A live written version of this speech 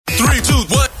3, 2,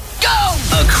 1, go!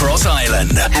 Across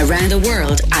Ireland. Around the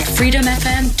world at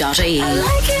freedomfm.ie. I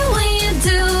like it when you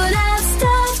do that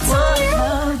stuff to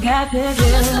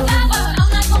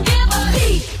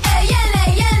me.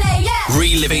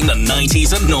 Reliving the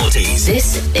 90s and noughties.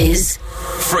 This is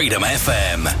Freedom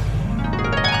FM.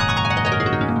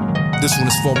 This one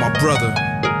is for my brother,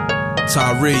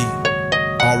 Tyree,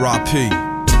 R.I.P.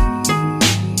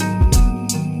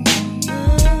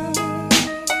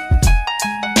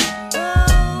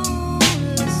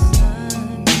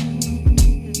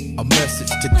 A message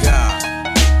to God.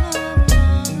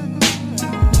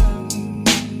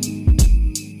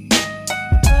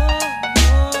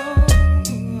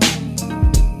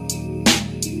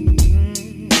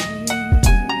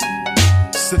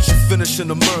 Since you finishing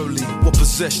them early, what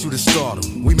possessed you to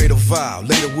stardom? We made a vow,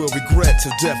 later we'll regret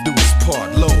till death do us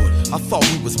part. Lord, I thought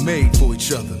we was made for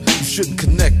each other. You shouldn't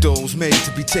connect those made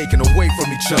to be taken away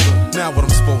from each other. Now what I'm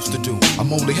supposed to do?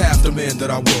 I'm only half the man that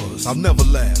I was. I'll never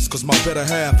last, cause my better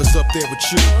half is up there with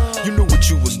you. You knew what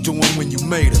you was doing when you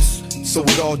made us. So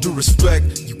with all due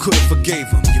respect, you could've forgave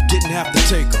him. You didn't have to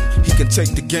take him. He can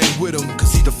take the game with him,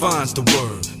 cause he defines the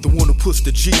word. The one who puts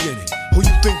the G in it. Who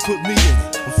you think put me in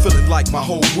it? I'm feeling like my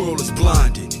whole world is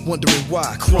blinded. Wondering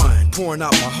why, crying, pouring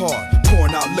out my heart,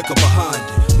 pouring out liquor behind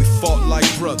it. We fought like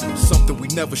brothers, something we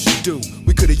never should do.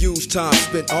 We could've used time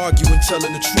spent arguing,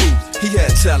 telling the truth. He had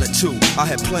talent too, I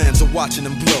had plans of watching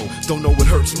him blow. Don't know what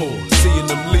hurts more, seeing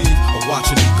them leave or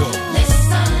watching him go.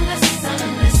 Listen,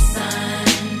 listen, listen.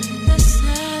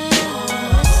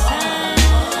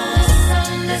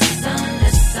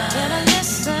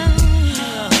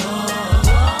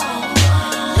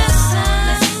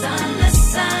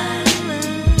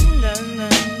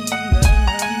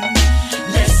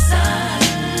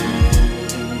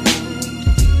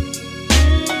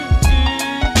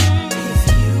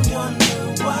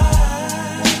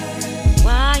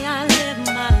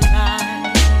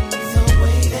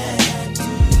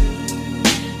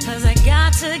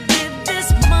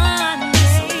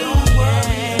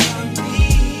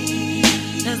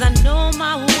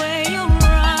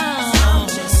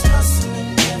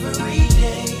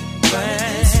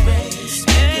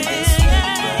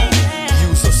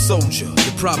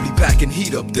 Probably packing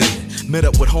heat up there. Met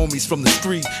up with homies from the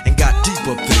street and got deep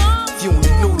up there. If you only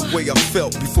knew the way I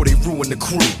felt before they ruined the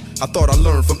crew. I thought I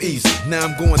learned from easy, now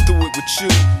I'm going through it with you.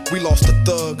 We lost a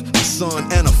thug, a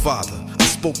son, and a father. I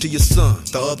spoke to your son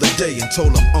the other day and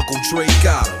told him Uncle Dre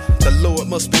got him. The Lord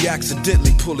must be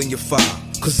accidentally pulling your file,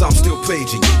 cause I'm still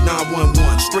paging you,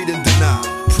 911, straight in denial.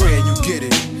 Praying you get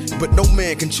it, but no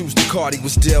man can choose the card he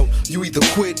was dealt. You either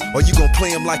quit or you gon' play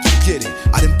him like you get it.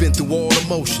 I done been through all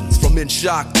emotions, from in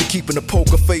shock to keeping a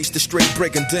poker face to straight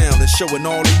breaking down and showing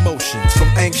all emotions. From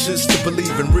anxious to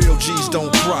believing real G's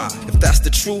don't cry. If that's the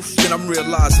truth, then I'm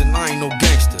realizing I ain't no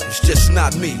gangster. It's just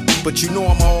not me, but you know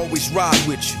I'ma always ride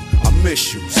with you. I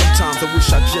miss you, sometimes I wish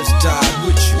I just died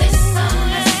with you. Listen,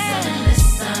 listen,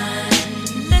 listen.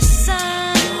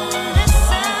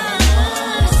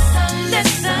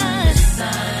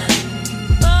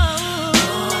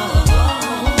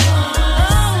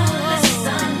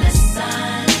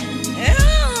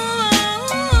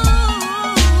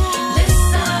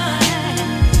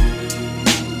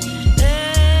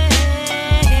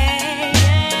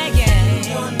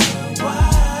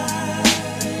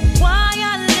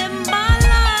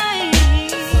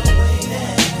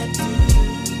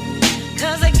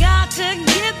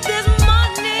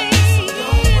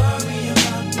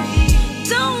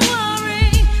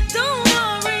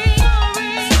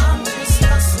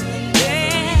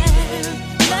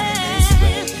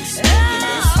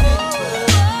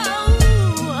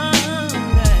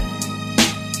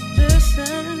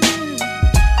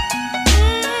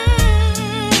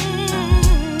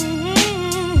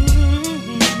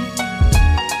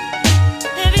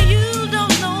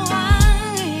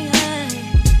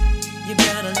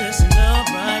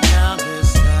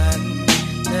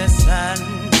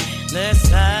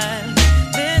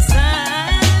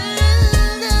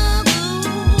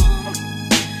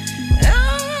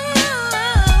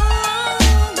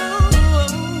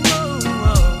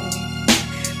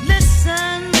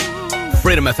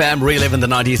 Freedom FM, reliving the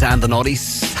 90s and the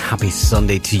noughties. Happy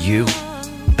Sunday to you.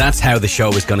 That's how the show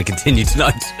is going to continue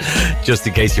tonight, just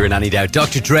in case you're in any doubt.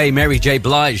 Dr. Dre, Mary J.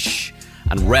 Blige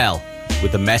and Rel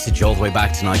with the message all the way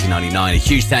back to 1999. A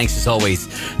huge thanks as always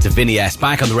to Vinny S.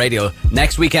 Back on the radio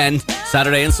next weekend,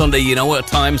 Saturday and Sunday, you know what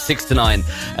time, 6 to 9.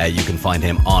 You can find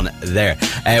him on there.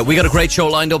 We got a great show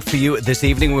lined up for you this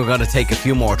evening. We're going to take a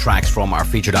few more tracks from our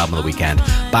featured album of the weekend,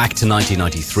 back to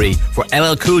 1993, for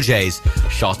LL Cool J's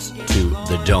Shots to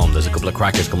the Dome. There's a couple of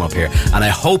crackers coming up here, and I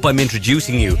hope I'm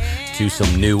introducing you to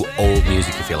some new old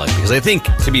music, if you like, because I think,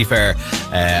 to be fair,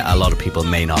 a lot of people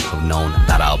may not have known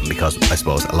that album, because I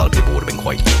suppose a lot of people would have been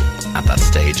quite at that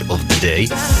stage of the day.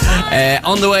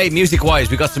 On the way, music-wise,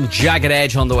 we got some Jagged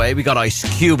Edge on the way. We got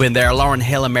Ice Cube in there, Lauryn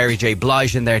Hill and Mary J.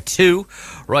 Blige in there too.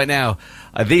 Right now,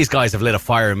 these guys have lit a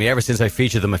fire in me. Ever since I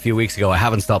featured them a few weeks ago, I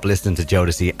haven't stopped listening to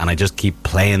Jodeci, and I just keep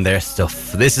playing their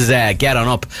stuff. This is Get On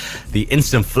Up, the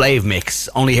Instant Flav mix,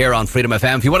 only here on Freedom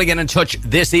FM. If you want to get in touch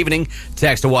this evening,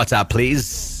 text or WhatsApp,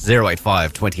 please.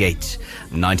 085 28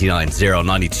 99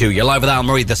 092. You're live with Al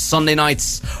Murray, the Sunday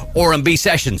nights R&B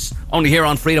sessions, only here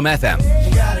on Freedom FM.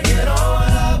 You gotta get on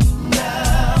up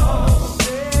now.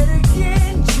 Say it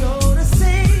again,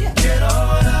 Jodeci. Get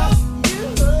on up.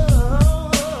 You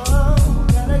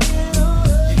gotta get on.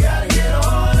 You gotta get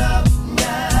on up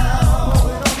now.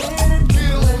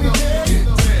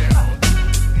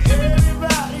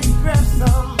 Everybody grab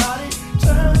somebody,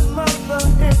 turn this mother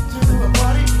into a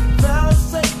party. Fellas,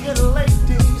 take it,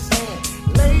 ladies,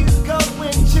 and ladies go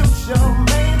and choose your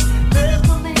man. There's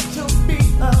no need to be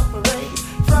afraid.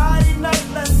 Friday night,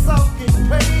 let's all get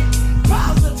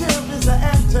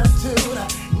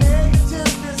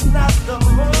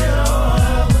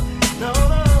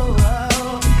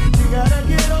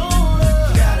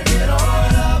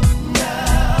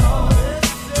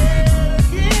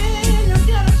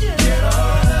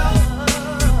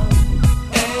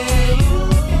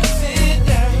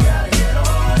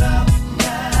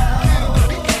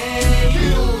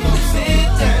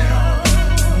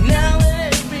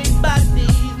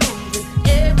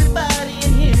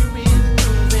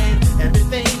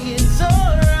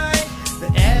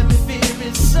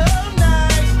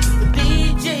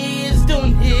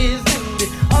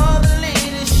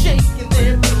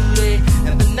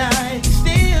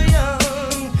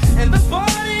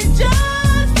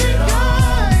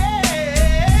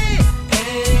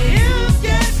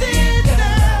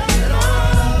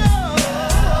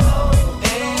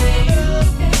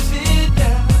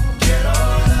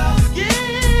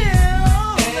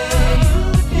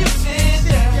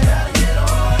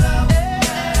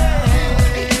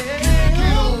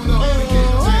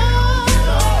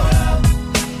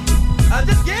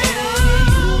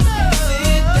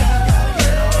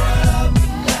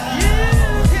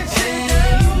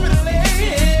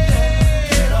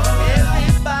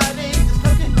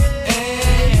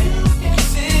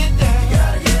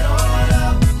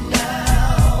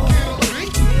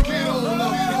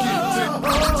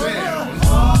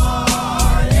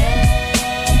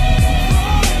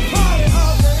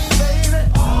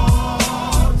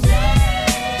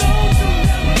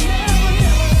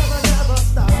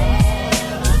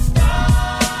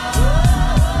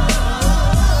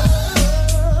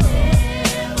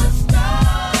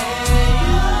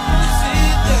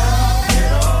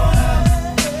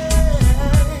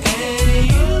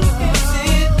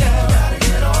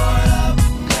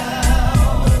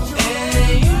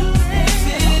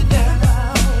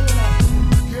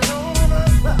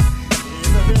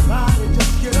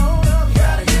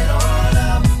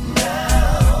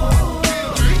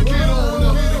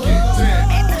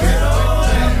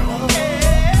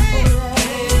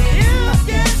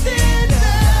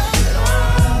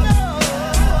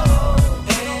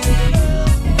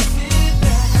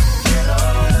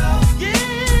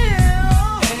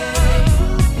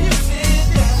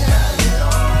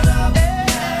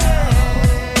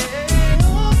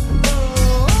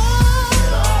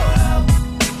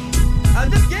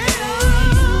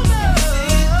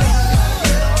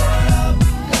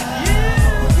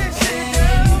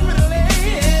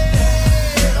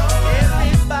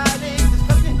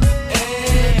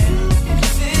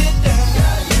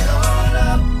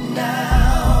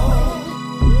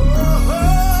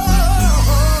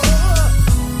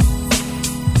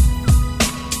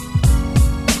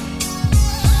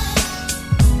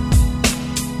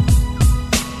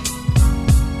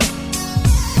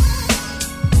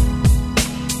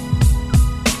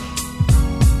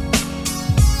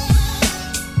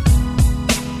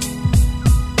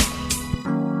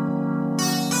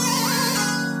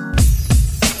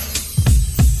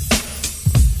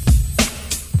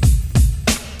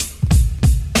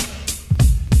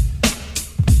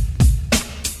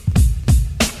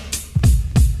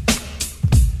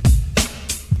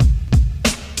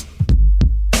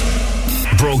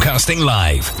Broadcasting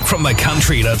live from the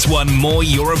country that's won more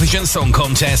Eurovision Song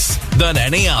Contests than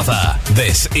any other.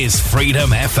 This is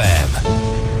Freedom FM.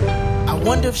 I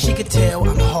wonder if she could tell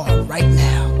I'm hard right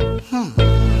now.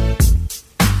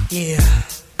 Yeah,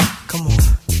 come on.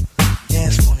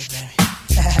 Dance for me, baby.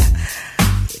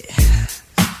 Yeah.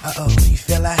 Uh-oh, you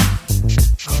feel that?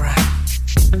 All right.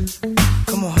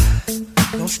 Come on.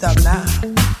 Don't stop now.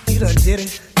 You done did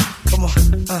it. Come on.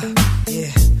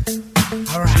 Yeah.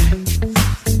 All right.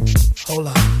 Hold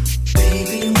up.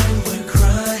 Baby, when we're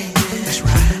crying, that's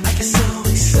right. I get so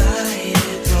excited.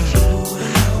 Oh,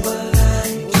 how I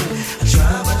like it. I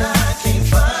try, but I can't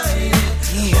fight it.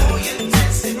 Yeah. Oh, you're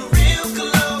dancing real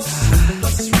close.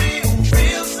 But it's real,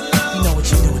 real slow. You know what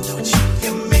you're doing, don't you?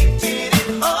 You're making it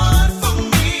hard for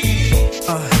me.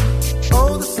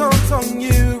 Oh, the song's on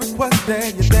you.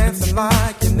 Requested you're dancing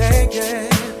like you're naked.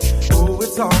 Oh,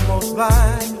 it's almost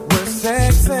like we're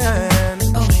sexing.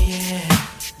 Oh, yeah.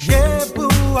 Yeah, boo,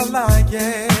 I like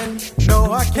it.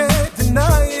 No, I can't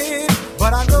deny it.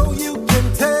 But I know you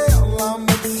can tell I'm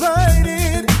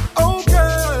excited. Oh,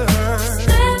 girl.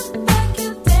 Step back,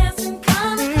 you dancing,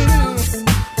 coming close.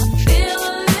 Feel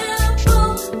a little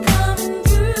pull coming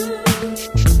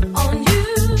through on you.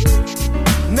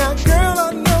 Now, girl,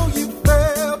 I know you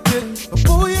felt it. But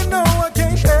boy, you know I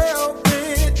can't help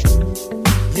it.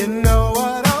 You know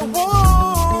what I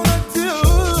wanna do.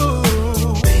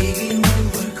 Baby, when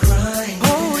we're crying,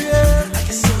 Oh, yeah. I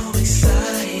get so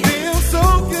excited. Feel so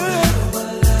good.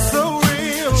 So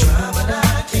real. But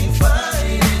I can't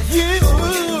fight it. You.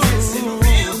 Dancing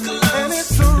real close. And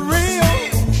it's so real.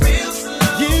 Real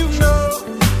slow. You know.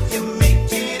 You're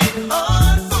making it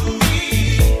hard for me.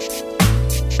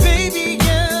 Baby,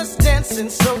 just dancing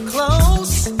so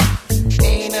close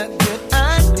ain't a good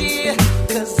idea.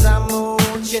 'Cause I'm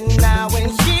on you now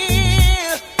and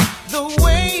here. The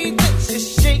way that you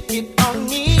shake it on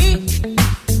me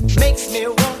makes me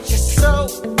want you so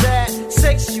bad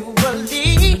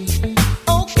sexually.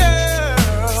 Oh, girl.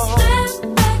 Step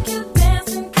back, you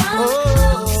dancing, coming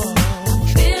close. Oh.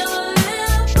 Feel a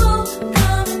little pull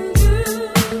coming through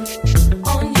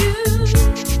on you.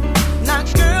 Now,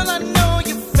 girl, I know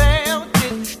you felt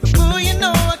it, but boy, you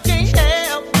know I can't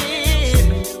help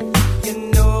it. You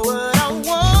know what I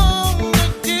wanna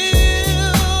do.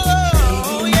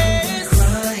 Oh, yes.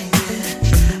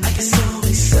 I get so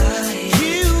excited.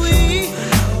 Kiwi.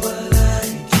 How I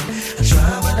like it. I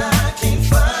try, but I can't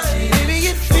fight it. Baby,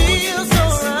 it feels so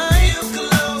right. Real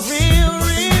close. Real,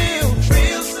 real.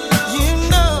 Real slow. You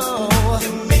know.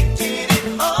 You're making it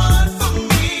hard for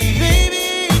me. Baby,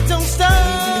 don't stop.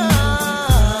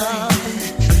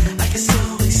 I get so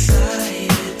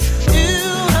excited.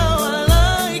 Ooh, how I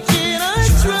like it. I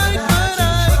try, but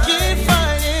I can't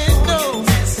find it. No.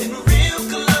 Dancing real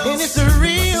close. And it's a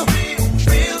real,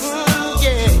 real slow.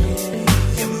 Yeah.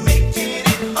 You're making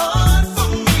it hard for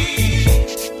me.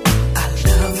 I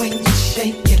love when you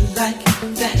shake it like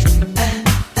that.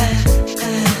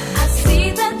 I see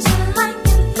that you like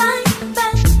it like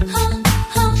that.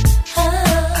 I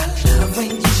love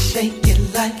when you shake it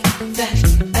like that.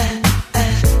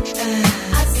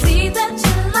 I see that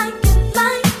you like it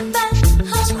like that.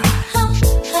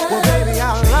 Well, baby, I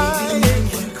like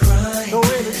We're crying. the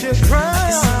way that you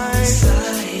cry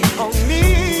on me.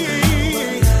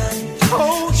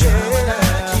 Oh, yeah.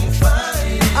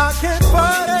 I can't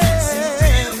fight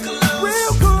it.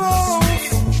 Real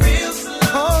close.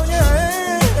 Oh,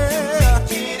 yeah.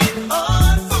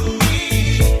 Hard for me.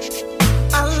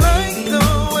 I like the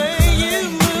way you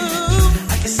move.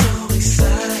 I get so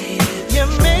excited.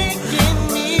 You're making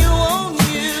me want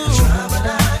you. Try, but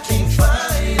I can't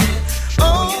fight it.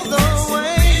 Oh, the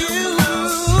way you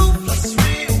move. Plus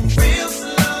real, real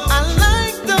slow. I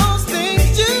like those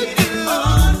things you do.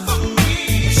 Hard for me.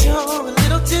 But you're a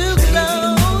little too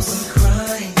close.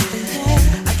 Crying.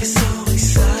 I get so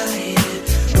excited.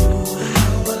 Oh,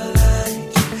 how I like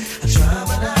it. I try,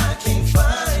 but I can't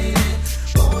fight it.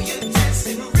 Oh, you're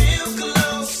dancing real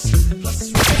close. Plus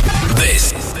This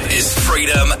is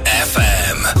Freedom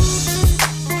FM.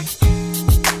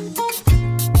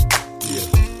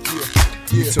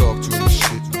 You talk to him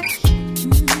shit.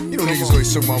 You know niggas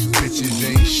always talk about bitches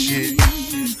ain't shit.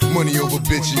 Money over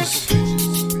bitches.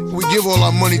 We give all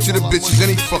our money to the bitches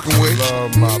any fucking way.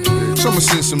 Love my bitch. So I'ma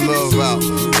send some love out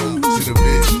to the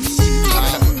bitches.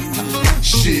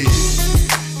 Shit.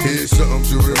 Here's something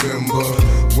to remember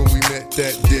when we met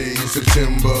that day in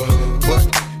September. But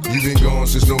you've been gone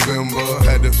since November.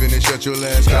 Had to finish out your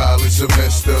last college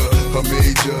semester. A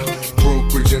major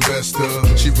brokerage investor.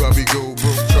 She probably go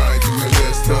broke trying to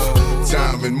invest her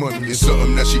time and money is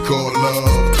something that she call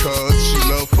love. Cause she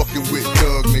love fucking with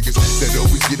thug niggas. niggas that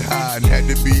always get high and had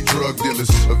to be drug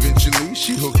dealers. Eventually,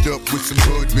 she hooked up with some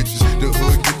hood bitches. The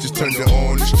hood bitches turned her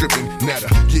on to stripping. Now the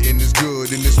getting is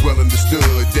good and it's well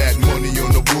understood that money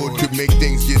on the wood could make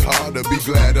things get harder. Be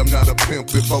glad I'm not a pimp.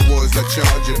 If I was, I'd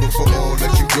charge you. But for all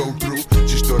that you go through,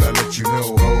 just thought I'd let you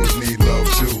know hoes need love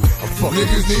too.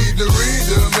 Niggas need to read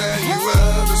the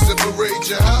manual to separate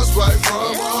your housewife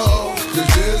from a hoe. Cause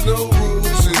there's no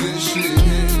rules in this shit.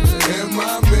 Am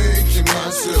I making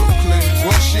myself clear?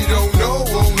 What she don't know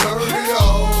won't hurt at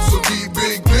all. So keep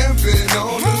big pimpin'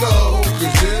 on the low.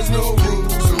 Cause there's no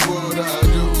rules in what I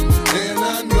do. And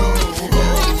I know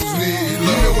hoes need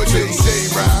love. You know what they say,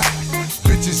 right?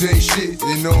 Bitches ain't shit,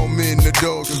 and all men the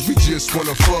dogs, cause we just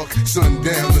wanna fuck. Sun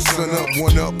down to sun up,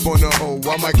 one up on the hoe.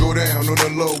 I might go down on the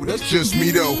low, that's just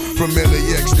me though. From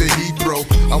LAX to Heathrow,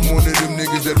 I'm one of them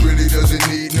niggas that really doesn't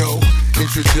need no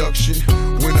introduction.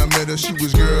 When I met her, she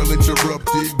was girl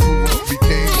interrupted. Grew up,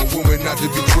 became a woman not to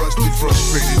be trusted.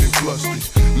 Frustrated and flustered,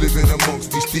 living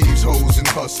amongst these thieves, hoes, and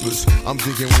hustlers. I'm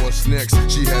thinking what's next?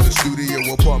 She had a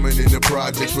studio apartment in the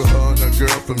projects with her and a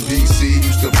girl from DC.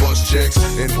 Used to bust checks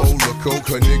and hold a coke.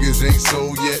 Her niggas ain't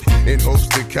sold yet, in hopes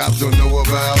the cops don't know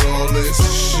about all this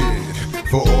shit.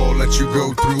 For all that you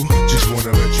go through, just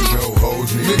wanna let you know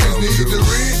hoes need niggas need to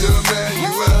read the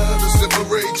manual to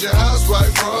separate your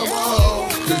housewife from a hoe.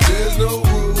 Cause there's no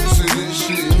rules in this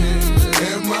shit.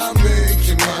 Am I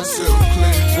making myself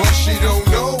clear? What she don't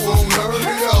know won't hurt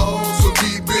at all. So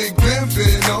keep big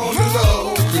pimpin' on the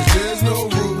low. Cause there's no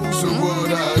rules in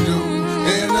what I do.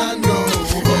 And I know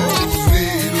hoes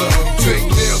need love.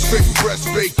 Fake nails, fake breasts,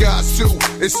 fake eyes too.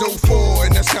 It's so far,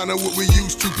 and that's kinda what we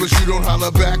used to. Plus you don't holler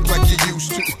back like you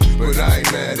used to. But I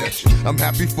ain't mad at you. I'm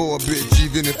happy for a bitch,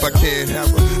 even if I can't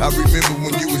have her. I remember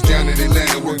when you was down in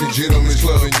Atlanta working Gentleman's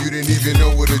Club, and you didn't even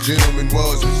know what a gentleman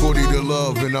was. 40 to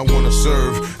love, and I wanna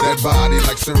serve that body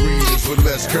like Serena's with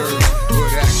less curves.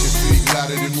 But actions speak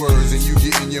louder than words, and you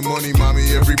getting your money, mommy,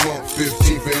 every month,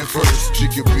 15th and 1st. She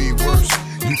could be worse.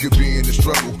 You could be in the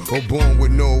struggle, or born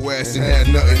with no ass and had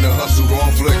nothing to hustle. Go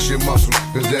on, flex your muscle,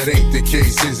 cause that ain't the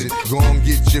case, is it? Go on,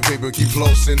 get your paper, keep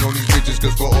flossing on these bitches,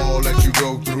 cause for all that you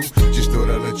go through, just thought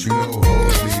I'd let you know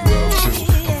hoes need love too.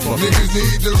 Niggas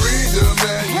need to read the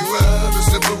manual to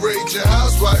separate your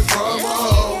housewife from a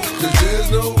hoe. Cause there's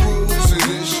no rules in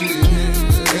this shit.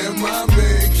 Am I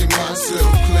making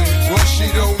myself clear? What she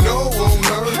don't know won't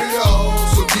hurt at all.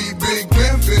 So keep big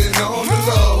pimpin' on the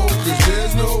low. Cause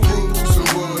there's no rules in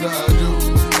what I do.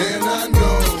 And I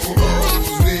know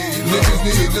hoes need love. Niggas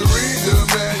need to read the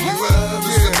manual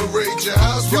to separate your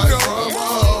housewife from a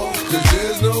hoe. Cause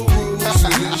there's no rules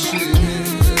in this shit.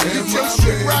 Am I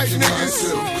making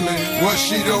myself clear? What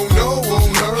she don't know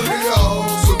won't hurt at all.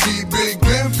 So keep big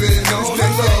pimpin' on the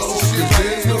low. Cause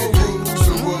there's no rules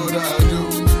in what I do.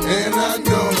 And I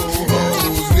know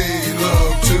hoes need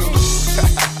love too.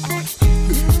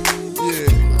 Yeah.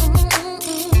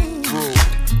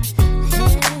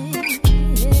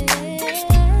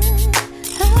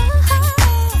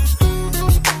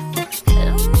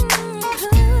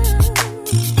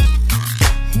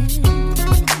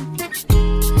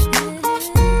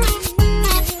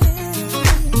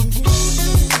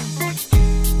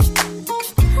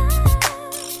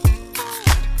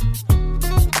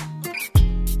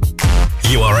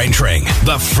 Entering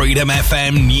the Freedom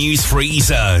FM News Free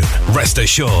Zone. Rest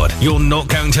assured, you're not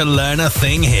going to learn a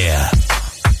thing here.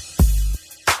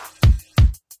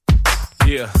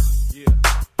 Yeah.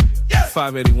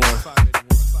 581.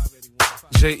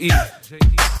 J.E.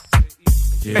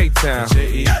 A-Town.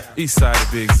 East side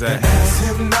to be exact. That ass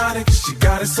hypnotic, she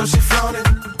got it so she flown it.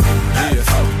 Yeah.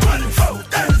 Come on.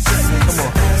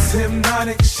 Ass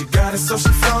hypnotic, she got it so she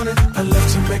flown it. I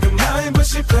love to make her mine, but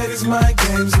she play these mind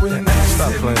games with an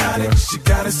ass hypnotic. Girl. She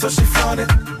got it so she flown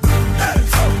it. Hey,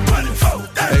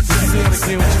 did you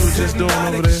see what you were just doing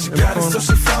over there? She got it so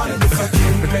she flown it. If I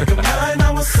can't make her mine,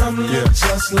 I want something look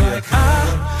just like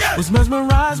her. Was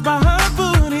mesmerized by her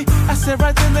booty. I said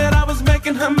right then that I was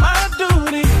making her my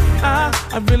duty. I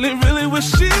really, really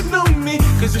wish she knew me.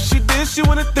 Cause if she did, she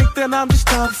wouldn't think that I'm just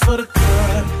out for the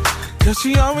club. Cause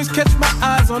she always catch my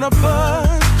eyes on a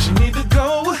buzz. She need to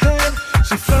go ahead.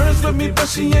 She flirts with me, but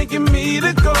she ain't give me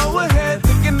the go ahead.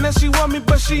 Thinking that she want me,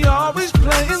 but she always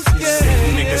playing scared.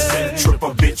 Nigga said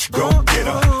triple bitch, go get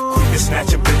her. Quick to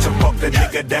snatch a bitch up off the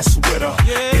nigga that's with her.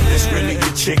 If it's really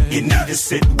your chick, you need to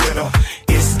sit with her.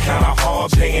 It's kinda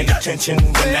hard paying attention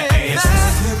when the ass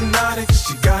is hypnotic.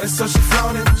 She got it so she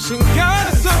flown it. She got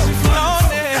it so she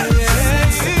flown it.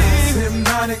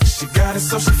 Hypnotic, she got it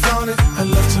so she flown it. I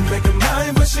love to make her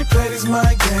mine, but she play these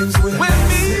mind games with me.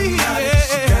 She got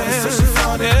it so she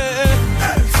flown it.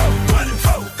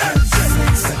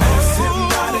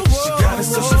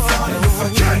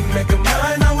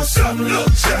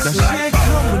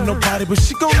 but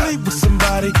she gon' leave with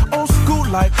somebody. Old school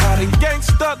like Gotti,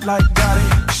 gangsta like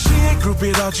Gotti. She ain't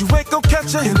groupie out, you ain't gon'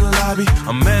 catch her in the lobby.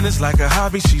 A man is like a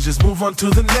hobby, she just move on to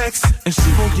the next. And she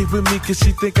won't get with me cause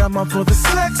she think I'm up for the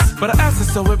sex. But I asked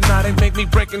her so hypnotic, make me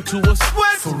break into a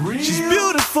sweat. For real? She's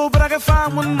beautiful, but I can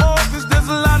find one more. Cause there's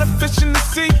a lot of fish in the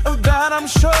sea, of that I'm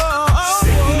sure.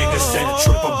 Sick nigga said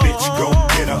triple bitch, go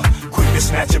get her. Quick to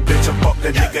snatch a bitch up off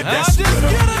the nigga that's with her.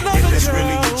 If that's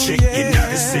really your chick, you need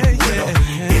to sit with her.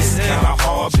 It's kinda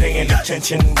hard paying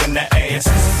attention when the ass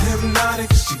is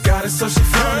hypnotic. She got it so she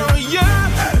float. Yeah.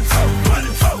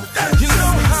 You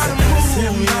know how to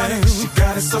move, yeah. She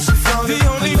got it so she float. The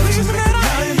only reason that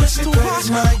I ain't is to watch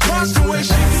the way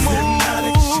she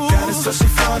moves. She got it so she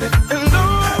float.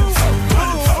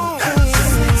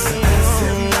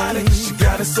 And she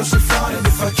got it so she float.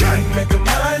 If I can't make her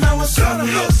mine, I was on a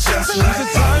little chest. She's a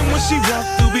time when she walk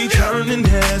through be turning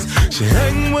heads. She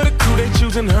hang with a crew, they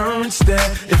choosing her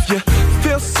instead. If you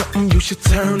feel something, you should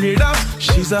turn it up.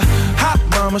 She's a hot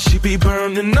mama, she be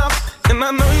burning up. And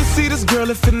I know you see this girl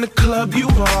if in the club you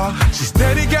are. She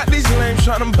steady got these lames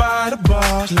trying to buy the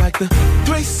bar. Like the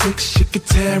 3-6, she could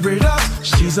tear it up.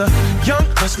 She's a young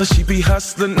hustler, she be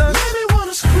hustling us. Made me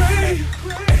wanna scream.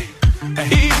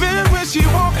 Even when she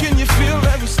walking, you feel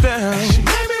every step. She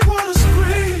made me wanna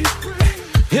scream.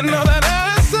 You know that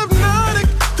ass hypnotic.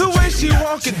 The way she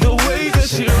walking, the way that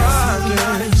she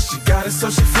rockin'. She got it so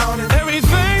she floating. Everything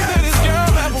that this girl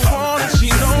ever wanted, she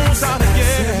knows how to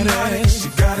get it. She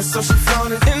got it so she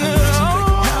floating.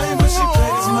 And when she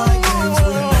plays my games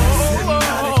with an ass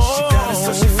hypnotic. She got it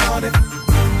so she floating.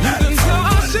 You can tell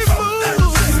how she moves.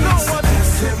 She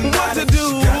know what to do.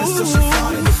 She got it so she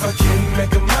floating. If I can't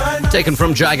make her mine. Taken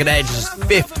from Jagged Edge's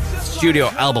 5th studio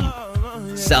album,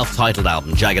 self-titled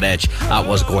album, Jagged Edge. That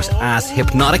was, of course, Ass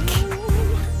Hypnotic.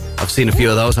 I've seen a few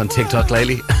of those on TikTok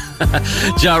lately.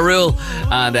 Ja Rule.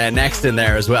 And next in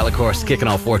there as well, of course, kicking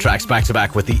off 4 tracks back to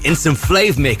back with the instant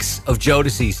flav mix of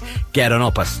Jodeci's Get On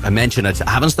Up. I mentioned it. I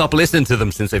haven't stopped listening to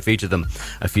them since I featured them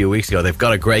a few weeks ago. They've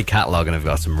got a great catalogue and they've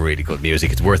got some really good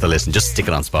music. It's worth a listen. Just stick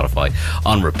it on Spotify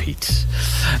on repeat.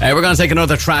 We're going to take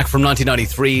another track from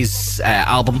 1993's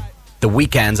album, The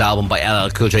Weeknd's album by LL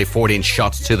Cool J, 14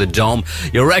 Shots to the Dome.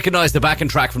 You'll recognise the backing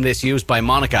track from this, used by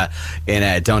Monica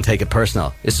in Don't Take It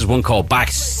Personal. This is one called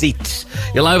Backseat.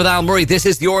 You're live with Al Murray. This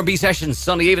is the R&B Sessions,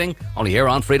 Sunday evening, only here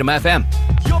on Freedom FM.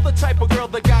 You're the type of girl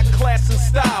that got class and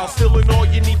style. Still in all,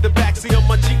 you need the backseat of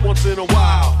my Jeep once in a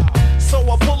while. So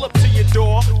I pull up to your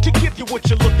door to give you what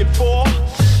you're looking for.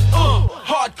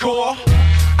 Hardcore.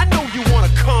 I know you wanna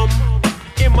come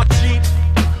in my Jeep.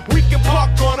 We can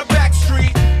park on a back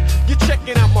street. You're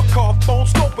checking out my car phone,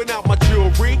 scoping out my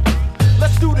jewelry.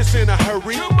 Let's do this in a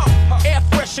hurry. Air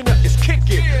freshener is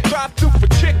kicking. Drive through for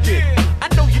chicken. I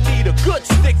know you need a good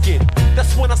sticking.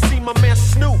 That's when I see my man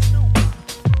Snoop.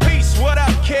 Peace, what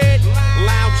up, kid?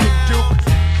 Lounging Duke.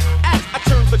 As I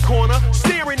turn the corner,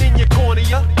 staring in your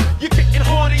cornea. You're getting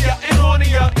hornier and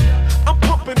hornier. I'm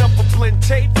pumping up a blend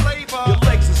tape. Your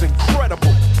legs is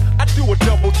incredible. I do a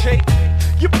double take.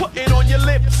 You're putting on your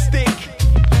lipstick.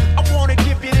 I wanna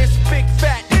give you this big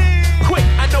fat. Quick,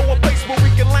 I know a place where we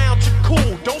can lounge and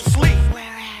cool. Don't sleep.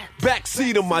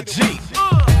 Backseat of my Jeep.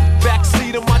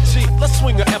 Backseat of my Jeep. Let's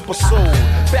swing an episode.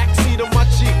 Backseat of my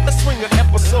Jeep. Let's swing an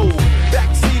episode.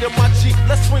 Backseat of my Jeep.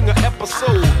 Let's swing an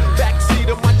episode. Backseat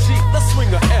of my Jeep. Let's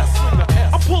swing a F.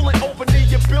 I'm pulling over near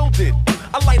your building.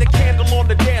 I light a candle on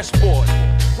the dashboard.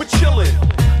 We're chilling.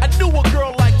 I knew a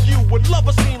girl like you would love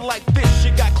a scene like this.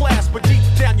 You got class, but deep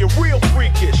down you're real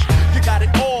freakish. You got it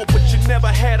all, but you never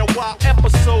had a wild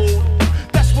episode.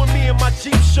 That's when me and my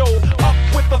Jeep showed up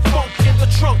with the funk in the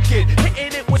trunkin',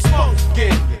 hitting it with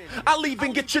spunkin'. I'll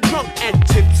even get you drunk and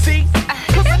tipsy,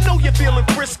 cause I know you're feeling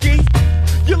frisky.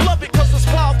 You love it cause it's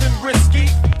wild and risky.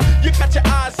 You got your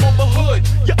eyes on the hood,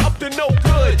 you're up to no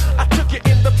good. I took you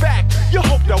in the back, you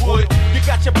hoped I would. You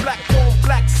got your black on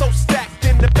black so stacked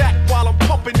in the back while I'm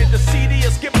pumping in the CD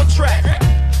and skip a track.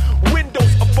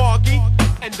 Windows are foggy,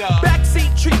 and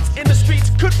backseat treats in the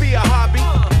streets could be a hobby.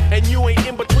 And you ain't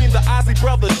in between the Ozzy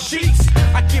Brothers sheets.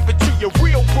 I give it to you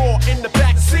real raw in the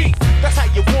backseat. That's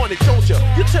how you want it, don't you?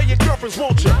 You tell your girlfriends,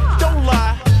 won't you? Don't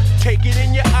lie, take it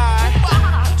in your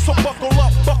eye. So buckle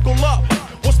up, buckle up.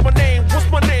 What's my name? What's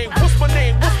my name? What's my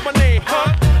name? What's my name?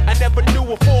 Huh? I never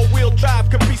knew a 4-wheel drive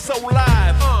could be so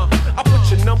live. I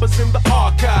put your numbers in the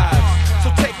archives.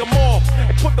 So take them off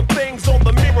and put them things on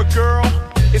the mirror, girl.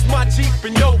 It's my Jeep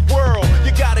in your world.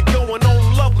 You got it going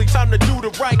on lovely. Time to do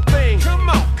the right thing. Come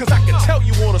on, cause I can tell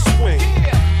you wanna swing.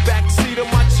 Backseat of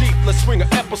my Jeep, let's swing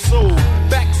an episode.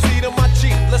 Backseat of my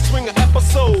Jeep, let's swing an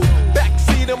episode.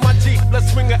 Backseat of my Jeep,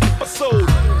 let's swing an episode.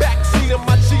 Backseat of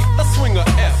my Jeep, let's swing a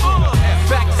F.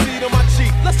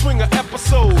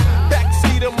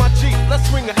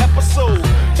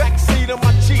 Backseat of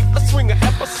my Jeep, let's swing an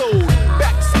episode.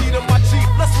 Backseat of my Jeep,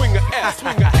 let's swing a F.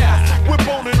 We're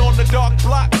boning on the dark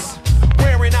blocks,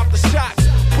 wearing out the shots,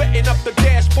 wetting up the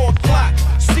dashboard clock.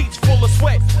 Seats full of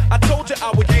sweat. I told you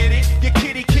I would get it. Your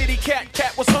kitty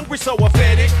cat was hungry, so I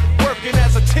fed it. Working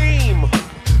as a team.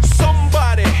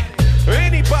 Somebody,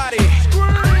 anybody,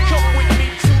 come with me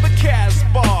to the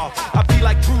Casbah. I be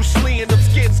like Bruce Lee and them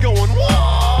skins going,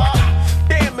 whoa.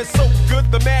 Damn, it's so good,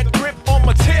 the mad grip on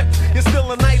my tip. You're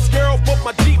still a nice girl, but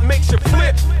my Jeep makes you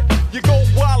flip. You go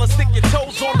wild and stick your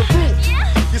toes on the roof.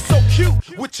 You're so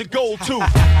cute with your gold tooth.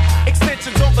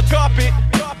 Extensions on the carpet.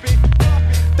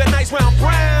 That nice round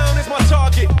brown is my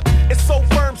target. It's so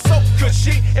firm, so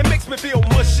cushy. It makes me feel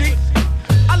mushy.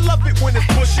 I love it when it's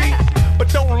pushy, but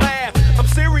don't laugh. I'm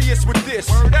serious with this.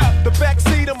 The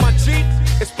backseat of my Jeep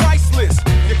is priceless.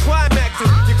 You're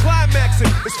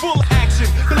climaxing. It's full of action.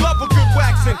 The love of good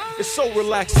waxing is so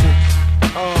relaxing.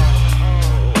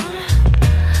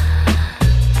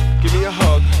 Give me a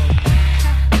hug.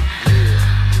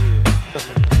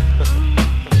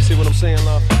 See what I'm saying,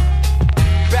 love?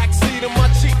 Backseat of my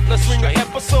Jeep, let's swing an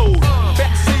episode.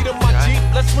 Backseat of my Jeep,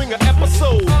 let's swing an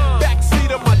episode.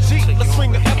 Backseat of my Jeep, let's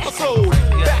swing an episode.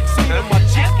 Backseat of my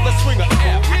Jeep, let's swing an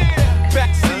F.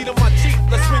 Backseat of my Jeep,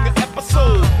 let's swing an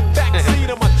episode. Backseat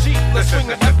of my Jeep, let's swing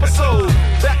an episode.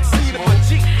 Backseat of my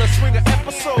Jeep, let's swing an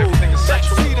episode.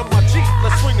 Backseat of my Jeep,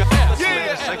 let's swing an F.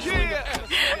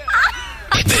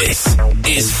 This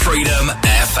is Freedom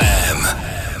FM.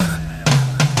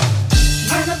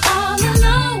 When I'm all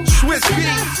alone, Swiss when beat.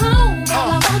 I'm home, all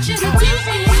I want you to do is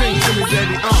Sing to me,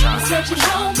 baby. You said you'd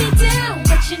hold me down,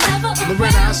 but you never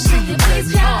Loretta, I see you,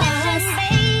 baby.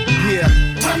 Yeah.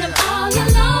 When I'm all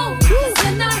alone, 'cause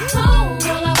you're not home,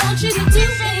 all I want you to do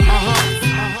is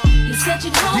You said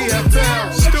you'd hold me down,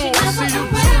 but Stu, you I never see you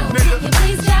around. too, nigga. Can you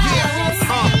please just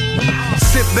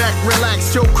Sit back,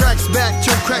 relax, Joe cracks back,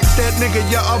 Joe cracks that nigga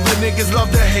your other niggas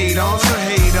love to hate on, so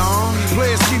hate on.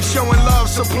 Players keep showing love,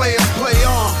 so players play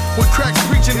on. When cracks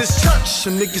preaching this church,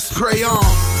 some niggas pray on.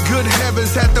 Good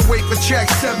heavens, had to wait for track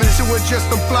 7 to adjust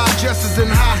them fly dresses and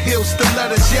high heels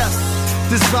stilettos, yes.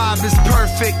 This vibe is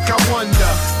perfect, I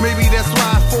wonder. Maybe that's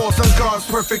why it falls on God's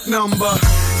perfect number.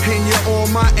 And you're all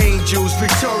my angels,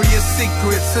 Victoria's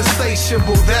Secret,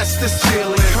 insatiable, that's the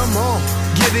feeling. Come on,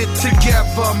 get it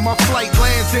together. My flight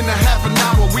lands in a half an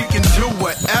hour, we can do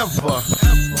whatever.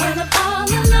 When I'm all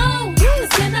alone, 'cause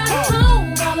you're not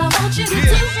home, all I want you to do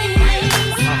is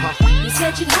You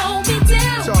said you'd hold me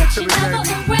down, Talk but to you me, never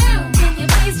baby. around. Can you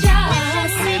please just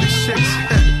Yeah, this shit's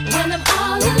When I'm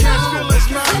all Don't catch alone, feelings,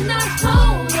 'cause man. you're not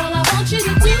home, all I want you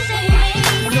to do is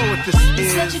You know what this You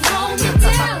said is. you'd hold me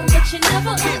down, but you never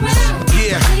around.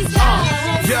 Yeah, Please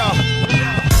just yo.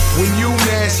 When you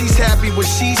mad, she's happy. When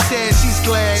she sad, she's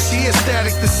glad. She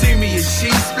ecstatic to see me and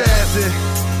she's spazzing.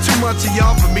 Too much of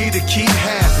y'all for me to keep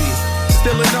happy.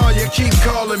 Still in all, you keep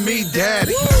calling me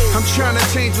daddy. I'm trying to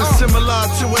change what's similar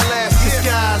to Alaska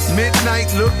skies.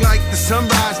 Midnight look like the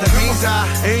sunrise. That means I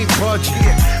ain't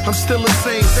budging. I'm still the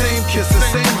same kissing,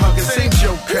 same hugging, same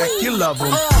joke crack. You love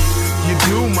them. You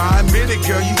do, my admit it,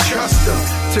 girl, you trust them.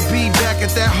 To be back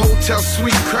at that hotel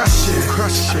suite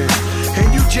crushing.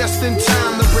 And you just in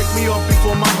time to break me off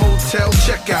before my hotel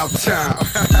checkout time.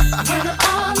 When I'm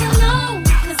all alone,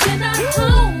 'cause you're not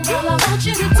home, all I want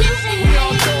you to do is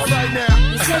Right now.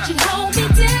 You said you'd hold me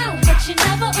down, but you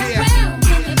never around.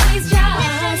 Can you please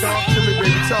just Talk to me,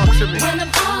 baby, talk to me. When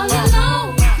I'm all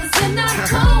alone, 'cause you're not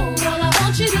home, all I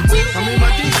want you to do is I mean,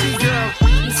 my DC girl,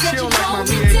 You she said don't you'd like my hold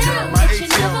me VA girl. down, My but you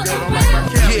ATL never girl don't like my around.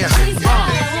 camera. Can you please just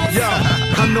Yo,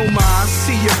 I know I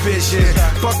see your vision.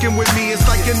 Fucking with me is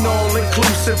like an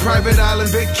all-inclusive private island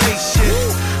vacation.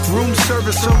 Room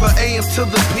service over AM to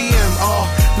the PM. All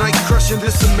night crushing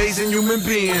this amazing human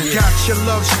being. Got your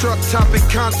love struck topic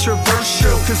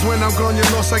controversial. 'Cause when I'm gone,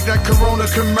 you're lost like that Corona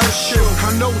commercial.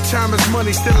 I know time is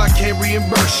money, still I can't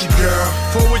reimburse you, girl.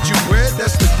 For what you wear,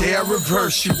 that's the day I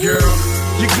reverse you, girl.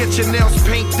 You get your nails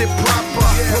painted proper.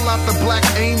 Pull out the black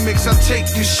aim mix, I'll take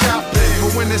you shopping.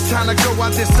 But when it's time to go, I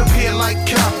disappear like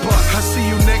copper. I see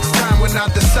you next time when I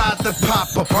decide to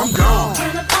pop up. I'm gone.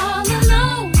 When I'm all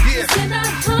alone, 'cause you're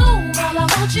not home, all I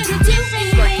want you to do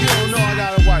is Like you don't know I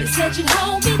got a You wife. said you'd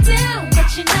hold me down, but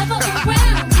you never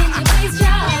around. Can you please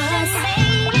just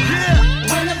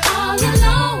When I'm all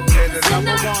alone, 'cause you're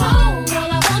not home,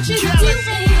 all I want you to do is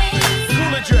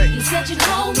Cool and Dre. You said you'd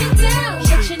hold me down,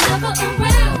 but you never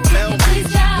around. Can you please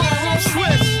just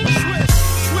Swiss.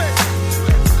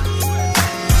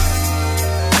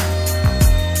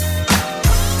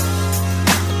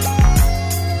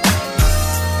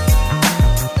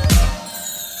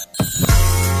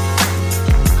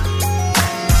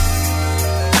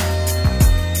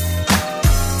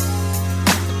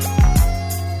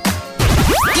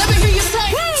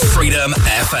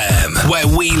 FM, where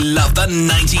we love the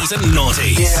 90s and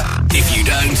noughties. Yeah. If you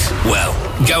don't, well,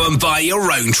 go and buy your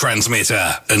own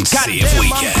transmitter and see if we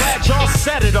I'm care. glad y'all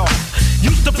set it off.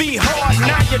 Used to be hard,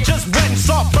 now you just went and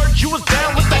soft. First you was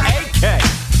down with the AK.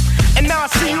 And now I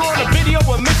see you on a video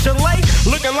with Michelet,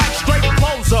 looking like straight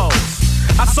bozos.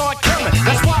 I saw it coming,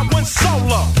 that's why I went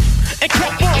solo and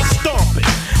kept on stomping.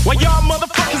 While y'all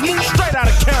motherfuckers moved straight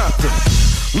out of Compton.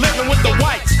 Living with the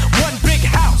whites, one big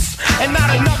house, and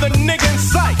not another nigga in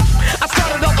sight. I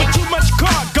started off with too much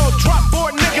cargo, dropped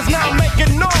 4 niggas, now I'm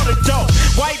making all the dough.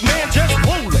 White man just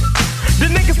ruling.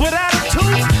 The niggas with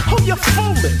attitudes, who you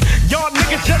fooling? Y'all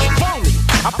niggas just phony.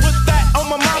 I put that on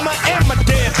my mama and my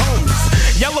dead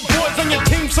homies. Yellow boys on your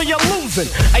team, so you're losing.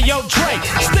 Hey, yo, Dre,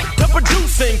 stick to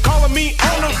producing. Calling me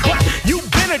owner, but you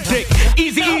been a dick.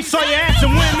 Easy E saw your ass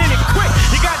and went in it quick.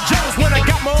 You got jealous when I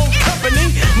got my own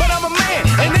company. But I'm a man,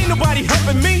 and ain't nobody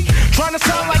helping me. Trying to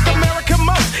sound like America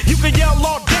most. You can yell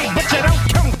all day, but you don't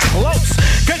come close.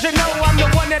 Cause you know I'm the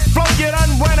one that flow. You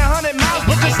done ran 100 miles,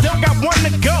 but you still got one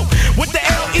to go. With the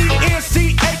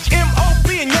LENCHMOB,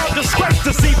 and y'all disgrace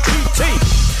to CPT.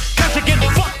 Cause you're getting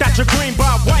fucked out your green by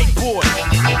a white boy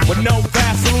with no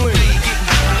Vaseline.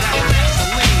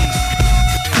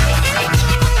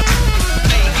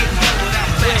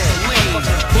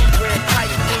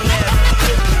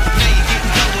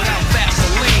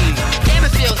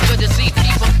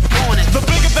 The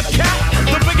bigger the cat,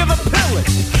 the bigger the pillin'.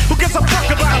 Who gives a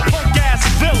fuck about a punk ass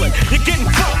villain? You're getting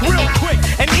fucked real quick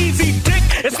and easy dick.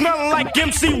 It's smelling like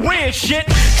MC Win shit.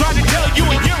 Tried to tell you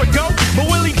a year ago,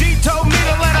 but Willie D told me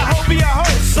to let a hoe be a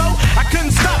hoe, so I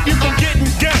couldn't stop you from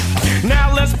getting gay.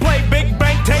 Now let's play Big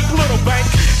Bank, take Little Bank.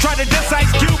 Tried to diss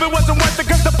Ice Cube, it wasn't worth it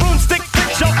cause the broomstick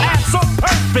fits your ass so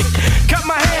perfect. Cut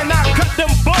my hair, now cut them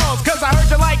balls, cause I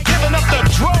heard you like giving up the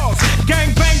draws.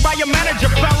 Gang bang by your manager,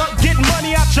 fella, getting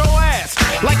money out your ass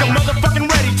like a motherfucking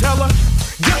ready teller.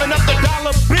 Giving up the dollar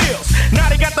bills, now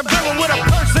they got the villain with a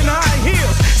purse and high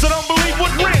heels. So don't believe what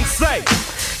Ren say,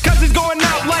 cause he's going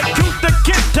out like Tooth the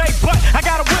Kente. But I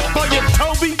got a whip for you,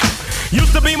 Toby.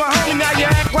 Used to be my homie, now you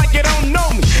act like you don't know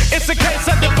me. It's a case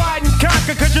of divide and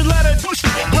conquer, cause you let her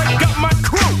break up my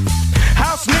crew.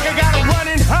 House nigga gotta run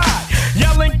and hide,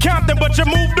 yelling Compton, but you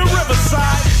moved to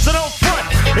Riverside. So don't front,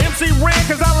 MC Ren,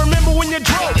 cause I remember when you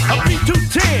drove a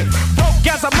B210, broke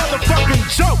as a motherfucking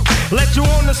joke. Let you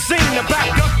on the scene to back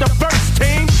up the first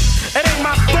team. It ain't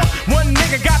my fault, one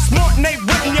nigga got smart and they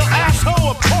ripping your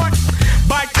asshole apart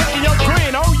by taking your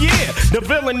grin. Oh yeah, the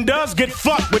villain does get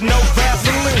fucked with no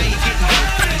Vaseline.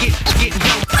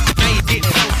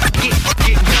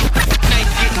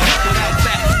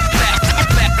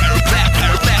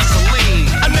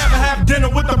 I never have dinner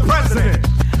with the president.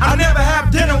 I never have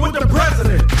dinner with the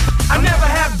president. I never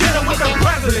have dinner with the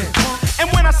president. And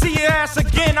when I see your ass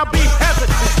again, I'll be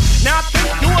hesitant. Now I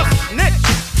think you a snitch.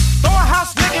 Throw a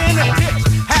house nigga in a ditch.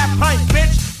 Half pint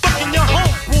bitch, fucking your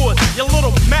homeboys, you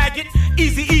little maggot.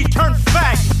 Easy E turn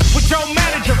faggot with your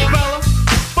manager, fella.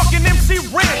 Fucking MC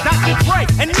Ren, Dr. Dre,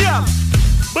 and yeah.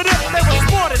 But if they were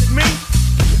smart as me,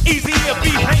 Easy E'll be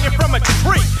hanging from a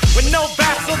tree with no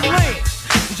Vaseline.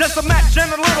 Just a match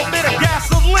and a little bit of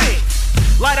gasoline.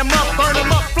 Light 'em up, burn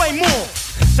 'em up, flame on,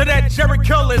 so that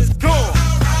Jericho is gone.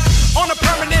 On a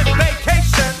permanent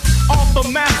vacation, off a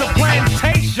massive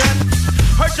plantation.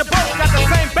 Heard you both got the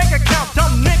same bank account,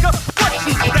 dumb nigga. What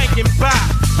you thinking about?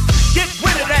 Get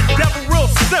rid of that devil real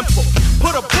simple.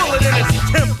 Put a bullet in his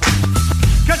temple.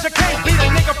 Cause you can't beat a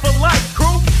nigga for life,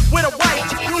 crew. With a white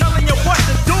you telling you what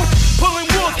to do. Pulling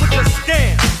wolves with your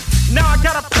scam. Now I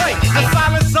gotta play the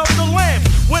silence of the lamb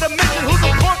with a midget who's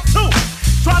a punk too.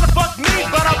 Trying to fuck me,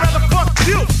 but I'd rather fuck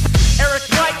you. Eric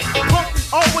White, punk,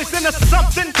 always into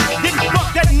something. Getting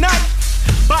fucked at night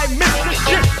by Mr.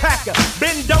 Shit Packer.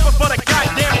 Bend over for the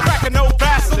goddamn cracker, no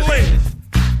Vaseline.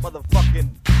 Motherfucking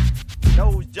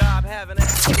nose job having it.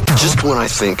 Just when I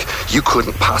think you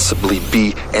couldn't possibly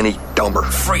be any dumber,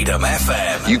 Freedom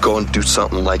FM, you go and do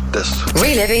something like this.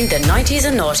 Reliving the 90s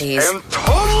and noughties. And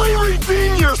totally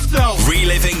redeem yourself.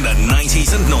 reliving the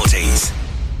 90s and noughties.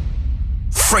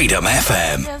 Freedom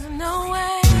FM. There's no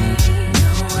way.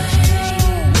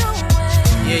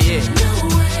 Yeah.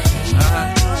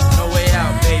 No way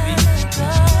out, baby. I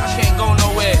can't go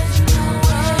nowhere.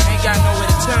 Ain't got nowhere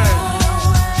to turn.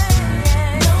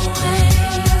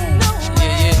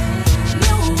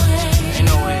 Yeah. Ain't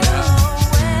no way out.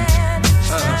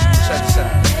 Check this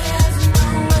out.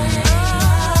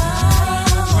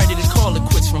 Ready to call it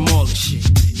quits from all the shit.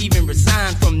 Even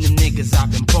resign from them niggas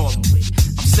I've been ballin' with.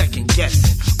 I'm second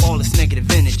guessing all this negative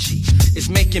energy. It's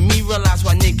making me realize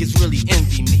why niggas really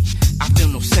envy me. I feel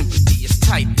no sympathy, it's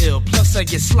type ill. Plus Plus I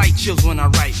get slight chills when I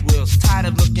write wills. Tired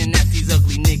of looking at these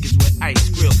ugly niggas with ice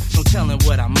grills. No telling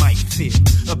what I might feel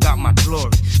about my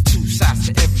glory. Two sides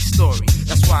to every story.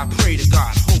 That's why I pray to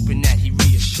God, hoping that he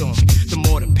reassure me. The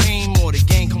more the pain, more the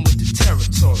gain come with the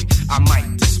territory. I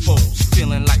might dispose,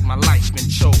 feeling like my life been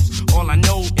chose. All I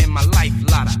know in my life,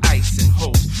 lot of ice and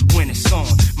hoes. When it's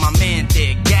on, my man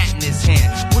there, gat in his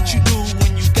hand. What you do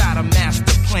when you got a master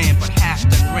plan, but half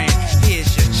done ran?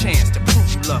 Here's your chance to prove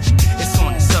you love me. It's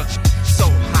on, it's ugly. So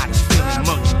hot, it's feeling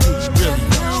muggy. Do you really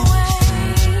love me?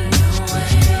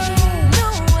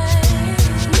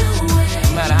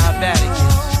 No matter how bad it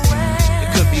gets, it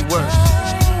could be worse.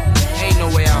 Ain't no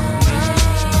way out for me.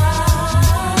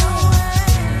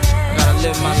 I gotta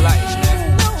live my life, man.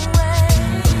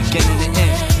 From beginning to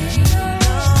end.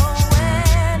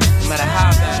 No matter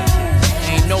how bad it gets,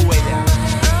 ain't no way out.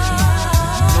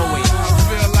 No way out. I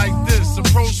feel like this.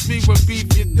 Approach me with beef,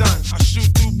 you're done. I shoot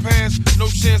through pants, no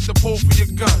chance to pull for your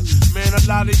gun. Man, a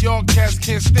lot of y'all cats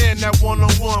can't stand that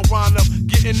one-on-one. Wind up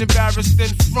getting embarrassed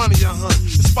in front of your hun.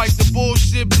 Despite the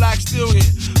bullshit, Black still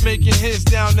here, making hits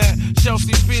down at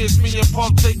Chelsea Piers. Me and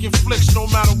Puff taking flicks no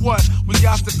matter what. We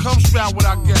got to come strapped with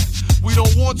our gas. We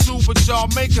don't want to, but y'all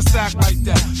make us act like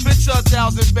that. Picture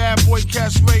 1,000 bad boy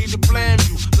cats ready to blame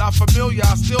you. La Familia,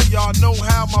 still y'all know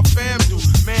how my fam do.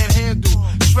 Manhandle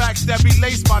tracks that be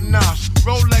laced by Nosh.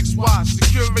 Rolex watch,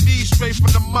 security straight from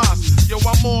the mosque. Yo,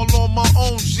 I'm all on my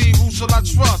own, G, who shall I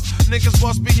trust? Niggas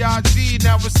must be IG,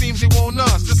 now it seems they want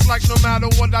us. It's like no matter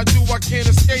what I do, I can't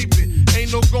escape it.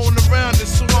 Ain't no going around it,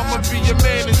 so I'ma be your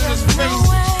man and just face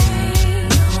it.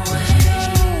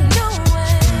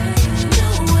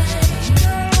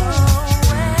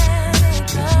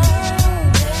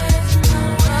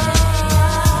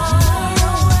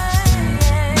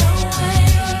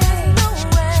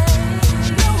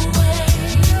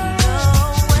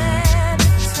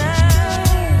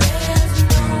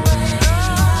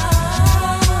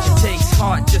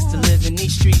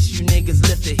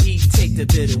 The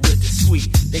bitter with the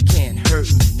sweet, they can't hurt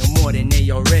me no more than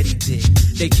they already did.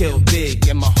 They kill big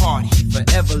and my heart he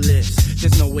forever lives.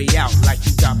 There's no way out like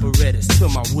you got Berettas to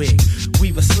my wig.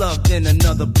 Weave a slug then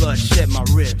another blood shed my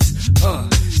ribs.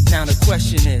 Now the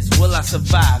question is, will I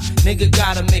survive? Nigga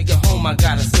gotta make it home, I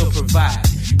gotta still provide.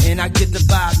 And I get the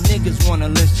vibe, niggas wanna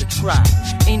lynch the tribe.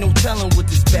 Ain't no telling what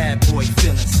this bad boy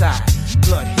feel inside.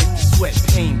 Blood hit the sweat,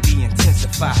 pain be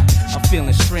intensified. I'm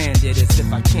feeling stranded as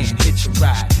if I can't hitch a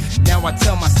ride. Now I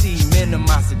tell my seed,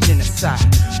 minimize the genocide.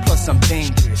 Plus I'm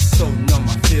dangerous, so numb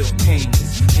I feel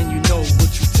painless. And you know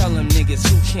what you tell them niggas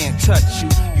who can't touch you.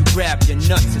 You grab your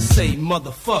nuts and say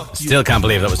motherfuck you. Still can't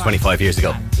believe that was 25 years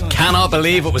ago. Cannot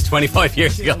believe it was 25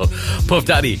 years ago. Puff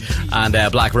Daddy and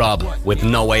Black Rob with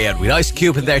No Way Out. With Ice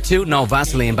Cube in there too. No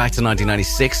Vaseline back to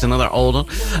 1996. Another old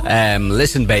one.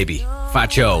 Listen Baby,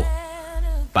 Fat Joe.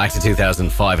 Back to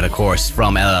 2005, and of course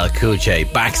from LL Cool J,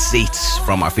 Backseats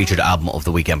from our featured album of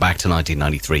the weekend, back to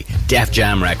 1993, Def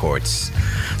Jam Records.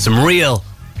 Some real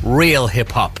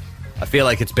hip-hop. I feel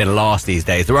like it's been lost these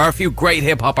days. There are a few great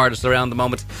hip-hop artists around the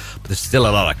moment, but there's still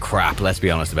a lot of crap, let's be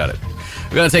honest about it.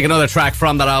 We're going to take another track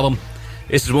from that album.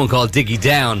 This is one called Diggy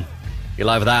Down. You're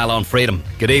live with Al on Freedom.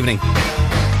 Good evening.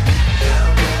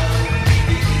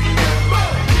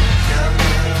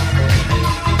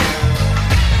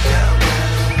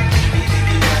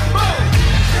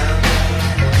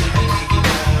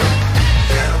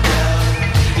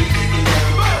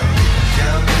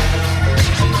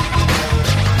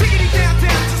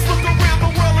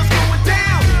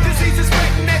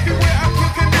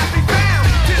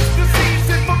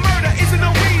 Isn't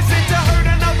no reason to hurt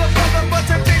another brother, but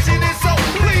temptation is so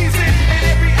pleasing. In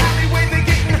every alleyway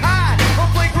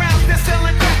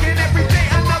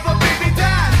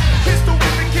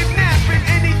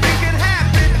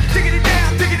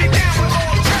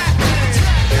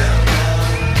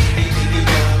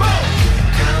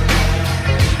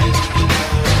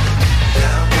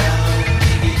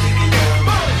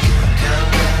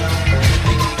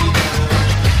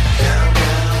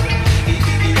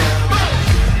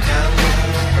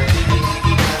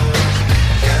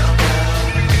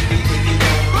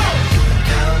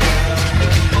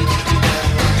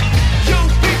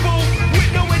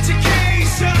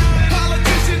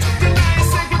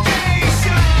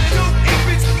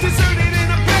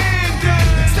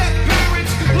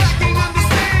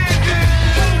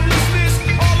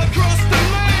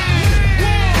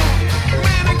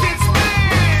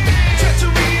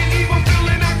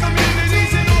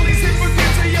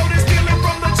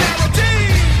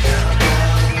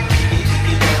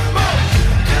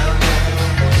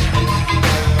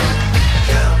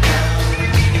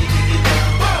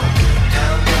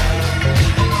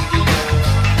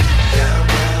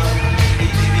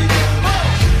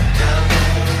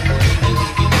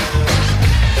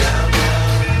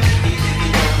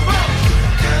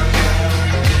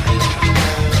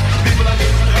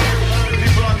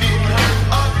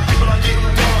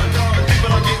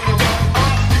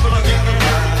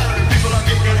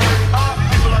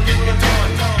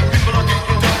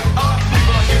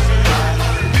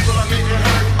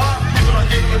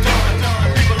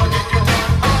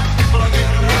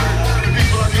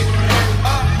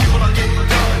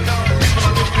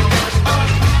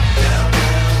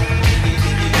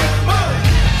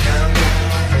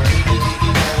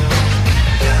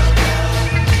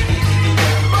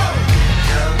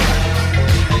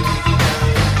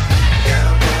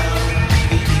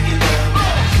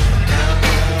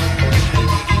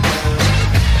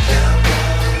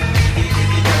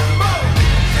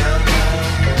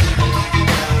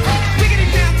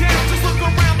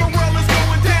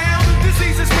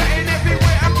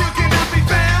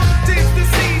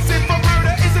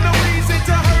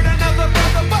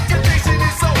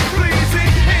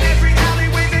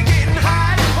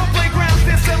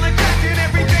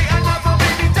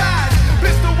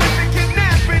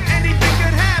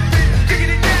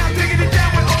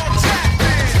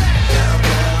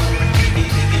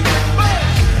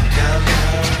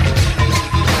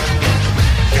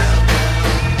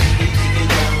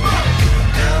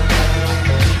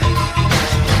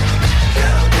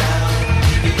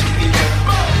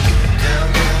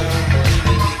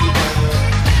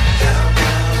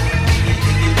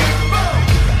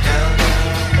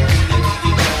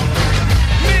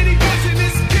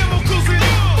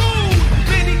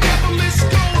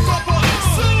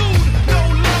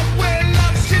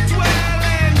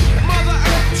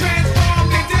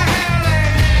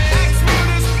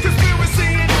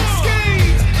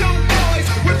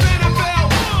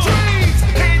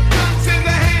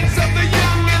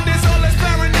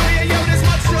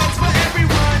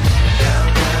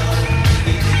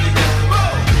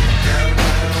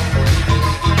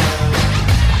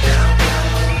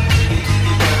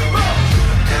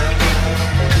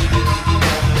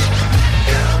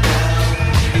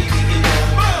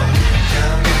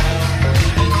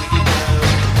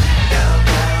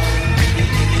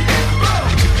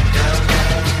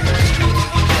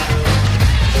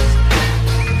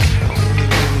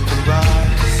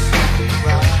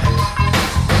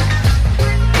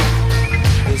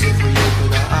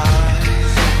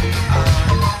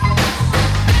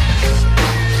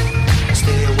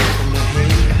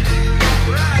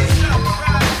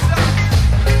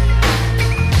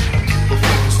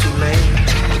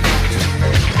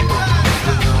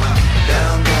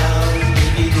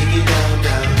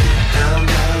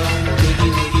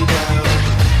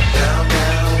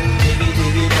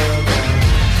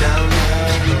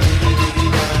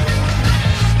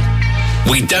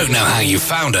We don't know how you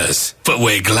found us, but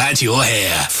we're glad you're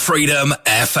here. Freedom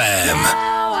FM.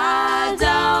 I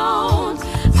don't.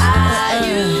 I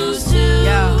used to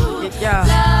love him.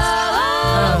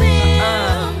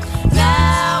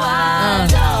 Now I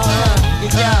don't.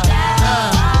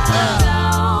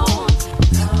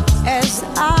 As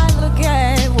I look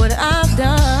at what I've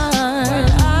done,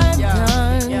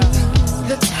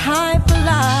 the type of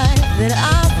life that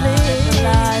I've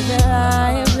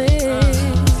lived,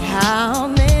 how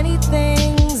many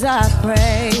things I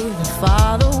pray the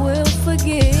Father will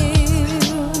forgive.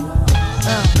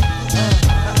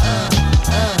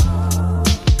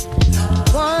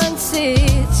 One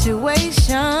situation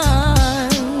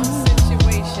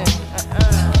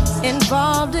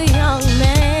involved a young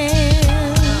man.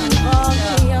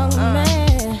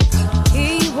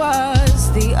 He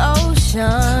was the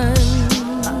ocean,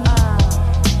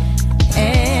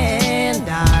 and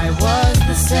I was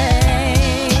the same.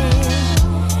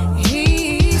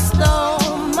 He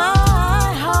stole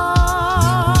my heart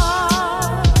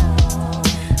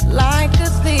like a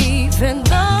thief in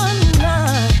the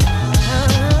night.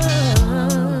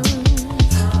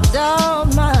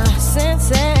 Dulled my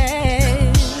senses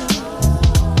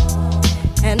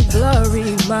and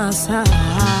blurry my sight.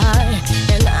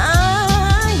 And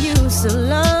I used to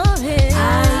love him.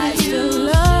 I used to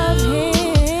love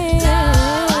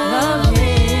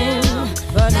him,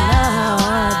 but now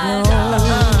I don't.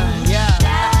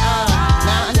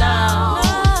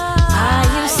 I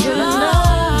used to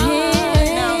love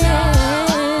him,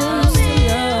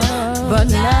 but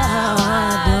now I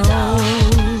don't.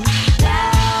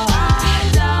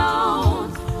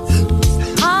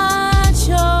 I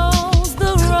chose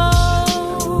the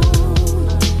road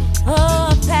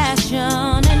of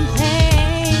passion and pain,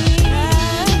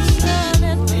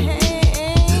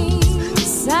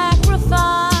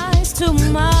 sacrificed too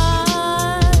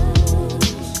much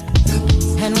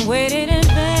and waited in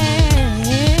vain.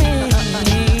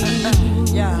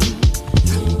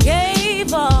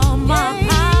 Gave all my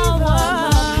power,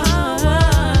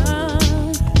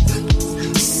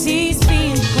 ceased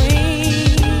being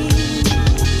queen,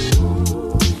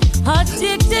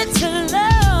 addicted to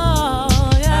love,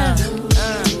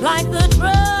 like the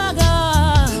drug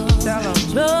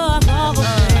of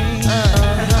pain.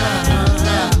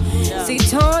 See,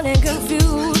 torn and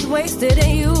confused, wasted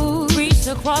and used, reached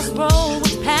a crossroad,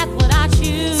 which path would I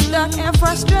choose? Stuck and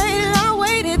frustrated, I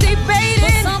waited, debated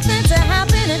for something to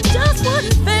happen, it just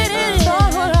wouldn't fit in.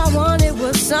 Thought what I wanted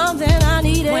was something I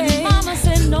needed. When mama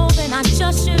said no, then I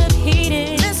just should have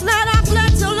heeded. This night I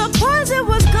slept till the poison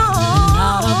was gone.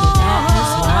 Out of the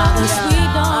past, while the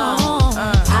sweet dawn.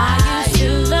 I used to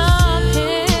love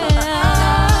him.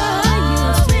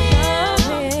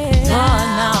 But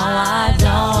now I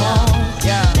don't.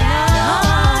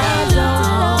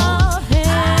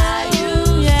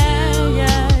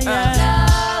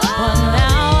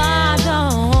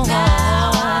 But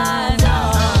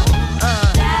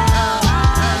now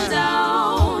I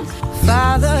don't.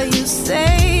 Father, you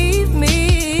saved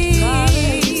me,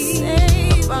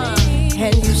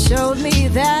 and you showed me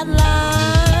that life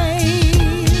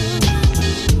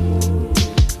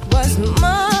was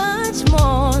much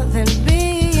more than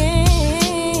being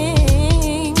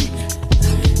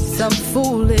some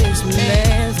foolish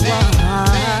man's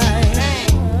wife.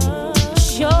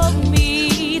 Showed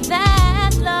me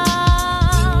that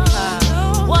love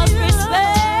was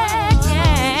respect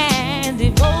and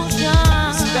devotion,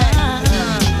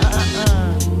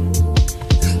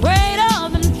 greater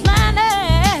than planet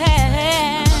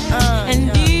and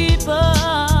deeper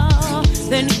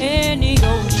than any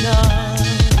ocean.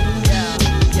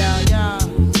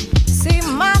 See,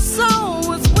 my soul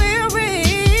was weary,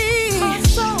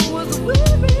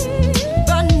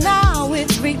 but now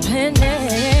it's replenished.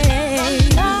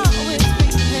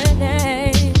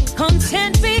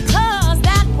 Content because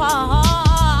that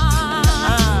part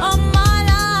of my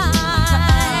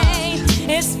life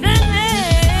is finished.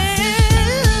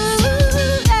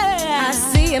 I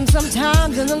see him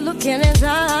sometimes in the look in his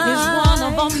eyes. He's one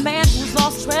of a man who's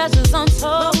lost treasures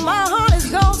untold. But my heart is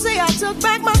gold. See, I took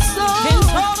back my soul and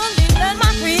totally let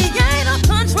my creator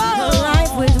control. The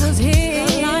life which was his.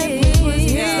 The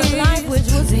life which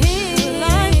was his.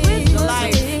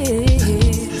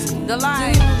 The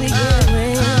life. To begin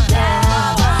with.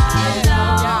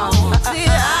 See,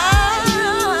 I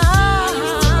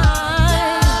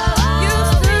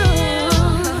used to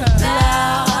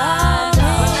now I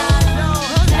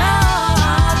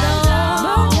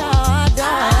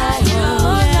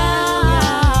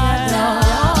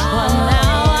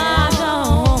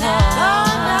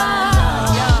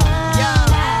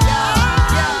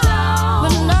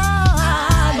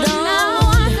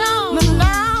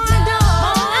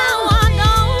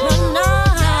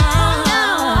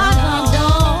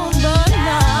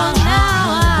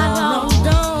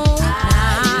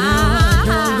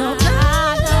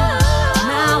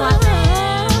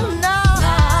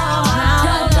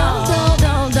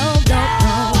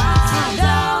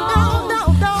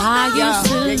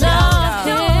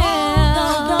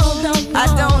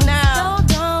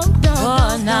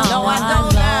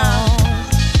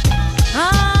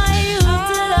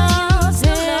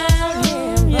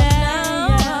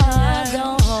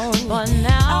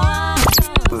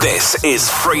This is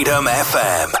Freedom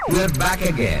FM. We're back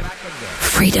again.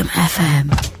 Freedom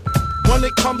FM. When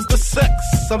it comes to sex,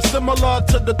 I'm similar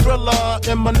to the Thriller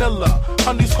in Manila.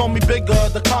 Honeys call me bigger,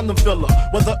 the condom filler.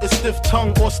 Whether it's stiff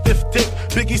tongue or stiff dick,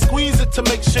 Biggie squeeze it to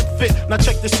make shit fit. Now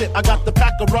check this shit, I got the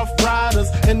pack of Rough Riders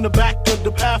in the back of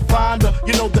the Pathfinder.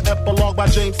 You know the epilogue by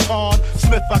James Todd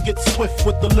Smith. I get swift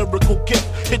with the lyrical gift.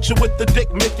 Hit you with the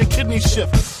dick, make your kidney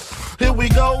shift. Here we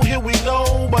go,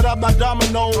 but I'm not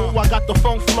domino. I got the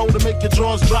funk flow to make your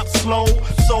drawers drop slow.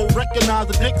 So recognize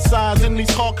the dick size in these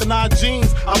Hawk-and-I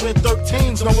jeans. I wear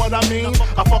 13s, know what I mean?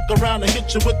 I fuck around and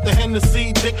hit you with the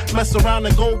Hennessy dick. Mess around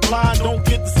and go blind, don't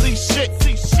get to see shit.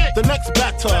 The next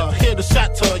batter, here to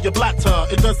shatter your blatter,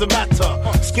 it doesn't matter.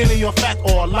 Skinny or fat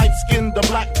or light skinned or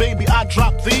black, baby, I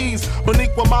drop these.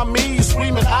 Boniqua mommy,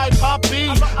 screaming, I poppy.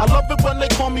 I love it when they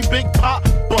call me Big Pop,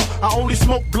 but I only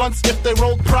smoke blunts if they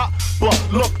roll prop. But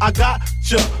look, I got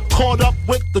ya caught up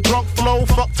with the drunk flow.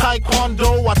 Fuck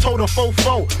taekwondo, I told a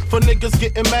fofo. For niggas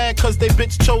getting mad cause they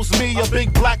bitch chose me. A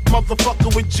big black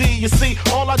motherfucker with G. You see,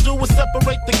 all I do is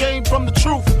separate the game from the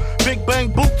truth. Big bang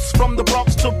boots from the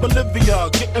Bronx to Bolivia.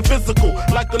 Getting physical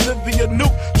like Olivia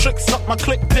Newt. Tricks up my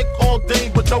click dick all day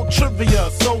but no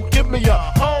trivia. So give me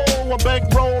a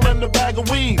bankroll and a bag of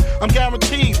weed. I'm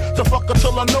guaranteed to fuck her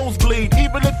till her nose bleed.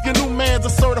 Even if your new man's a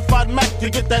certified Mac, you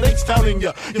get that H-Town in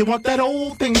ya. You want that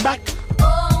old thing back?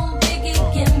 Oh, Biggie,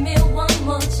 give me one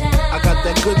more time. I got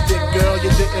that good dick, girl, you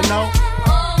didn't know.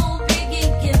 Oh, Biggie,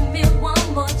 give me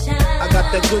one more time. I got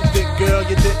that good dick, girl,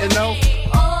 you didn't know.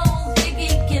 Oh,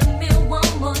 Biggie, give me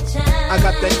one more time. I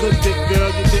got that good dick, girl,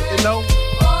 you didn't know.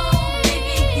 Oh,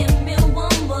 Biggie, give me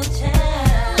one more time.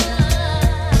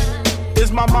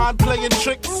 Is my mind playing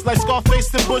tricks like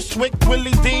Scarface and Bushwick?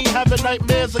 Willie D having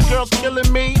nightmares of girls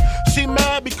killing me. She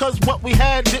mad because what we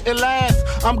had didn't last.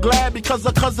 I'm glad because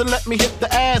her cousin let me hit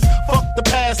the ass. Fuck the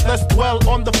past, let's dwell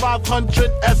on the 500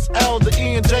 SL, the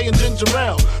E&J and ginger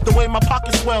ale. The way my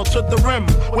pockets swell to the rim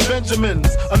with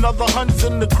Benjamins. Another hund's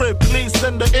in the crib, please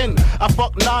send her in. I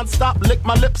fuck non-stop, lick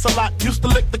my lips a lot. Used to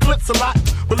lick the clits a lot,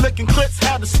 but licking clits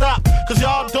had to stop. Cause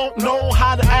y'all don't know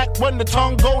how to act when the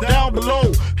tongue go down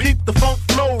below. Peep the funk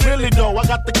flow, really though. I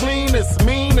got the cleanest,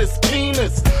 meanest,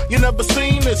 keenest. You never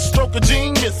seen this, stroke of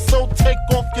genius. So take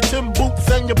off your Tim boots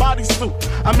and your bodysuit.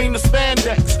 I mean the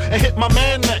spandex, and hit my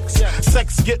man next.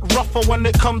 Sex get rougher when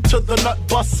it come to the nut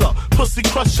buster. Pussy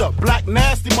crusher, black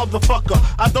nasty motherfucker.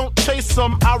 I don't chase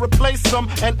them, I replace them.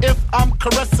 And if I'm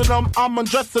caressing them, I'm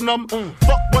undressing them.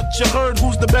 Fuck what you heard,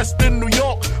 who's the best in New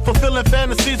York? Fulfilling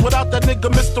fantasies without that nigga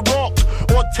Mr. Rock.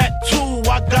 Or tattoo,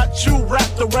 I got you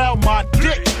wrapped around my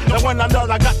dick. And when I nut,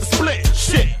 I got the split.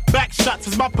 Shit, back shots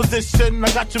is my position.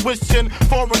 I got you wishing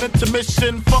for an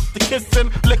intermission. Fuck the kissing,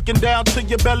 licking down to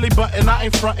your belly button. I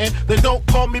ain't frontin'. They don't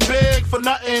call me big for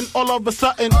nothing. All of a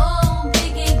sudden. Oh,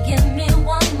 Biggie, give me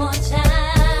one more time.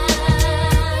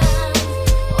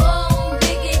 Oh,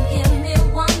 Biggie, give me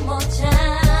one more time.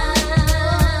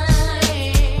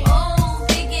 Oh,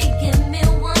 Biggie, give me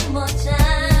one more time.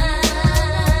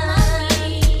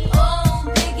 Oh,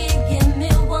 Biggie, give me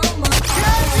one more time.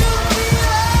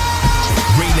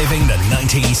 Reliving the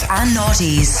 90s and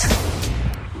noughties.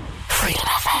 Freedom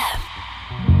FM.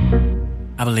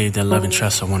 I believe that love and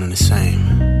trust are one and the same.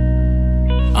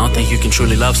 I don't think you can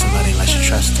truly love somebody unless you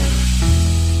trust them.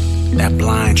 That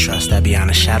blind trust, that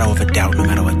beyond a shadow of a doubt, no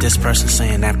matter what this person's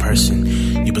saying, that person,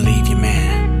 you believe your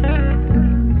man.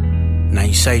 Now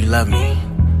you say you love me,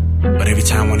 but every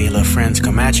time one of your little friends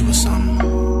come at you with something,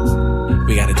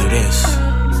 we gotta do this.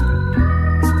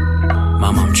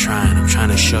 Mama, I'm trying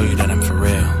to show you that I'm for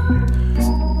real.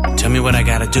 Tell me what I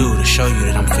gotta do to show you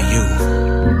that I'm for you.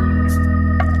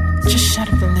 Just shut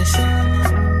up and listen.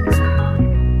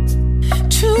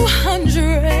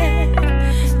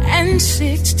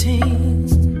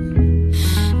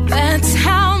 216. That's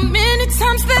how many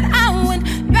times that I went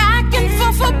back and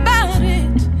forth about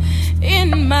it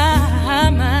in my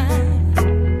mind.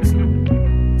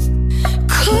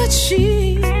 Could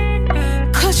she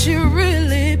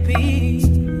really be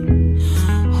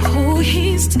who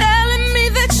he's telling me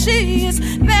that she is?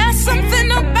 There's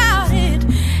something about it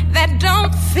that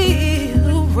don't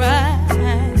feel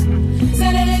right.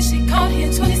 Saturday she called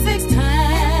here 26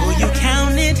 times. Will you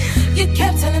count it? You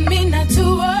kept telling me not to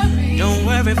worry. Don't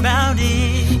worry about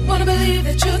it. Wanna believe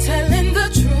that you're telling the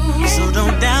truth, so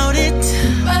don't doubt it.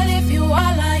 But if you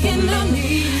are lying to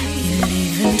me, you're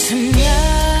leaving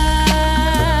tonight.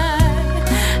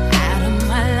 Out of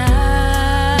my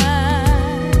life.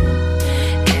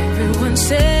 Everyone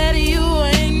said you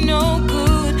ain't no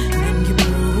good, and you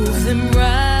prove them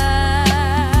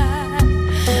right.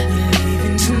 You're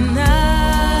leaving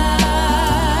tonight.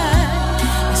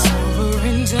 It's over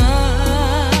and done.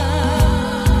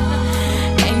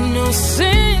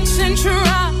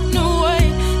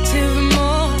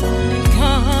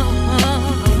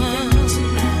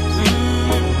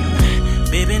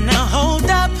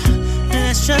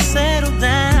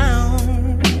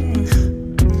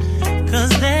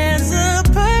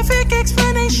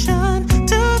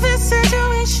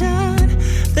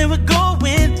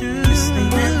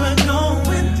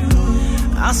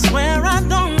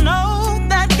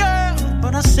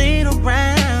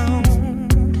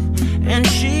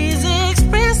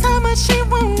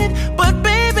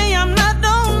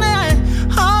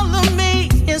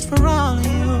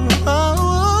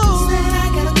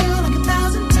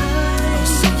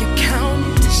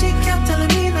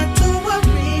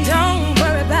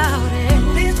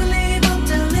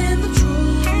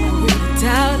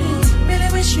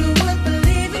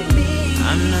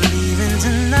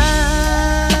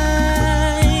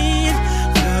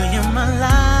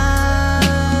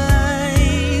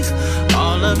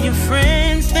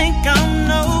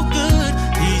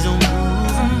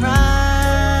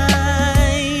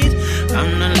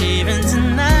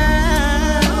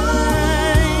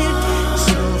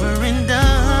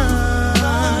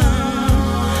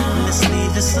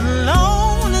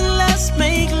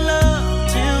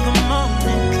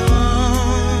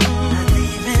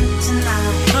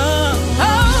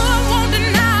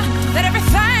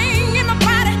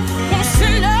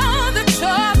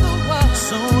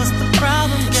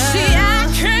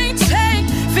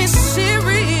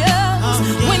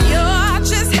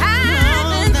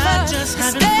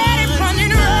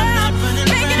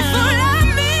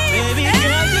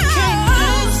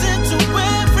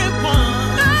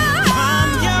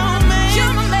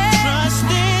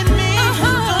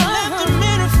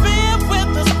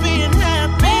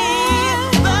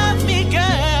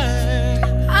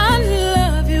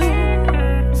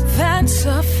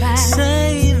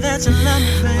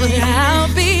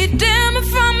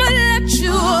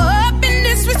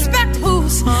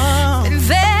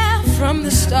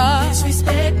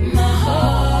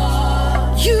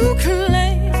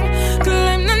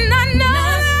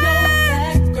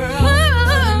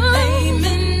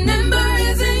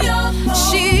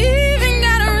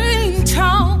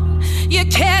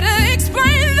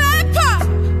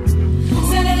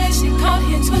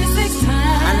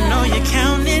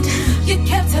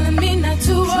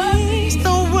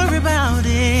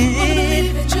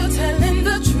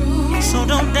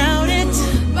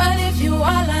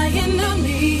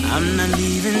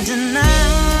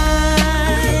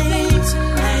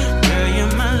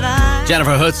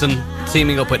 Jennifer Hudson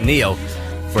teaming up with Neo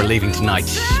for Leaving Tonight,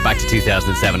 back to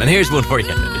 2007. And here's one for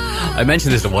you. I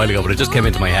mentioned this a while ago, but it just came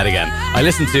into my head again. I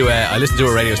listened to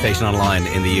a radio station online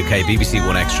in the UK, BBC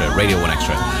One Extra, Radio 1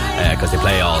 Extra, because they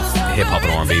play all hip-hop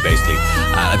and R&B, basically.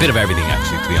 A bit of everything,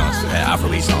 actually, to be honest.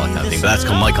 Afrobeats and all that kind of thing. But that's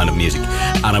my kind of music.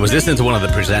 And I was listening to one of the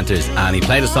presenters, and he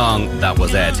played a song that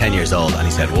was 10 years old, and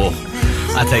he said, whoa,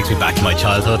 that takes me back to my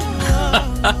childhood.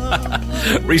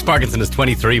 Reece Parkinson is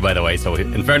 23, by the way, so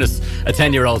in fairness, a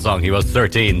 10-year-old song, he was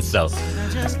 13, so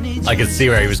I could see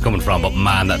where he was coming from, but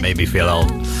man, that made me feel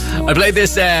old. I played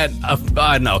this, I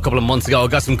don't know, a couple of months ago. I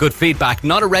got some good feedback.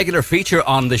 Not a regular feature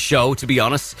on the show, to be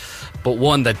honest, but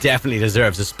one that definitely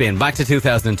deserves a spin. Back to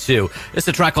 2002. This is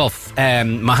a track off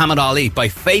Muhammad Ali by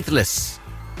Faithless.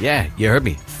 Yeah, you heard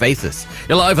me. Faithless.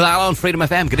 You're live with Al on Freedom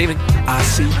FM. Good evening. I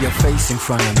see your face in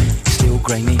front of me, still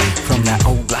grainy from that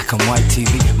old black and white TV.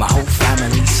 My whole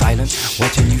family silent,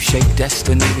 watching you shape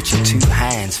destiny with your two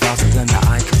hands faster than the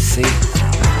eye can see.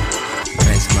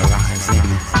 Mesmerizing.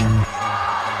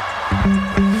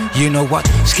 You know what?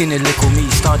 Skinny little me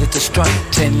started to strut.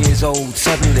 10 years old,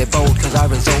 suddenly bold, cause I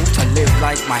resolved to live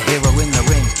like my hero in the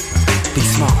ring. Be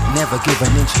smart, never give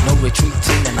an inch, no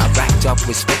retreating. And I racked up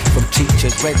respect from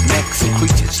teachers, rednecks and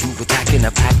creatures who attack in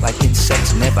a pack like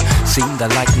insects. Never seen the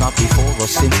like, not before or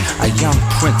since. A young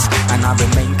prince, and I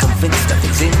remain convinced of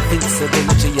his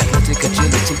invincibility, athletic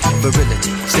agility,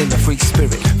 virility. Still a free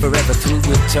spirit, forever through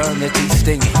eternity.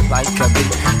 Stinging like a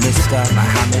bee, Mr.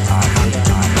 Muhammad Ali.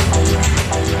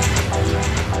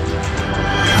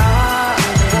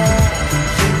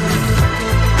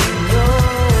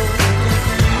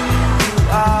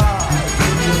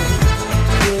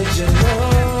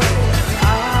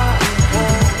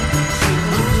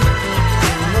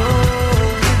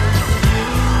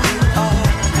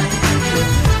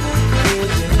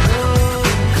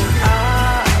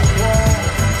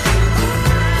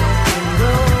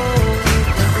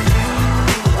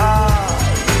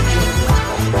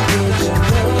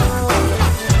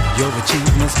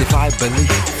 Defy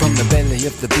belief from the belly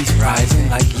of the beast, rising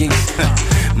like yeast.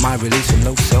 My release from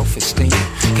low self-esteem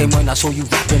came when I saw you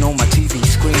rapping on my TV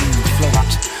screen.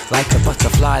 Float like a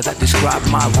butterfly that described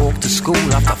my walk to school.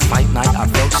 After fight night I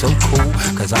felt so cool,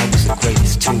 cause I was the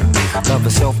greatest too. Love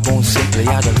herself born simply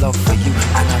out of love for you.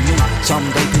 And I knew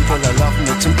someday people will love me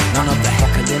too. None of the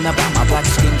heckling about my black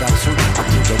skin got through. I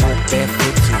blew the walk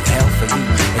barefoot through hell for you.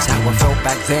 It's how I felt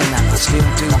back then and I still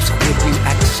do. So if you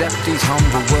accept these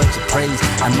humble words of praise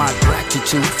and my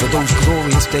gratitude for those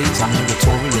glorious days and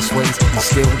meritorious ways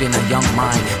instilled in a young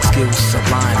mind, skills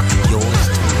sublime, yours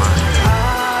to mine.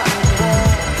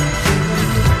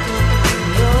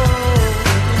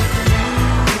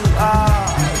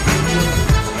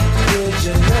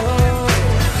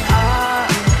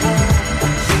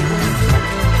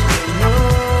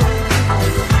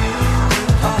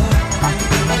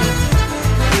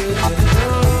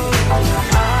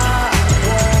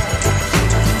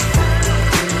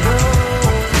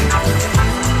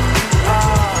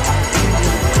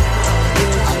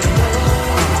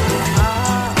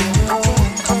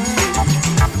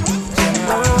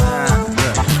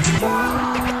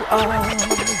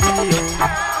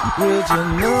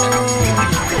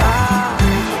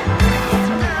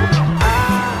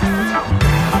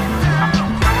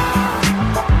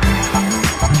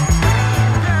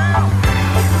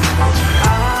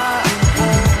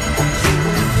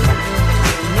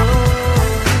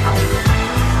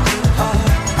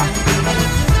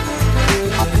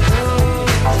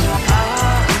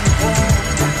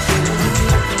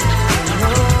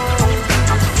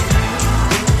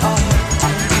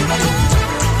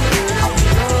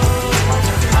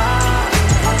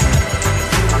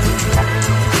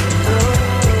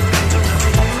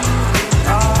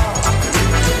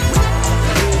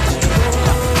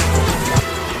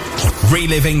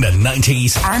 Reliving the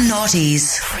 90s and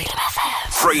noughties.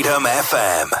 Freedom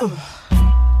FM.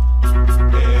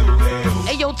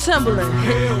 Hey, yo, Timberland.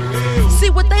 See,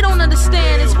 what they don't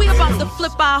understand is we about to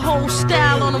flip our whole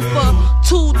style on them for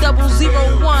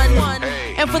 2001.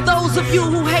 And for those of you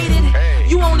who hated,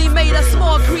 you only made us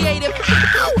more creative.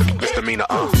 Misdemeanor,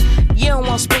 You don't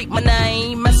want to speak my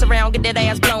name. Mess around, get that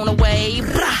ass blown away.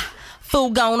 Fool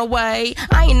gone away.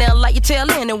 I ain't never like you tell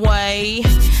anyway.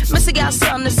 Missy got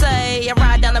something to say. I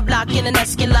ride down the block in an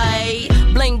Escalade.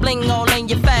 Bling bling all in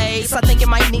your face. I think you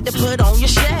might need to put on your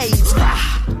shades.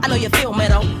 I know you feel me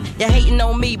though. You're hating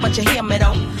on me, but you hear me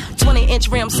though. 20-inch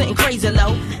rim sitting crazy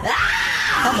low.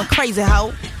 I'm a crazy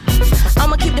hoe.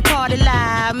 I'ma keep the party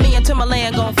live. Me and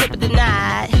Timberland gon' flip it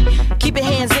tonight. Keep your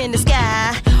hands in the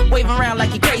sky. Waving around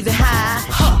like you crazy high.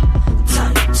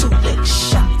 Time to lick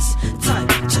shots. Time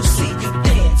to see you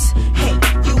dance. Hey.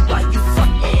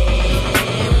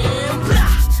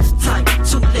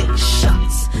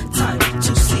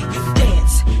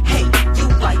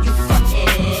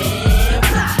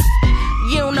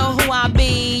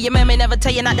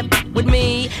 you not to with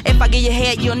me. If I give you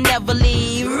head, you'll never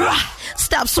leave.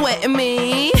 Stop sweating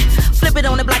me. Flip it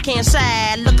on the black hand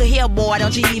side. Look at here, boy,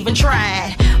 don't you even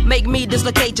try. Make me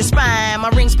dislocate your spine. My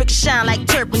rings pick a shine like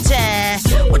turpentine.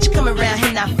 What you coming around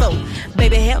here now for?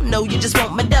 Baby, hell no, you just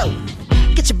want my dough.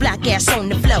 Get your black ass on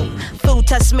the floor. Fool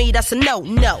touch me, that's a no.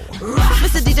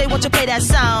 Mr. DJ, won't you play that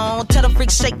song? Tell the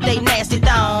freaks shake they nasty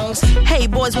thongs. Hey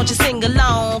boys, won't you sing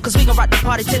along? Cause we gon' rock the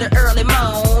party to the early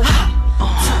morn.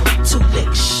 Time to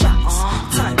lick shots.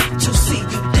 Time to see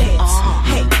you dance.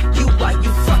 Hey, you why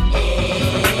you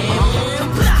frontin'?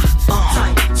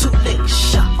 Time to lick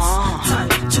shots. Time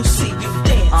to see you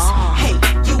dance. Hey,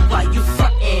 you why you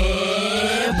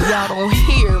frontin'? Y'all don't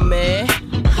hear me.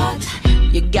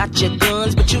 You got your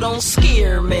guns, but you don't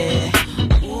scare me.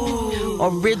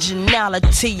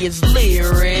 Originality is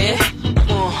lyric.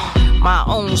 My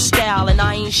own style and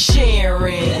I ain't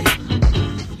sharing.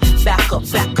 Back up,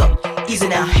 easy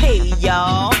now, hey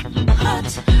y'all.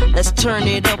 Let's turn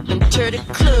it up and turn the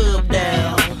club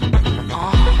down.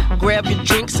 Grab your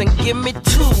drinks and give me 2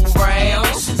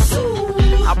 rounds.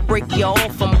 I break you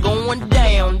off, I'm going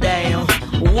down.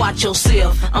 Watch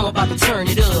yourself, I'm about to turn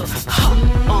it up.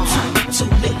 Time to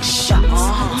lick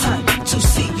shots. Time to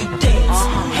see you dance.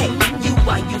 Hey, you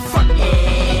why you frontin'?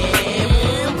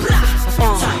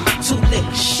 Time to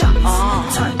lick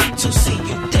shots. Time to see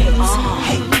you dance.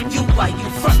 Hey, you why you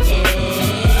frontin'?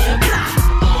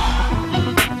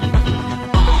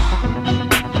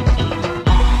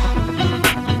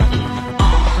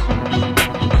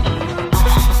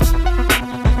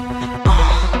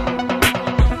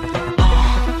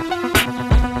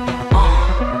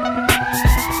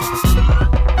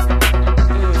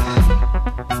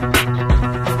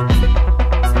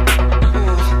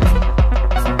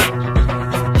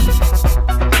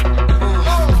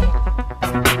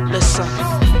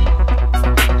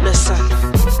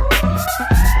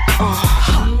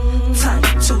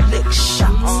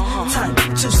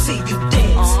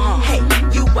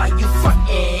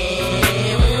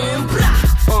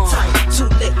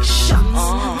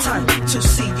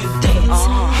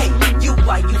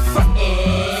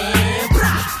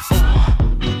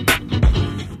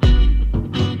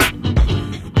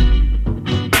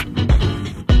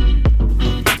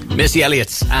 Missy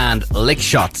Elliott and Lick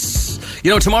Shots. You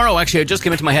know, tomorrow, actually, it just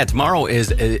came into my head. Tomorrow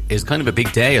is kind of a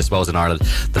big day, I suppose, in Ireland.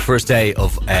 The first day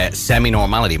of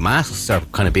semi-normality. Masks are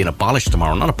kind of being abolished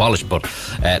tomorrow. Not abolished, but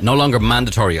no longer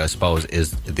mandatory, I suppose,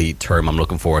 is the term I'm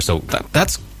looking for. So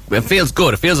it feels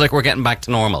good. It feels like we're getting back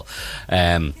to normal.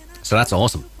 So that's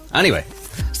awesome. Anyway,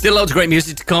 still loads of great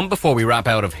music to come before we wrap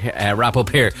up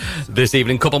here this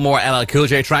evening. Couple more LL Cool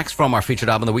J tracks from our featured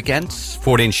album the weekend.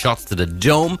 14 Shots to the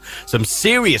Dome. Some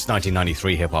serious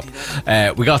 1993 hip-hop.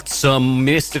 We got some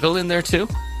Mystical in there too.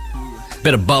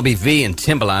 Bit of Bobby V and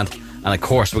Timbaland. And of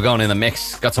course we're going in the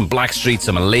mix. Got some Blackstreet,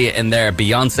 some Aaliyah in there.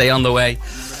 Beyonce on the way.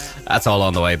 That's all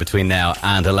on the way between now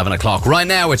and 11 o'clock. Right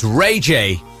now it's Ray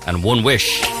J and One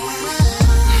Wish. Used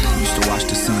to watch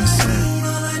the sunset.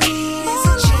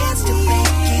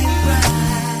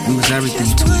 We was everything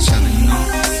to each other, you know.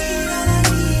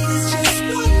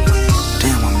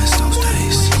 Damn, I miss those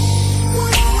days.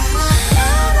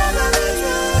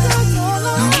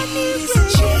 No?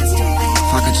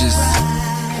 If I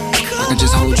could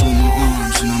just hold you in my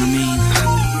arms, you know what I mean?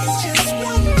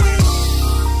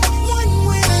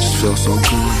 Just feel so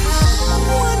good.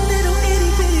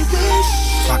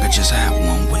 If I could just have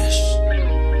one wish.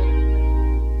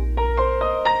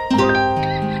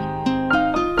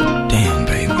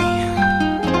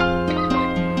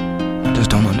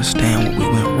 Understand what we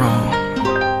went wrong.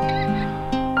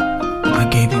 I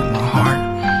gave you my heart.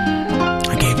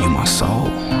 I gave you my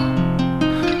soul.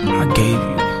 I gave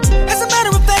you. As a matter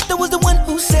of fact, I was the one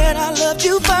who said I loved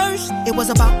you first. It was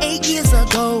about 8 years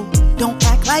ago. Don't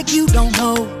act like you don't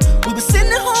know. We were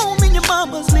sitting at home in your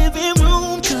mama's living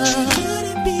room.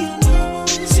 Couldn't be alone.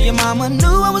 See, your mama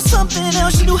knew I was something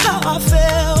else. She knew how I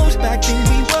felt. Back then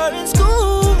we were in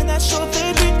school, and that's your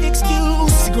favorite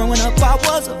excuse. Growing up, I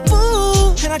was a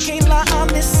fool, and I can't lie, I'm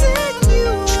missing you.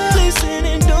 Listen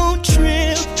and don't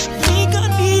trip. Think I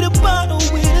need a bottle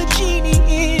with a genie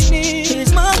in it.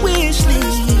 Here's my wish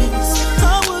list.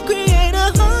 I will create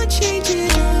a heart, change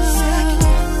it up.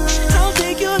 I'll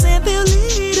take yours and fill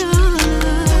it up.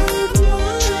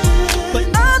 But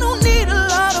I don't need a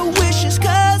lot of wishes,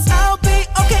 cause I'll be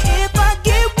okay if I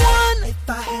get one. If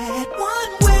I had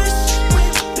one wish,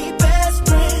 we'd be best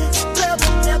friends. Love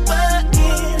will never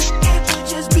end. It would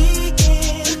just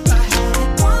begin. If I had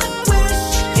one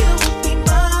wish, you would be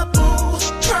my boo.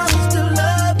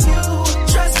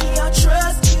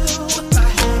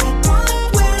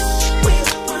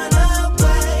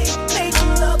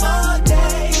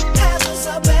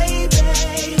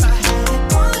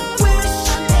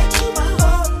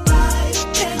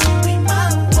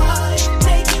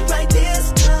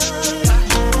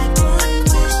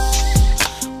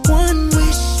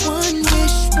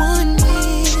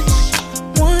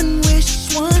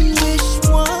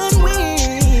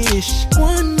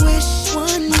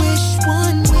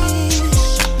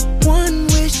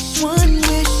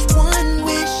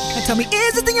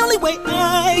 only way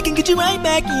I can get you right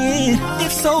back in.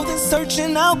 If so, then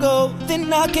searching I'll go.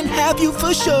 Then I can have you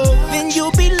for sure. Then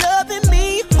you'll be loving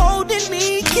me, holding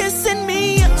me, kissing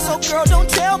me. So girl, don't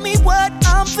tell me what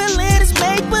I'm feeling is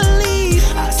make-believe.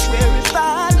 I swear if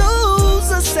I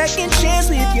lose a second chance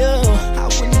with you, I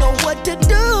wouldn't know what to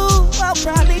do. I'll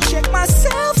probably check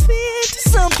myself into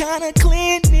some kind of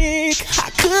clinic. I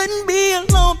couldn't be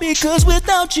alone because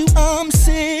without you I'm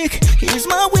sick. Here's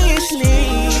my wish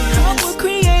list. I will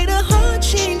create a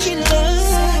heart-changing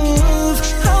love.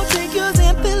 I'll take yours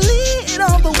and fill it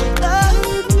all the way up.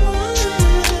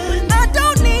 But I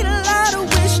don't need a lot of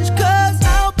wishes, cause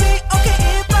I'll be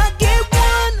okay if I get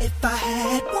one. If I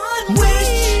had one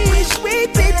wish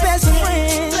we'd be best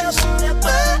friends.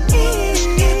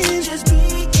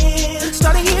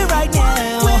 Starting here right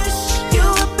now. You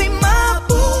would be my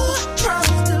boo.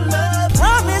 Promise to love.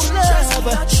 Promise love.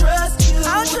 I'll trust you.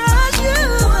 I'll trust you.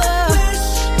 Wish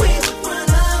we would run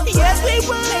out. Yes, we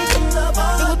would. It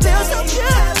would feel so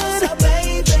good. So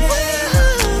baby.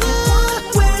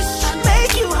 Wish I'd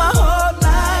make you my whole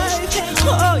life.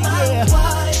 Oh yeah.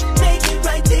 Make it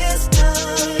right this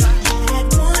time. I had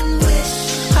one wish.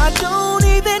 I don't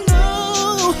even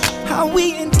know how we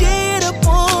ended up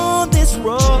on this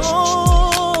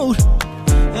road.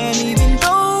 And even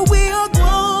though we are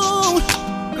grown,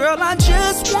 girl, I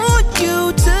just want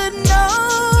you to know.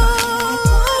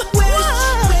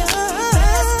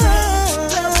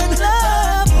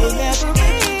 Love will never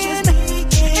end.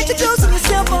 Introducing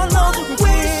yourself all over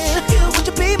again. Would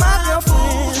you be my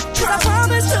girlfriend? 'Cause I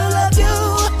promise to love you.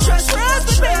 Trust me,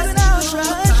 baby, I'll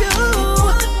trust you.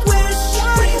 Wish,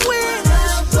 one wish,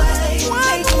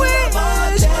 one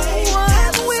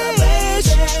wish,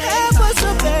 have us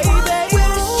a baby.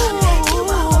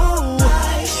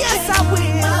 Yes, I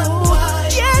will.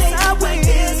 Yes, I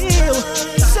will.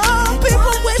 Some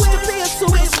people wish to be a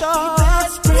superstar,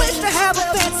 wish to have a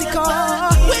fancy car,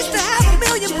 wish to have $1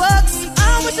 million.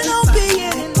 I'm wishing on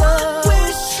being in love.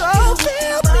 Wish so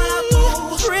feel me,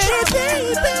 pretty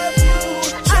baby.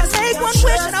 I make one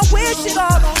wish and I wish it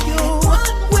all on you.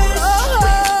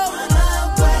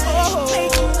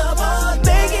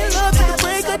 Making love to the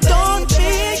break of dawn,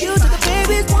 being you to the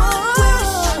baby's one.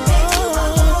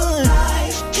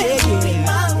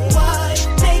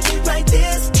 Make it right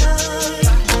this time.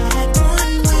 I had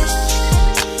one wish,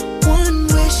 one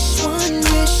wish, one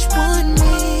wish, one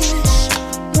wish,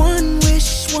 one wish,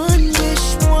 one wish,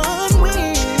 one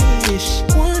wish,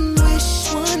 one wish,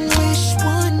 one wish,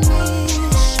 one wish,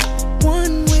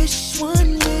 one wish,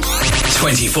 one wish.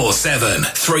 24/7,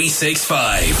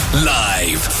 365.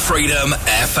 Live Freedom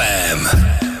FM.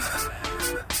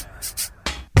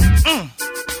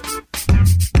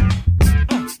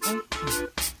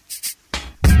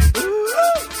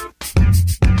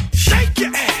 Shake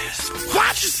your ass.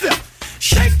 Watch yourself.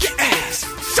 Shake your ass.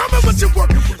 Show me what you're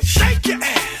working with. Shake your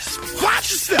ass.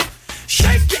 Watch yourself.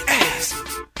 Shake your ass.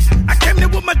 I came there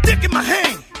with my dick in my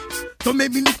hand. Don't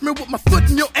make me lift me with my foot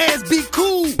in your ass. Be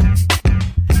cool.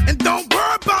 And don't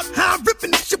worry about how I'm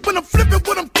ripping this shit when I'm flipping,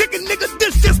 what I'm kicking, nigga.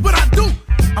 This is what I do.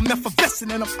 I'm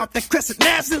effervescent and I'm off that crescent.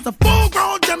 Nass is a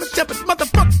full-grown German Shepherd.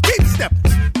 Motherfucker, keep stepping.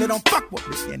 They don't fuck with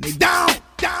me and they down.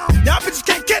 Y'all bitches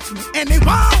can't catch me and they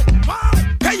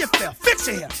won't. Pay your fare, fix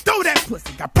your hair, throw that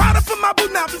pussy. Got Prada for my boo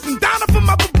nappers and Donna for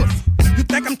my boo pussy. You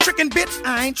think I'm tricking, bitch?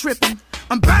 I ain't tripping.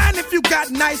 I'm buying if you got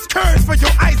nice curves for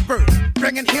your iceberg.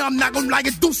 Bring it here, I'm not gonna like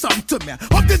it, do something to me.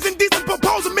 Hope this indecent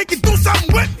proposal make you do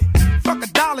something with me. Fuck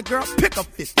 $1, girl, pick up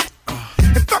 50.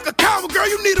 And fuck a coward, girl,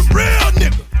 you need a real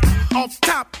nigga. Off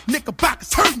top,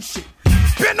 knickerbockers hurting shit.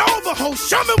 Bend over, ho,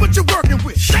 show me what you're working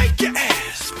with. Shake your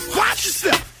ass, watch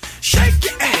yourself. Shake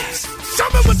your ass, show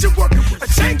me what you're working with.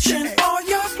 Attention, all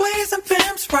y'all players and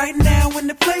pimps, right now in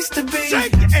the place to be.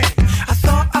 Shake your ass. I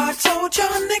thought I told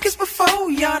y'all niggas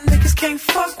before, y'all niggas can't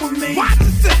fuck with me. Watch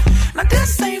yourself. Now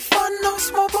this ain't fun, no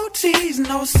small booties,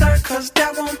 no sir, cause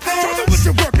that won't pass. Show me what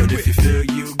you're working But with. if you feel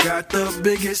you got the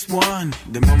biggest one,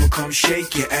 then mama come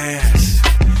shake your ass.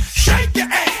 Shake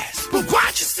your ass, but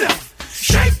watch yourself.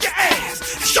 Shake your ass,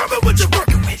 show me what you're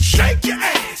working with. Shake your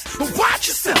ass, but watch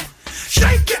yourself.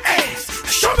 Shake your ass,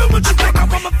 show me what you're working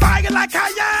with. I'm a fire like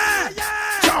Cayenne.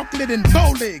 Chocolate and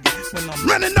bow-legged when I'm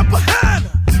running up behind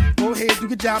her. Go ahead, do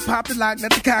your job, pop the lock,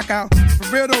 let the cock out.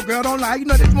 For real though, girl, don't lie. You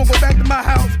know this won't go back to my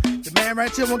house. The man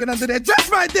right here won't get under that dress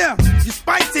right there. You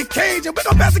spicy Cajun, we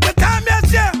gon' pass a good time,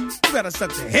 yes, yeah. You better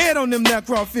suck your head on them now,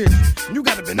 crawfish. And you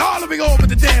gotta been all the way over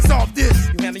to dance off this.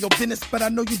 You handle your business, but I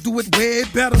know you do it way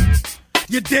better.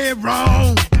 You're dead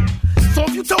wrong. So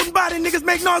if you toting body niggas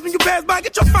make noise when you pass by,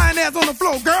 get your fine ass on the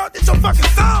floor, girl. It's your fucking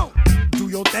song. Do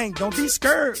your thing, don't be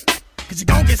scared. cause you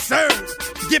gon' get served.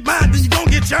 You get mine, then you gon'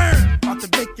 get churned. About to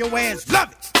make your ass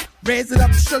love it. Raise it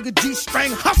up, sugar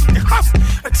G-string, hustle, hustle.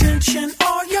 Attention,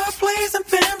 all y'all plays and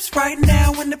pimps, right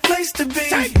now in the place to be.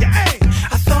 Take your aim.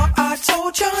 I thought I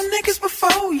told y'all niggas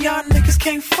before, y'all niggas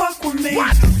can't fuck with me.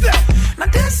 Watch yourself. Now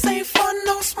this ain't fun,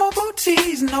 no small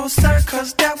booties, no sir,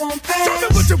 cause that won't pass. Show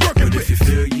me what you're working But with. if you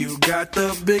feel you got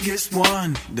the biggest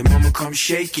one, then mama come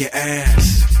shake your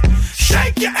ass.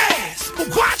 Shake your ass, but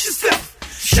watch yourself.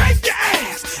 Shake your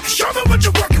ass, and show me what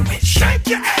you're working with. Shake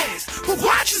your ass, but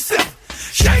watch yourself.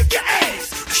 Shake your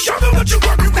ass, and show me what you're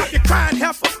working with. You crying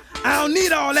heifer, I don't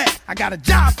need all that. I got a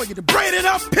job for you to braid it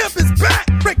up, pimp his back.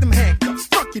 Break them handcuffs,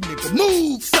 fuck you nigga,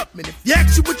 move something. If you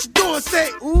ask you what you doing, say,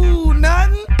 ooh,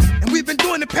 nothing. And we've been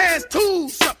doing the past two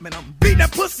something. I'm beating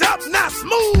that pussy up, not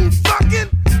smooth fucking.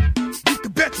 You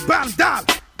can bet your bottom dollar,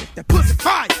 if that pussy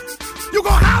fire, you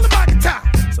gon' holler my guitar.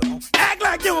 So don't act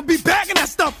like you don't be backing that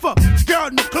stuff up. Girl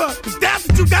in the club, cause that's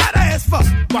what you got ass for.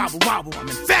 Wobble, wobble, I'm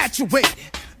infatuated.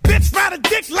 Bitch ride a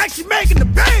dick like she making the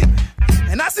baby.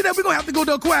 And I see that we gonna have to go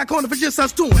to a quiet corner for just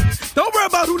us two. Don't worry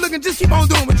about who looking, just keep on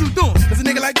doing what you doing. Cause a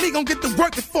nigga like me gon' get to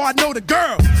work before I know the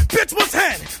girl. Bitch, what's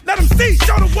happening? Let them see,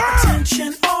 show the world.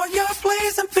 Attention, all y'all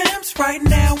plays and pimps, right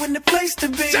now in the place to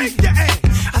be. Shake your ass.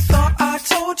 I thought I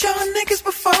told y'all niggas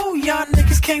before, y'all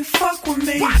niggas can't fuck with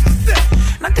me. Watch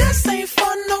yourself. Now this ain't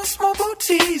fun, no small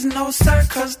booties, no sir,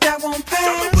 cause that won't Show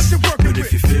me pass. what you're working But with.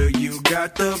 if you feel you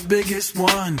got the biggest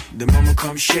one, then mama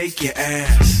come shake your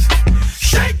ass.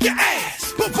 Shake your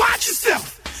ass, but watch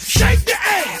yourself. Shake your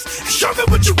ass, and show me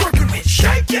what you're working with.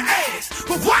 Shake your ass,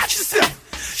 but watch yourself.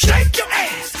 Shake your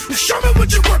ass, and show me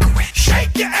what you're working with.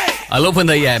 Shake your ass. I love when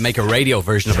they make a radio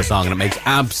version of a song and it makes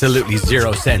absolutely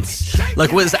zero sense.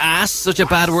 Like, was ass such a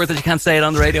bad word that you can't say it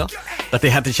on the radio? That they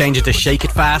had to change it to shake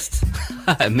it fast?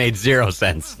 It made zero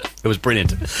sense. It was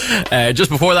brilliant. Just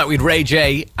before that, we'd Ray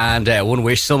J and One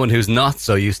Wish, someone who's not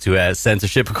so used to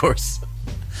censorship, of course.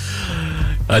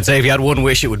 I'd say if you had one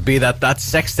wish, it would be that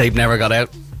sex tape never got out.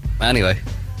 Anyway,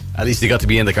 at least he got to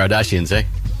be in the Kardashians, eh?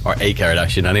 Or a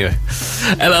Kardashian, anyway.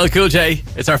 LL Cool J,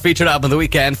 it's our featured album of the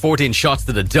weekend, 14 Shots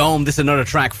to the Dome. This is another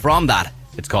track from that.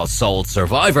 It's called Soul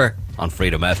Survivor on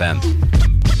Freedom FM.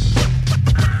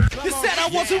 You said I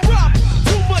wasn't rough.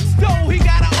 Too much dough, he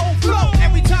got an old flow.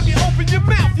 Every time you open your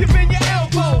mouth, you bend your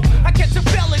elbow. I catch a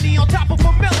felony on top of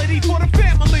a melody for the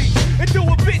family. And do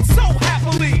a bit so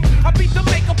happily. I beat the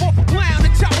makeup off a clown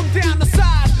and chop him down the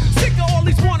side. Sick of all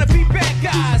these wannabe bad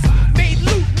guys. Made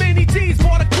loot, many G's,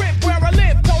 bought a crib where I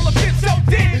live. Told a bitch so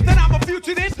dead that I'm a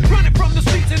fugitive. Running from the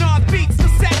streets and on beats, the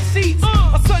sack sheets.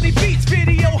 A sunny beach,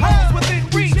 video hoes within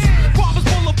reach. Farmers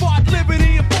Boulevard,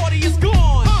 Liberty, and 40 is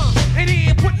gone. And he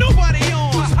ain't put nobody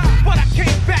on. But I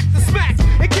came back to smack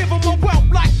and give him a welt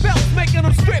like belts, making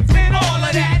them strip and all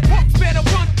of that. Punks better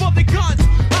run for the guns.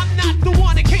 I'm not the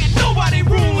one that can't nobody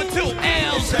rule until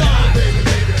L's done.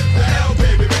 The L,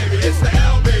 baby, baby, it's the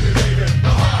L, baby, baby, the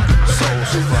heart. Soul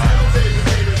survival, baby,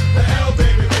 baby, the L,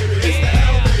 baby, baby, it's the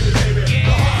L, baby, baby,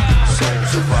 the heart. Soul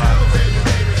survival, baby,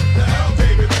 baby, the L,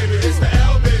 baby, baby, it's the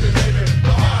L, baby, baby,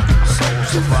 the heart. Soul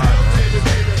survival, baby,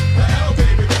 baby, the L,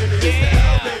 baby, baby, it's the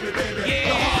L, baby, baby,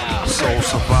 the heart. Soul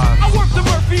survival. I work the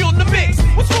Murphy on the mix.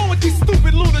 What's wrong with these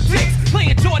stupid lunatics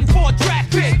playing Jordan for a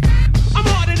draft pick? I'm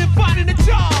harder than finding a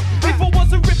job. If I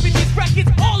wasn't ripping these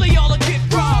records, all of y'all would get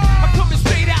robbed. I'm coming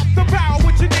straight out the barrel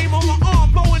with your name on my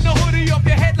arm, blowing the hoodie up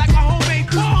your head like a homemade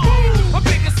bomb. I'm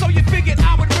bigger, so you figured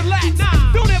I would relax.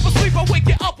 Don't ever sleep, I wake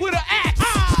you up with an axe.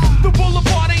 The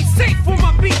boulevard ain't safe for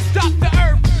my beats, stop the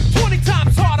earth 20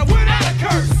 times harder without a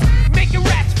curse. Making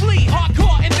rats flee,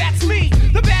 hardcore, and that's me.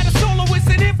 The baddest soloist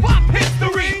in hip-hop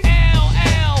history.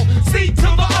 LLC to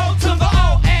the O to the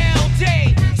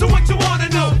OLJ. So what you wanna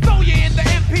know? Throw you in the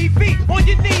MPV on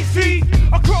your knees, see?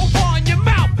 A crowbar in your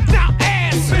mouth, now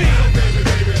ask me. Baby,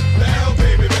 baby, the L,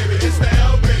 baby, baby, it's the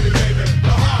L, baby, baby,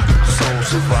 the heart. Soul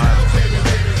survival, baby,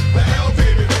 baby, the L,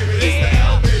 baby, baby, it's the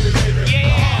L, baby, baby, the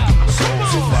heart. Soul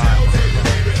survival, baby,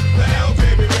 baby, the L,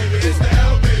 baby, baby, it's the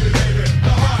L, baby, baby,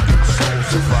 the heart. Soul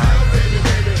survival, baby,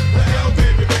 baby, the L,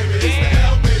 baby, baby, it's the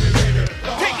L, baby, baby,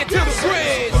 the heart. Take it to the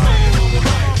bridge.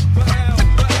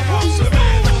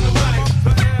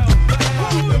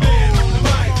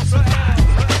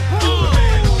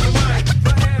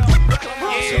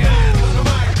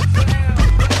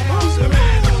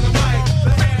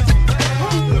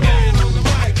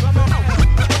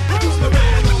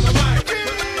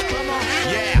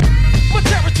 My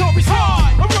territory's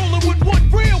hard. I'm rolling with one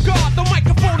real guard. The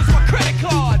microphone is my credit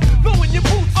card. Blowing your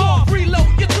boots off, reload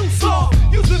your two saw.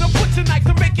 Using a butcher knife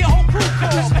to make your whole crew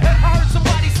call. I heard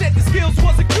somebody said the skills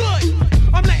wasn't good.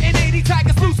 I'm letting 80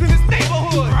 tigers loose in this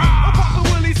neighborhood. I'm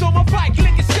popping willies on my bike,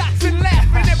 licking shots and laughing.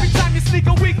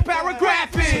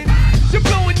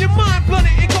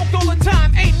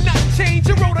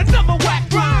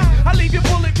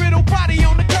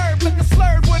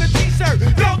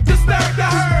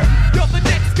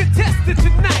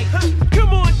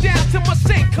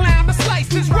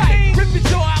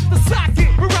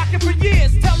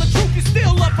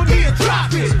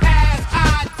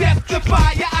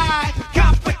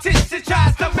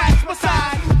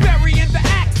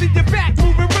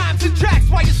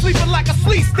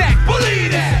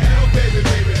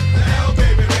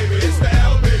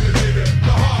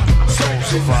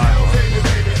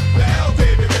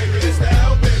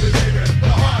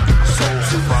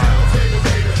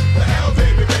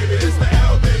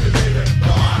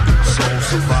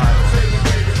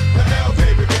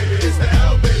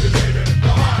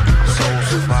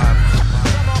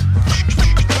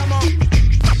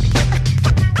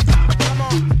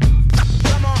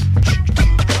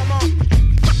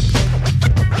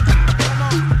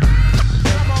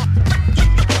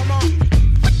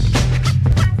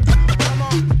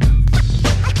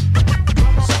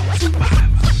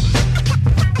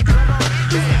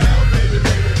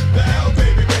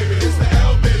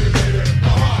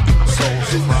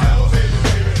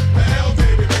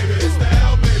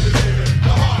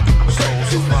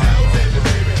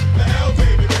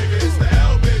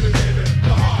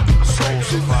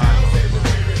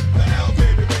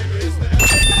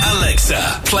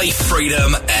 Alexa, play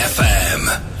Freedom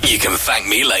FM. You can thank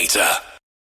me later.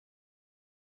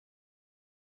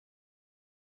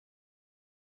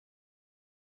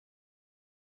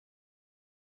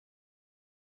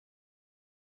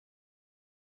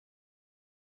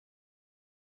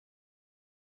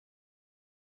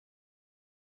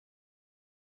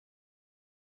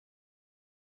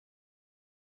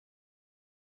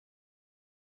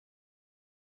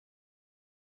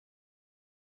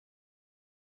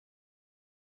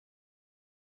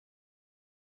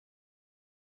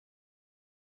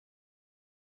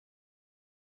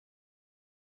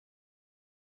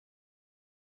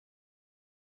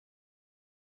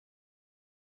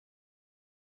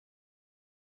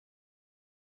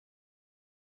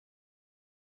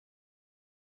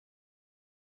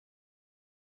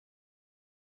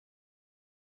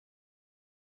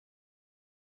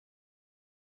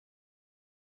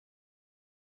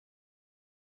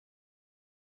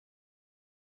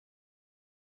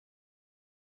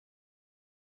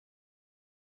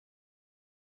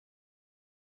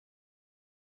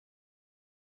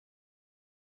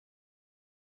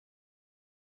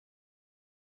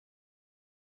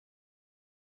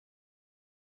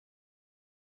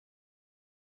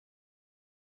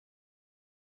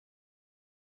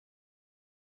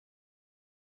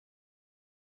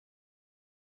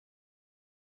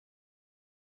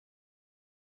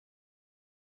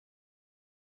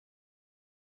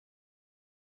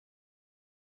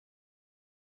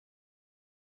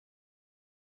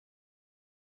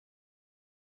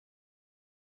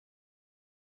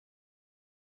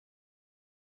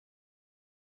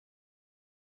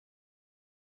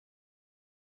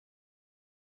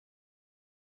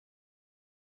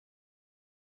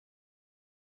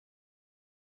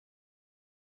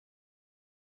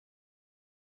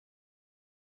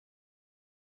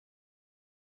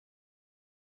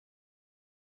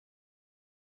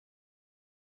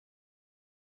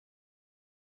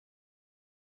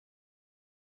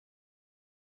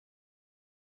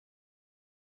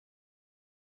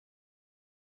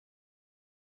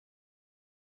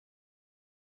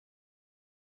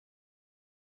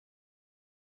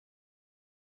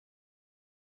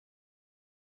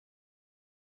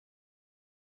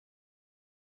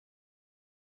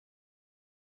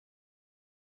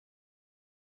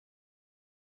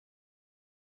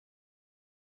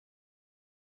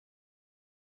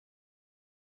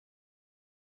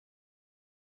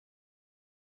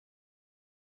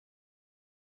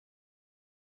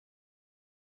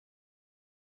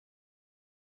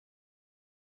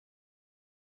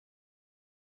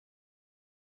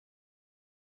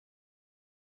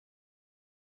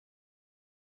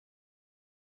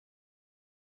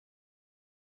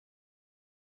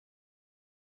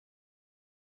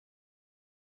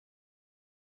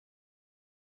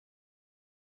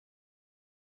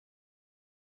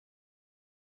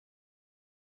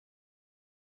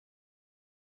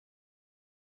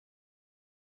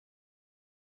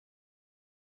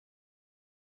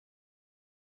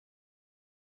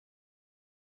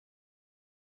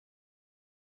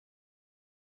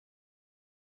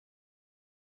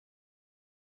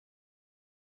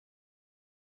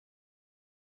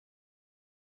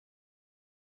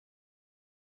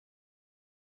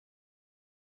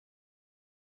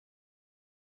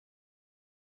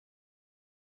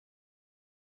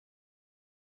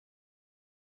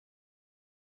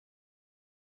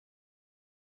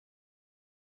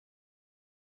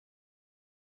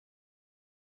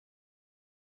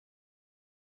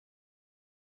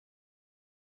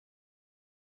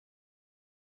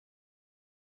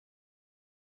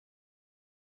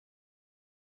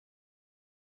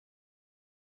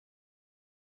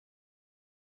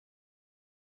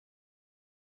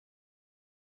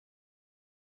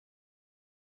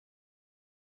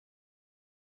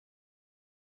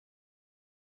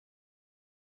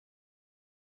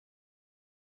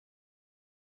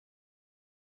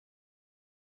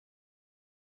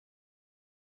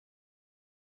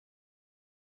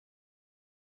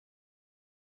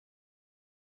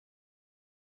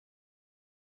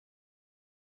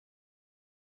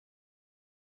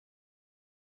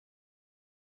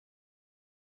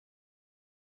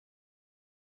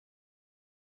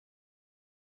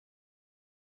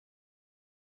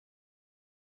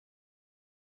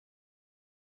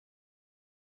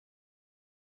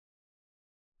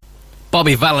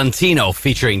 Bobby Valentino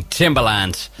featuring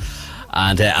Timbaland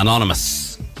and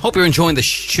Anonymous. Hope you're enjoying the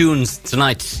tunes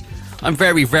tonight I'm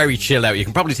very, very chilled out. You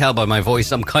can probably tell by my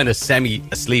voice I'm kind of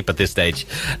semi-asleep at this stage.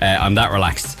 I'm that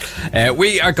relaxed.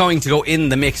 We are going to go in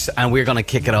the mix and we're going to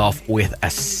kick it off with a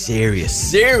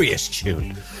serious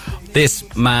tune. This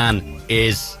man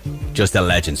is just a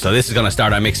legend. So this is going to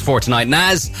start our mix for tonight.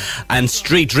 Nas and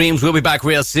Street Dreams. We'll be back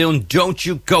real soon. Don't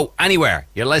you go anywhere.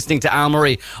 You're listening to Al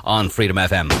Murray on Freedom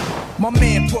FM. My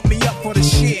man put me up for the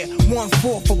share.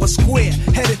 1/4 of a square.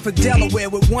 Headed for Delaware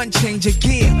with one change of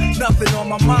gear. Nothing on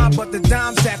my mind but the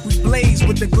dime sack we blaze.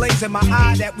 With the glaze in my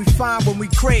eye that we find when we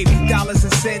crave dollars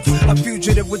and cents. A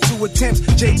fugitive with 2 attempts.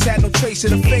 Jake's had no trace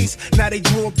of the face. Now they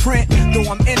drew a print.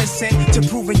 Though I'm innocent to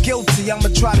proving guilty, I'ma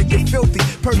try to get filthy.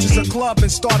 Purchase a club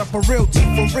and start up a realty.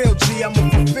 For real, G, I'ma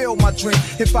fulfill my dream.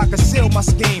 If I conceal my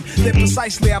scheme, then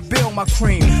precisely I build my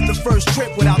cream. The first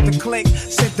trip without the click.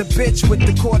 Sent the bitch with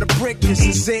the quarter brick. This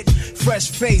is it.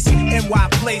 Fresh face. NY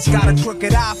place, got a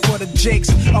crooked eye for the jakes.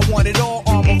 I want it all,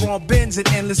 armor on bins and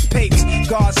endless papes.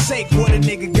 God's sake, what a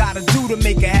nigga gotta do to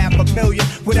make a $500,000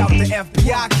 without the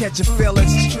FBI catching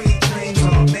feelings. Street dreams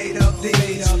are made up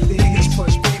these. Niggas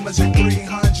push beamers at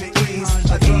 300 E's.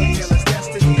 A drug dealer's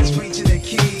destiny is reaching the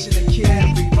keys.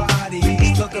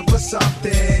 Everybody's looking for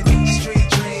something. Street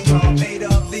dreams are made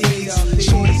up these.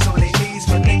 Shorties on their knees,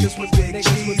 but niggas with big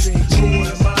G's. Who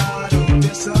am I to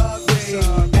disagree?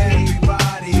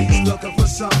 Looking for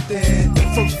something.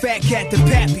 From fat cat to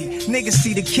pappy, niggas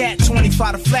see the cat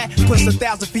 25 to flat, push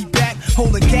 1,000 feet back.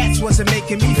 Holding cats wasn't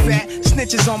making me fat.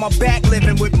 Snitches on my back,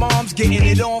 living with moms, getting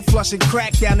it on, flushing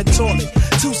crack down the toilet.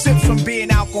 2 sips from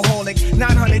being alcoholic,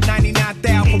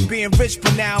 999,000 from being rich,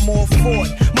 but now I'm all for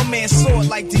it. My man saw it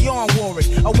like Dionne wore it.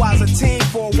 A wiser team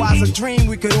for a wiser dream,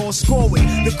 we could all score with.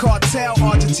 The cartel,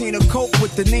 Argentina, coke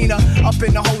with the Nina. Up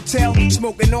in the hotel,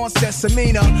 smoking on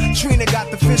Sesamina. Trina got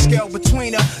the fish scale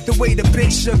between her. The way the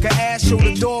bitch shook her ass, showed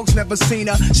the dogs never seen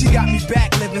her. She got me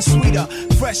back living sweeter.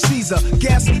 Fresh Caesar,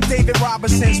 guess David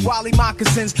Robinson's, Wally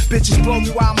Moccasins. Bitches blow me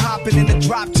while I'm hopping in the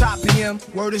drop top PM.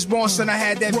 Word is born, son, I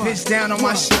had that bitch down on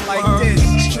my shit like this.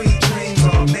 Street dreams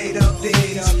are made up these.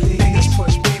 Niggas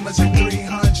push beamers at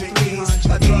 300 E's.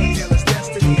 A drug dealer's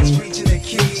destiny is reaching the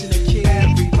keys.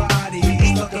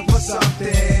 Everybody's looking for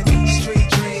something. Street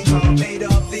dreams are made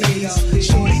up these.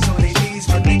 Shorties on their knees,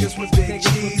 but niggas with big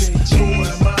G's. Who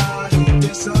am I to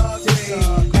disagree?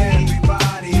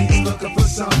 Everybody's looking for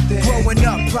something. Growing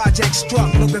up, project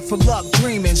struck, looking for luck,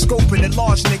 dreaming, scoping at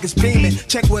large niggas beaming.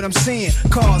 Check what I'm seeing.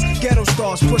 Cars, ghetto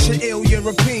stars, pushing ill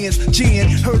Europeans. G'ing,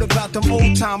 heard about them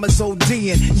old timers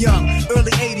ODing. Young,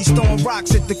 early 80s, throwing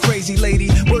rocks at the crazy lady.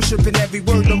 Worshipping every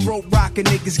word them rope rockin'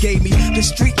 niggas gave me. The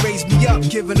street raised me up,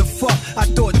 giving a fuck. I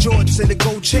thought Jordans and the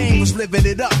gold chain was living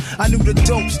it up. I knew the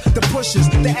dopes, the pushers,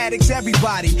 the addicts,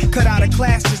 everybody. Cut out of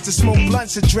class just to smoke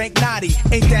blunts and drink naughty.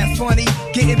 Ain't that funny?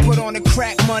 Getting put on the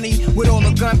crack money. With all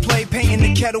the gunplay, painting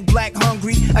the kettle black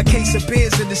hungry. A case of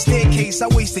beers in the staircase, I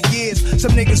wasted years.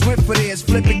 Some niggas went for theirs,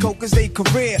 flipping coke as they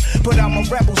career. But I'm a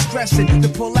rebel stressing to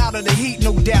pull out of the heat,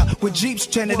 no doubt. With Jeeps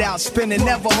trending out, spinning,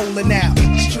 never holding out.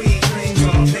 Street dreams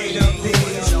are made up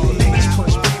these. Niggas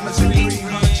push beamers at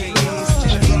 300 E's.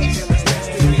 A drug dealer's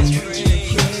destiny is reaching the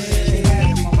keys.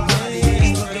 Everybody's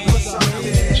looking for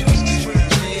something. Street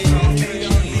dreams are made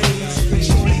up these.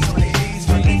 Shorties on their knees,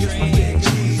 but niggas with big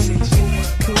G's.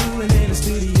 Cooling in the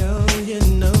studio, you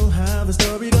know how the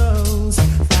story goes.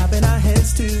 Bobbing our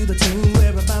heads to the tune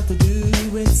we're about to do.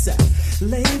 It's a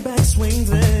laid back swing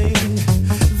thing.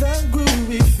 The groove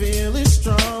we feel is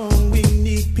strong. We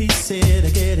need peace here to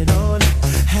get it on.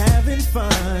 Having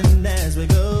fun as we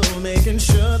go, making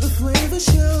sure the flavor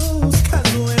shows.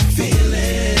 'Cause we're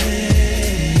feeling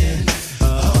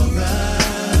alright.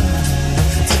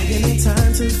 Taking the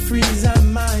time to freeze our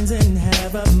minds and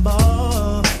have a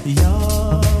ball,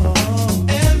 y'all.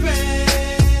 And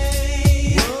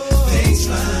rain,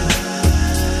 baseline.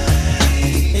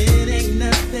 It ain't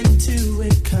nothing to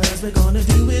it, 'cause we're gonna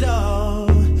do it all.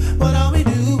 What are we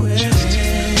doing?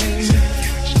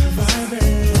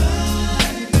 Vibing.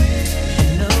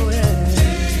 No way.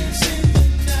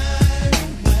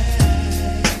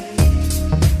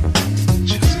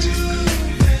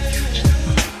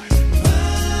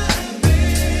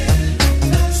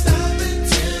 Not stopping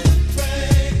till the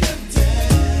break of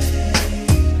day.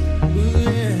 Ooh,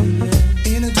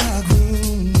 yeah. In a dark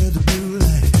room with the blue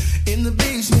light, in the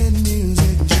basement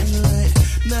music just right.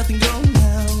 Nothing going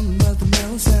down but the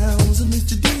mellow sounds of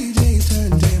Mr. DJ's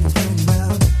turntables going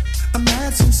round. A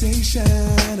mad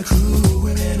sensation, a crew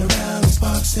winning around,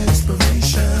 sparks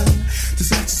inspiration to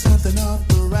set something off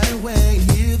the right way.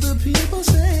 Hear the people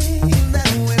say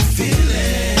that we're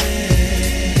feeling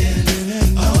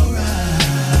alright.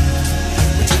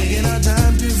 We're taking our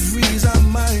time to freeze our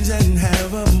minds and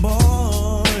have a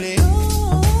ball. Oh,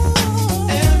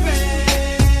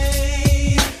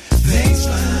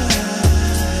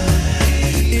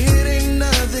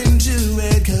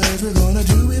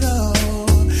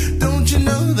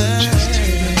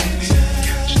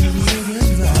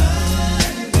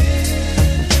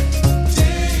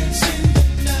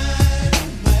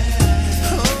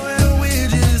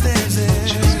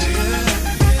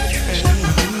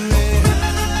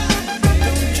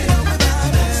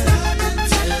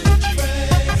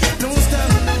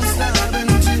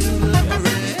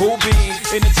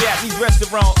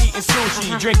 Restaurant eating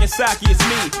sushi, drinking sake, it's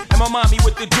me and my mommy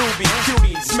with the doobie,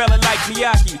 cutie, smelling like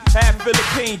Miyaki, half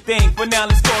Philippine thing, but now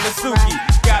let's call it Suki.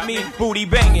 Got me booty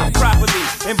banging properly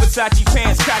in Versace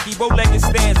pants, cocky, bow-legged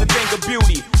stands, a thing of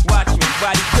beauty. Watch me,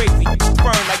 body crazy,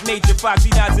 firm like nature, foxy,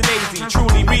 nods and easy.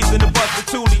 Truly reason to bust the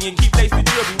toolie and keep lace the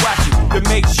jewelry. Watching to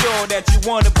make sure that you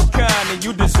one of a kind and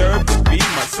you deserve to be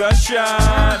my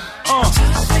sunshine.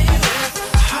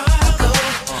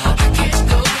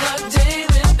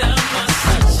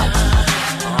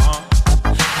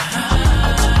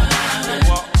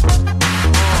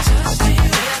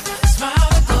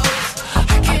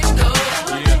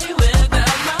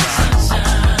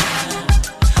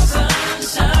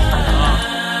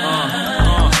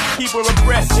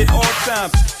 At all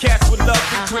times, cats would love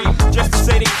to creep just to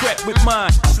say they crept with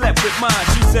mine, slept with mine.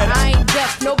 She said, I ain't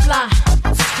deaf, no blind.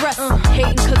 Stress,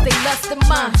 hating cause they less than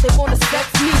mine. They wanna sex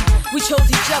me, we chose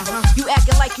each other. You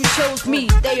acting like you chose me.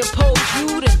 They oppose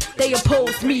you, then they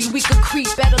oppose me. We could creep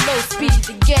at a low speed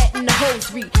to get in the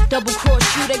hosiery. Double cross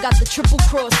you, they got the triple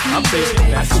cross me. I'm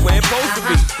thinking that's the way it's supposed to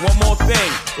be. One more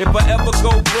thing, if I ever go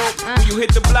broke, will you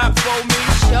hit the block for me?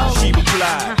 She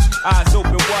replied, eyes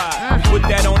open wide. Put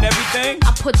that on everything?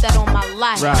 I put that on my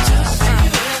life.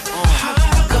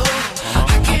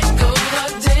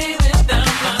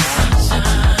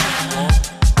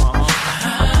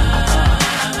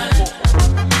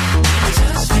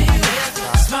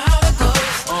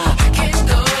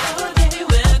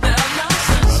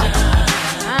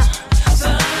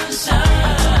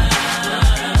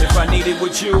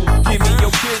 With you, give me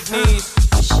your kidneys.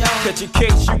 Catch a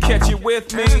case, you catch it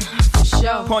with me.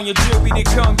 Upon your jewelry, they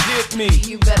come get me.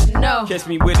 You better know. Catch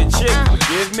me with a chick,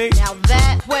 forgive me. Now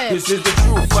that way. This is the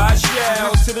truth, I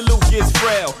shall. Till the loot gets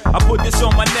frail. I put this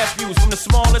on my nephews, from the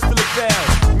smallest to the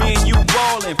bell. Me and you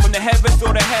ballin', from the heavens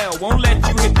or the hell. Won't let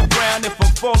you hit the ground if I'm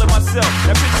falling myself.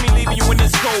 Now picture me leaving you in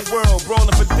this cold world,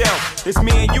 brawling for death. It's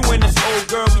me and you and this old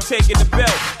girl, we taking the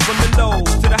belt. From the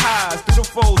lows to the highs, through the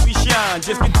foes, we shine.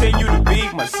 Just continue to be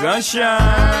my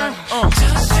sunshine.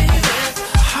 Just say this,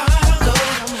 hard go.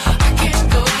 I can't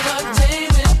go a day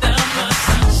without my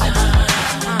sunshine.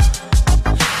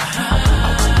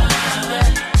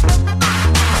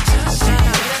 Just say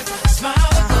this,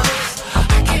 smile close. I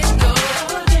can't go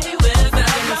a day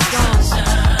without my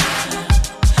sunshine.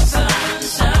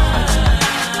 Sunshine.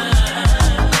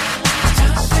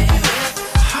 Just say this,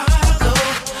 hard go.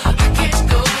 I can't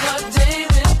go a day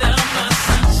without my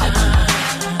sunshine.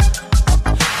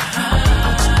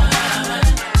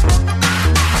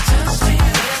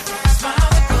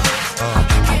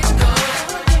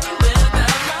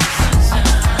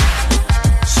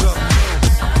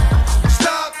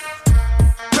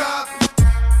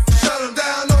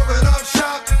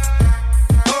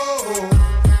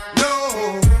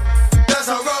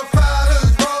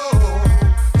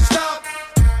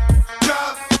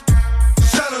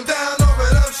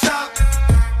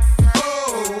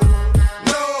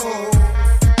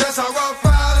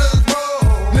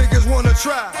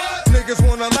 Try. Niggas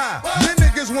wanna lie, then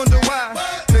niggas wonder why.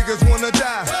 Niggas wanna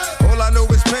die. All I know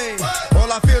is pain, all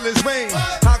I feel is rain.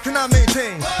 How can I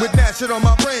maintain with that shit on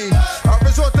my brain? I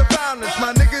resort to violence,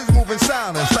 my niggas moving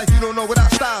silence. Like you don't know what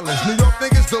our style is. New York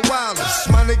niggas the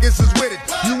wildest, my niggas is with it.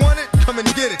 You want it? Come and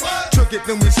get it. Took it,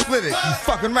 then we split it. You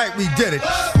fucking right, we did it.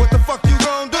 What the fuck you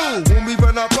gon' do when we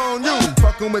run up on you?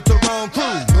 Fucking with the wrong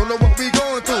crew, don't know what we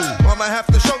going through. I might have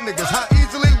to show niggas how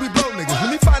easily we blow niggas. When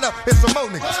we find out it's some more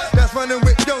niggas that's running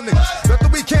with yo niggas.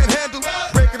 Nothing we can't handle,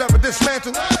 break it up and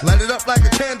dismantle. Light it up like a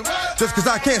candle, just cause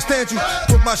I can't stand you.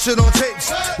 Put my shit on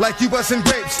tapes, like you busting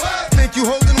grapes. Think you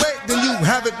holding weight, then you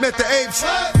haven't met the apes.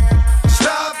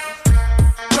 Stop,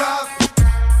 drop,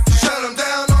 shut them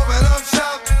down, open up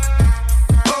shop.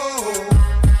 Oh,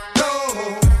 no,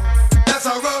 that's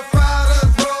how rough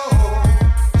riders roll.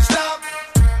 Stop,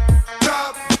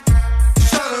 drop,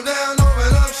 shut them down,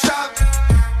 open up shop.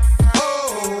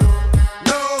 Oh,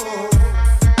 no,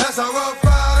 that's how rough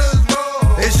riders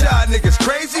roll. It's y'all niggas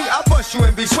crazy, I bust you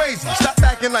and be swayzy. Stop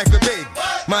acting like a baby,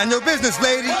 mind your business,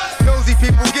 lady. Nosy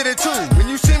people get it too. When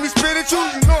you see me spit at you,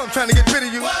 you know I'm trying to get rid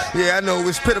of you. Yeah, I know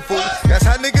it's pitiful, that's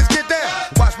how niggas get down.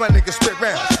 Watch my niggas spit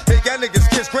round, make y'all niggas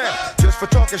kiss ground. Just for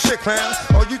talking shit, clowns.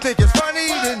 Oh, you think it's funny?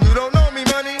 Then you don't know me,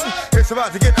 money. It's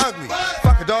about to get ugly.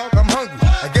 Fuck a dog, I'm hungry.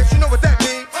 I guess you know what that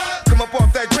means. Come up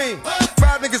off that green,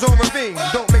 ride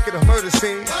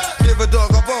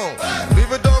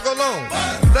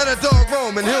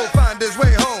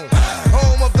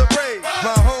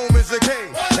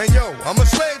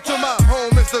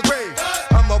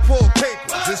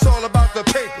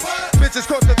the papers. Bitches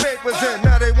caught the papers and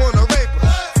now they wanna rape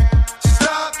us.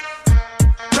 Stop,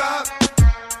 drop,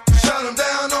 shut them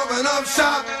down, open up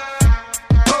shop.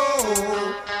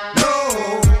 Oh,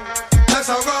 no, that's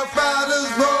how Rough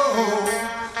Riders roll.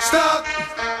 Stop,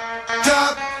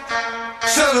 drop,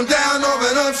 shut them down,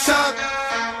 open up shop.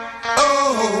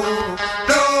 Oh,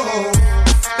 no,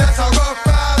 that's how Rough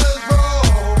Riders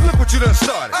roll. Look what you done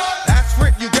started. That's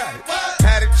Rick, you got it.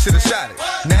 Had it, should've shot it.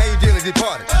 Now you dearly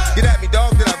departed. Get at me,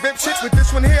 dog, did I rip shit? With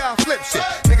this one here, I'll flip shit.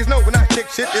 Niggas know when I kick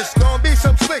shit, it's gonna be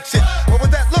some slick shit. What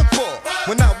would that look for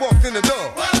when I walked in the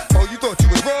door? Oh, you thought you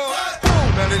was raw?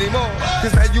 Oh, not anymore,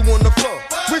 cause now you on the floor.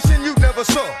 Wishing you never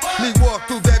saw me walk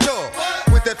through that door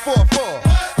with that 4-4.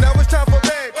 Now it's time for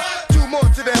bed, 2 more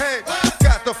to the head.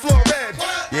 Got the floor red,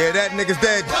 yeah, that nigga's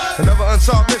dead. Another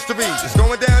unsolved mystery, it's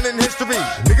going down in history.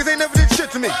 Niggas ain't never did shit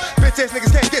to me, bitch ass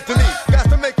niggas can't get to me. Got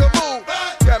to make a move,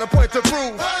 got a point to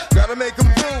prove. Gotta make them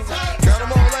prove, got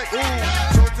them all like ooh.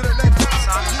 So to the next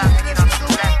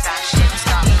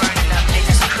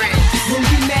When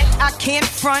we met, I can't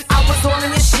front, I was all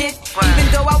in your shit.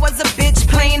 Even though I was a bitch,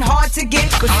 playing hard to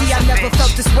get. But see, I never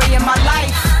felt this way in my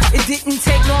life. It didn't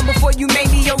take long before you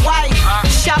made me your wife.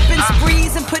 Shopping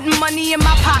sprees and putting money in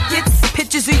my pockets.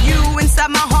 Pictures of you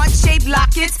inside my heart-shaped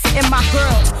lockets. And my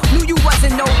girls knew you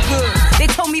wasn't no good. They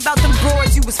told me about them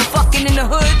broads you was fucking in the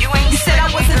hood. You said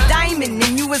I was a diamond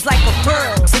and you was like a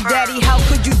pearl. So daddy, how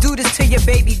could you do this to your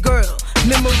baby girl?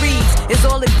 Memories is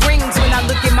all it brings when I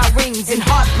look at my rings. And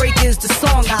Heartbreak is the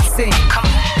song I sing. Come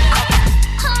on.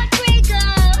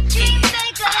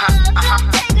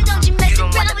 You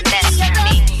don't wanna mess with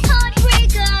me.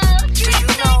 Do you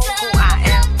know who I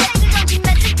am? Don't be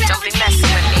messing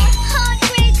with me.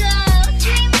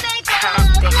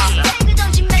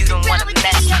 You don't wanna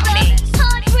mess with me. You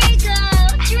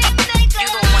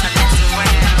don't wanna mess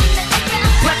around.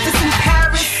 Breakfast in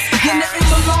Paris, dinner in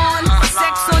Milan,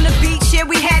 sex on the beach, yeah,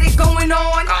 we had it going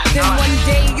on. Then one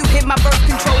day you hit my birth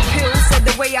control pill. Said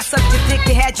the way I sucked your dick,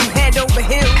 it had you head over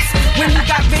heels. When you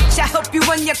got rich, I helped you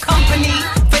run your company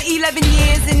for 11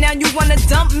 years, and now you wanna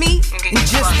dump me? And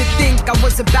just to think I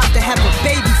was about to have a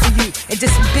baby for you, and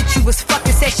this bitch you was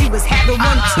fucking said she was having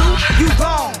one too. You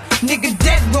wrong, nigga,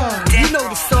 dead wrong. You know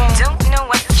the song. Don't know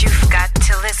what you've got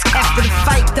till it's gone. After the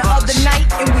fight the other night,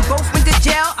 and we both went to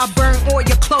jail, I burned all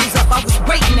your clothes up. I was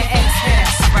waiting to exhale.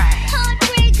 Right.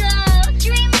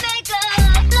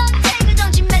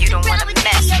 You don't wanna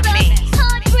mess with me.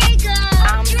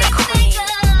 I'm the queen,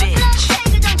 bitch.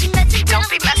 Don't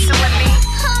be messing with me.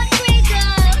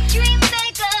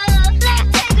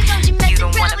 You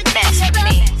don't wanna mess with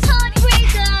me.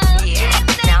 Yeah,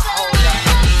 now hold up.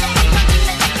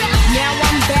 Now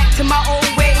I'm back to my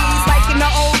old ways, like in the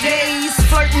old days.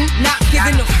 Flirting, not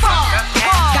giving a fuck.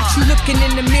 Got you looking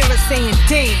in the mirror saying,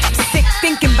 damn. Sick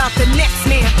thinking about the next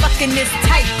man fucking this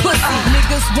tight pussy.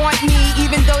 Niggas want me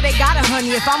even though they got a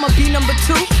honey. If I'ma be number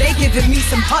 2, they giving me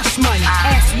some hush money.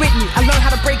 Ask Whitney, I learned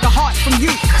how to break a heart from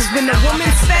you. Cause when a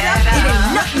woman's fed up, it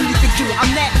ain't nothing you can do.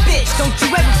 I'm that bitch, don't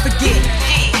you ever forget.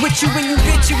 With you when you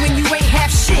bitch you when you ain't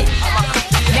half shit.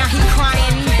 Now he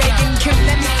crying, he begging, Kim,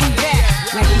 let me come back.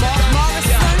 Like Mark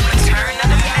Morrison, return of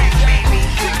the Mac, baby.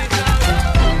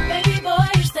 Baby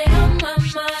boy, you stay on my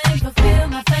mind,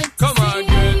 fulfill my fantasy. Come on,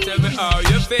 girl, tell me how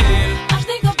you feel. I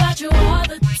think about you all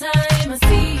the time. I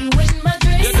see you in my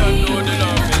dreams. You don't know the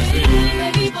love is real.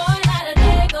 Baby boy, not a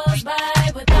day goes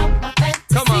by without my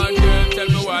fantasy. Come on, girl, tell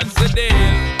me what's the deal.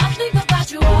 I think about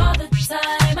you all the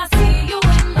time. I see you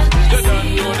in my dreams. You don't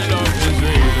know the love is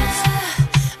real.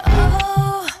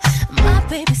 Oh, my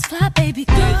baby's fly, baby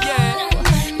girl.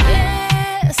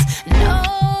 Yes, no,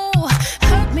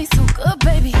 hurt me so good,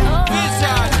 baby. Oh,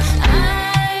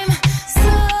 I'm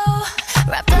so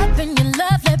wrapped up in your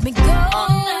love. Let me go.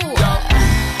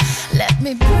 Let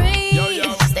me breathe.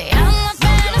 Stay out my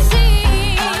fantasy.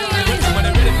 When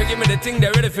they're ready for give me the thing,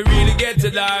 they're ready for really get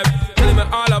to life. Telling me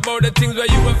all about the things where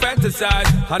you were fantasize.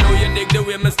 I know you dig the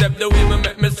way me step, the way me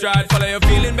make me stride. Follow your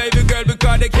feeling, baby girl,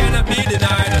 because they cannot be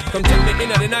denied. Come take me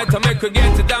in at the night to make her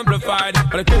get it amplified.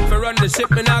 But I quit for run the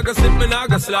ship, me now go slip, me now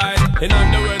go slide. In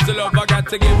other words, the love I got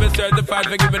to give it certified.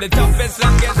 For giving the toughest,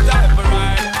 longest time for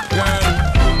ride, girl.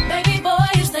 Baby boy,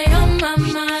 you stay on my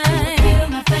mind. Feel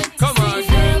my fantasy. Come on,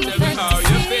 girl, tell me how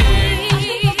you feel. I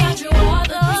think about you all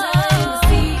the time. I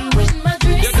see you in my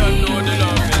dreams. You don't know the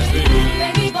love is real.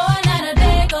 Baby boy, not a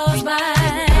day goes by.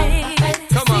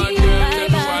 Come on, girl, tell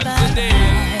me what's the deal.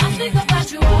 I think about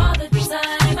you all the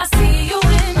time. I see you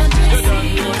in my dreams. You don't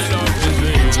know the love is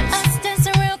real. Picture us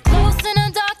dancing real close in a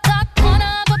dark, dark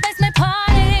corner of a basement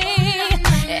party.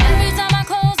 Every time I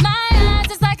close my eyes,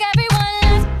 it's like everyone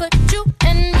left but you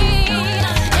and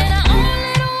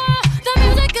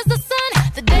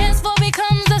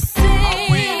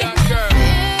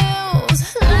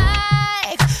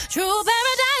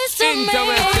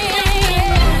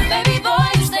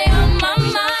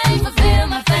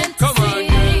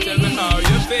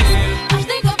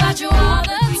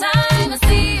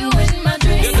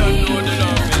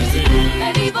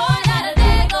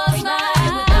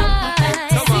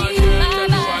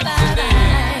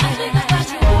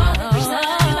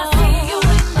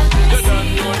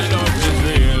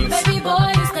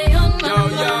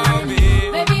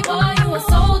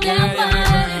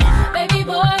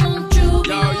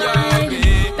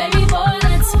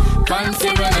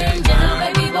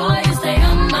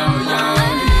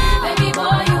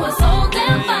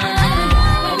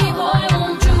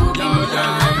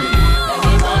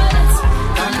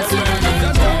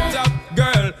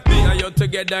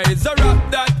together is a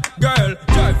rap that girl.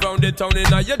 Drive round the town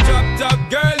in a your drop top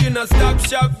girl. You know stop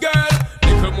shop girl.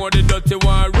 Little more the dirty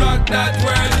one rock that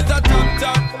world is a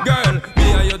top girl.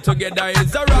 Me and you together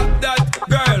is a rap that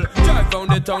girl. Drive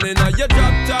round the town in a your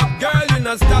drop top girl. You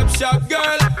know stop shop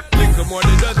girl. Little more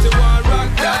the dirty one rock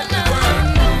that world.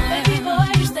 Baby boy,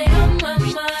 you stay on my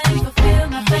mind, fulfill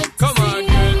my fantasy. Come on,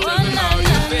 girl, tell me how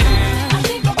you feel. I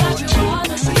think about you all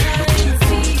the time.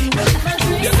 See you in my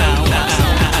dreams. You're Al Murray.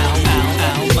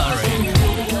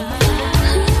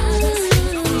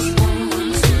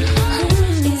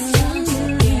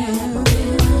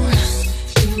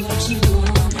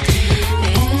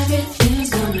 Everything's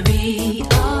gonna be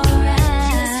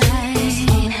alright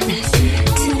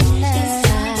tonight,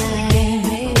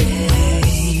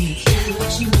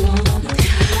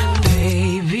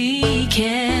 baby.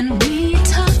 Can we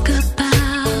talk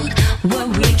about what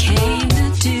we came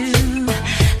to do?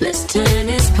 Let's turn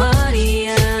this party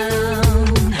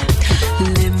on.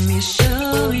 Let me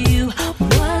show you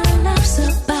what love's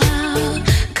about.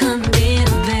 Come in,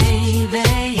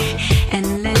 baby,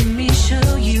 and let me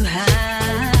show you how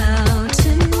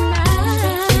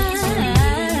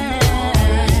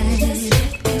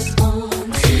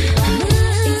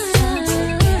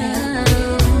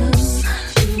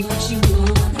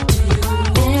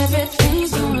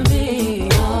everything's gonna be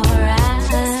alright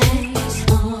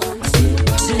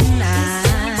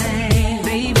tonight,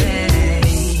 baby.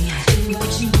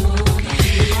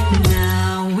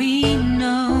 Now we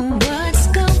know what's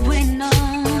going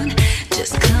on.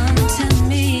 Just come to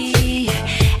me,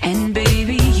 and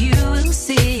baby, you will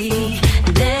see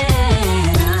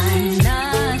that I'm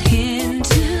not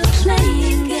into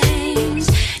playing games.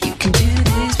 You can do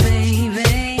this,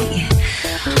 baby,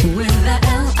 with the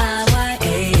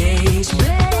L-I-Y-A-H,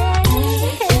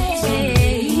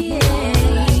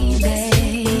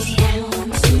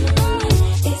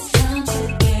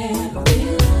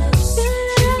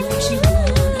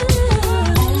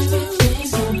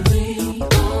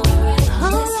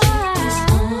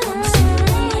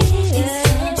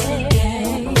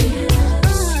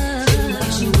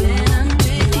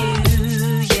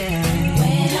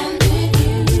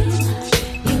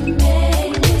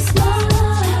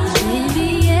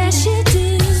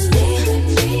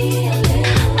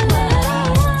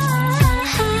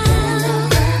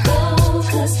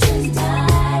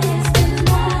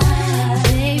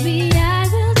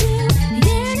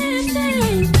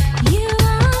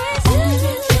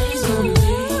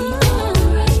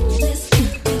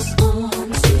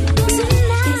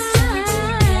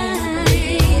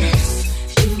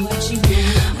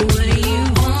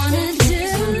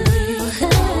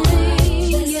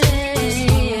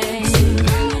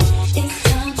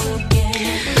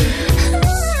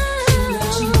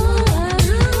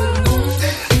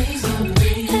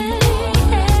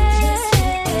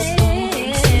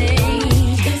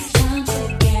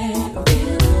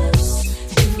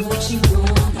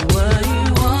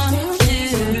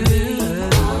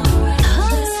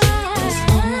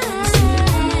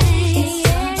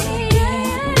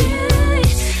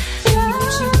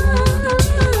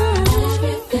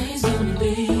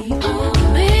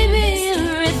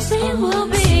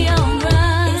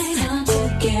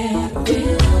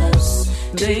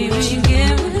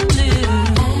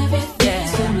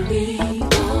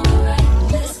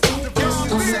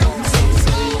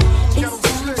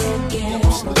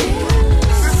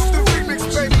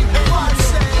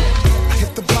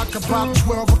 about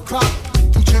 12 o'clock.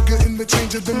 Two jigger in the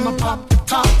changer, then I pop the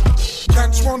top.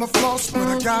 Cats wanna floss, but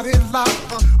I got it locked.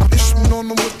 I'm issuing on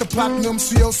them with the platinum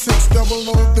CL6 double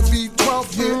O the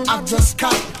V12, yeah, I just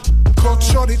caught. Caught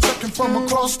shorty checking from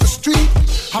across the street.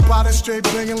 Hop out and straight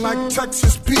banging like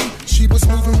Texas Pete. She was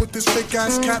moving with this fake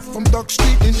ass cat from Duck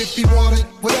Street. And if he wanted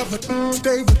whatever,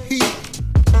 stay with he.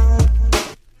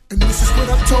 And this is what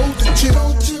I told the chick.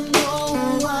 Don't you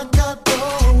know I got the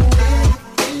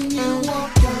everything you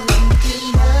want, girl, you can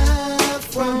have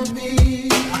from me.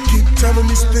 I keep telling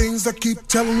these things, I keep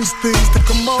telling these things to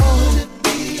come on.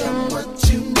 Be what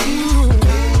you need,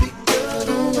 baby girl,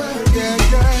 don't worry. Yeah,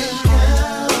 yeah.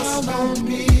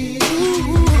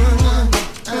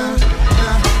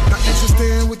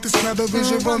 With this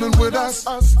television running with us.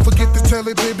 Forget the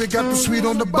telly, baby, got the suite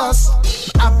on the bus.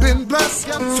 I've been blessed,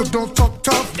 so don't talk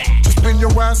tough. Just spin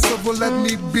your ass over, let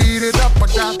me beat it up. I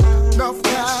got enough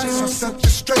cash, I set you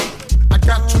straight. I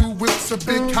got 2 whips, a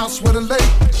big house with a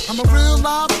lake. I'm a real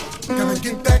live, gotta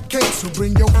get that cake. So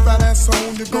bring your fat ass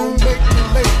on, you're gon' make me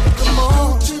late. Come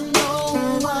on. Don't you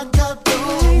know I got the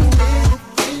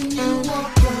everything you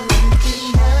want, girl, you can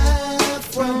have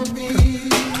from me.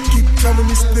 Telling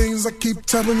these things, I keep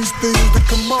telling these things to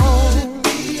come on.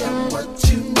 Be what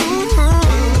you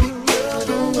need.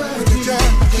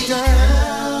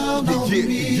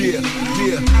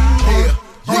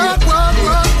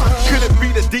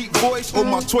 for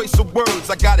my choice of words.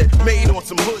 I got it made on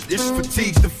some hood-ish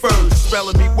fatigues deferred.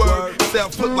 Spelling me word,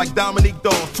 self-put like Dominique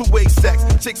Dawes. Two-way sex,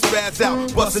 chicks spaz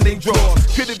out, busting they drawers.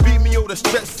 Could it be me or the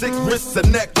stretch 6 wrists, a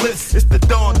necklace? It's the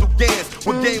Don Dugans,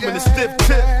 with game in the stiff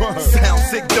tip. Sound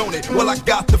sick, don't it? Well, I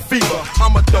got the fever.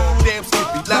 I'm a dog, damn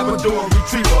skippy, Labrador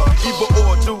retriever. Either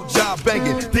or, do job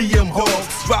banging, DM hoes.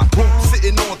 Drop boom,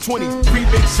 sitting on 20,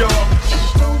 remix y'all.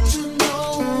 Don't you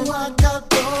know I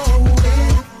got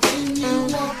anything you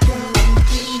want, girl, you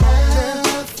can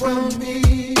have from me.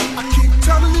 I keep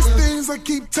telling these things, I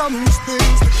keep telling these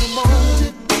things. Come on, let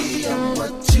it be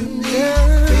what you need,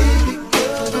 baby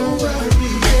girl, don't worry.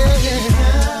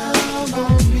 Count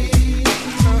on me.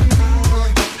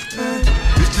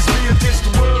 It's just me against the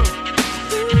world.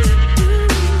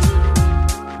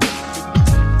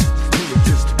 Me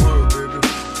against the world, baby.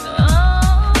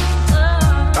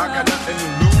 I got nothing to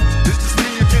lose. This is me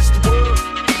against the world.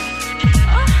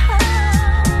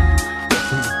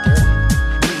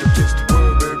 Me against the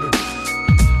world, baby.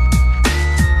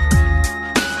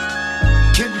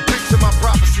 Can you picture my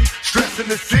prophecy? Stress in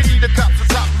the city, the cops are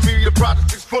topping me. The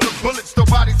project is full of bullets, the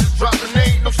bodies is dropping.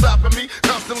 They ain't no stopping me.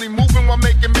 Constantly moving while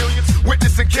making millions.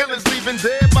 Witnessing killings, leaving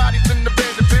dead bodies in the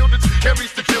abandoned buildings.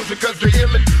 Carries the children cause they're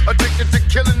illin'. Addicted to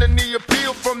killing and the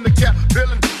appeal from the cap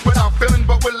villain. Without feeling,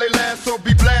 but will they last or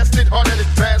be blasted? Hard-headed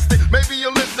bastard. Maybe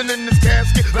you'll listen in this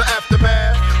casket, the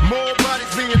aftermath. More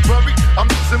bodies being buried. I'm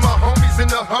losing my homies in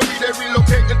a hurry. They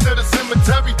relocating to the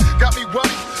cemetery. Got me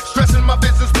worried, stressing my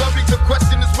business blurry. The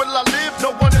question is, will I live?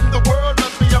 No one in the world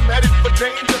loves me. I'm headed for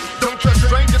danger. Don't trust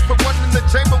strangers. Put one in the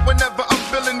chamber whenever I'm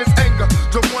feeling this anger.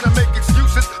 Don't wanna make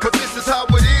excuses, but this is how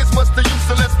it is. What's the use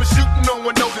unless we're shooting? No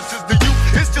one notices the youth.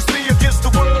 It's just me against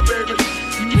the world, baby.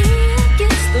 Me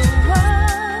against the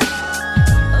world.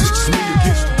 It's just me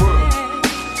against the world.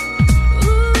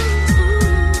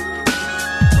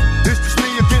 It's just me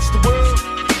against the world.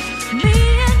 Me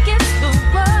against the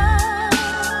world.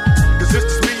 'Cause it's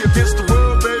just me against the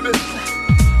world, baby.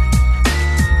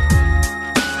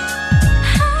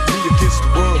 Me against the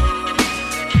world.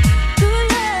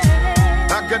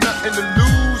 I got nothing to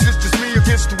lose. It's just me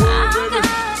against the world, baby.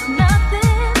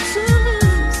 Nothing to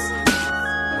lose.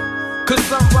 Could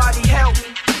somebody help me?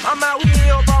 I'm out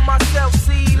here all by myself.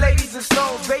 See ladies and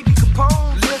stones, baby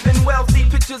Capone, living wealthy.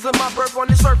 Pictures of my birth on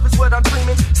the surface, what I'm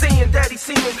dreaming. Seeing daddy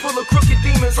seeming full of crooked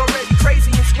demons, already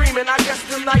crazy and screaming. I guess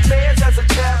them nightmares as a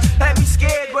child had me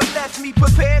scared, but left me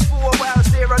prepared for a while.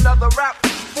 Is there another route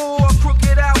for a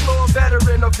crooked outlaw,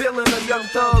 veteran, a villain, a young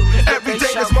thug? Every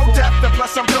day there's more depth, and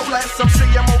plus I'm no less. Some say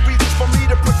I'm more reasons for me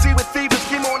to proceed with thieves.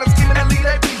 Scheme on and scheming and lead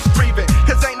their beefs breathing.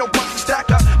 'Cause ain't no one to stack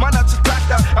up. My nuts is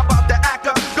backed up. I'm about to act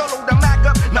up. Go load the Mac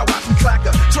up. Now I can clack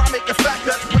up. Try make it fact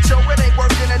up. But yo, it ain't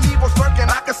working and evil's lurking.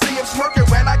 I can see him smirking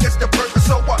when I get the burger.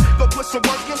 So what? Go put some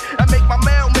work in and make my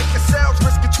mail, make it sales.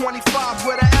 Risk it 25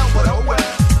 with an L, but oh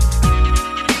well.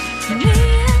 Me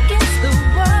against the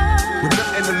world. With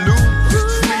nothing to lose, it's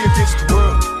just me against the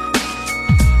world.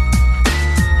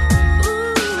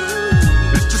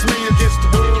 It's just me against the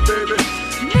world, baby.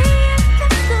 Me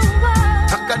against the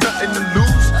world. I got nothing to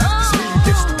lose, it's me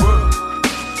against the world.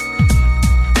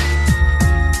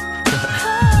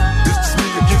 It's just me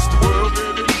against the world,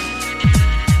 baby.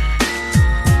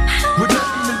 With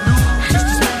nothing to lose, it's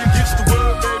just me against the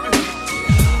world, baby.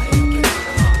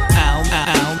 Al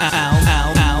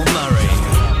Murray.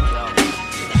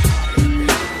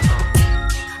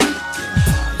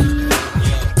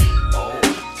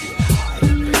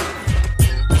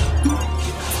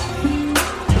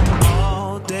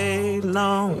 All day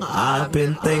long, I've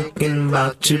been thinking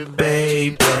about you,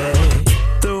 baby.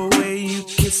 The way you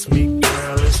kiss me,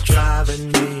 girl, is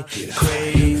driving me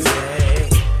crazy.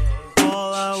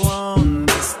 All I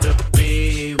want is to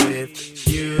be with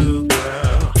you,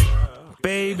 girl.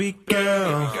 Baby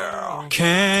girl,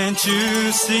 can't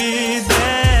you see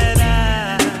that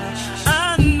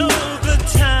I know the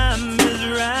time is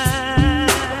right?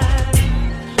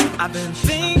 I've been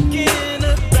thinking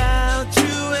about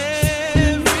you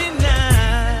every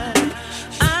night.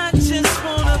 I just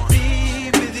wanna be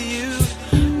with you.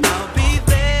 I'll be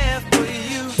there for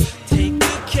you. Take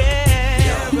good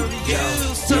care of you.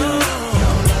 So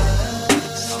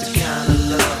it's the kind of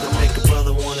love that make a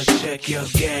brother wanna check your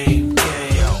game.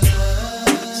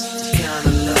 It's the kind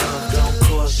of love don't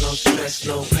cause no stress,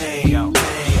 no pain.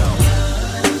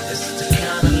 It's the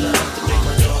kind of love that make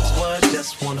my dogs what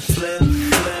just wanna flip.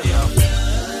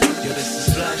 Yo, this is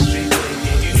Black Street, baby,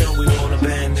 and you know we won't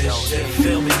abandon shit.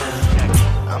 Feel me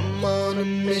now. I'm on a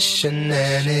mission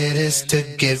and it is to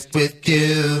get with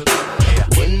you.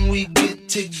 When we get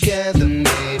together,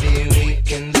 maybe we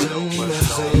can zoom.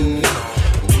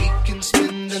 We can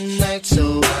spend the night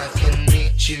so I can meet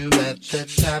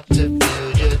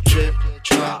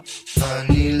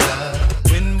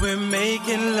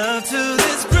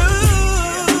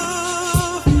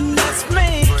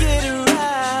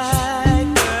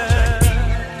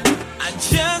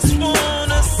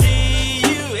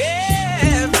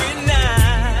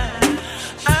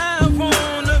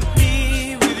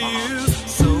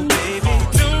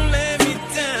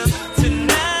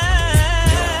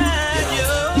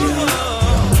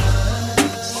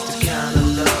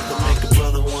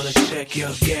shake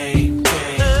your game. It's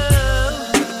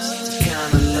the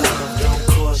kind of love don't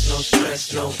cause no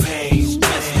stress, no pain. It's the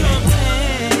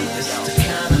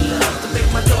kind of love to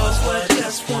make my doors sweat,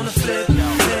 just wanna flip. Yo,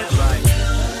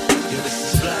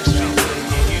 this is Blackstreet,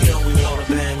 baby. You know we wanna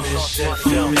bang this shit.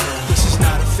 Feel me now. This is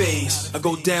not a phase. I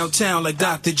go downtown like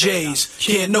Dr. J's.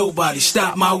 Can't nobody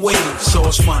stop my wave.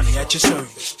 Source money at your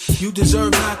service. You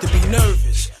deserve not to be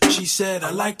nervous. She said,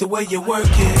 I like the way you work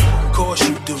it. Of course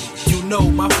you do. You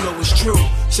know my flow is true.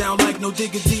 Sound like No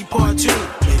Digga D Part 2.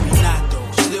 Maybe not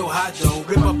though. Still hot though.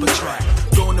 Rip up a track.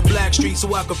 Going to Blackstreet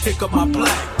so I can pick up my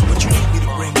plaque. What you need me to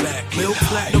bring back? Milk,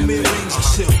 platinum earrings and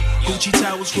silk. Gucci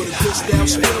towels for the good style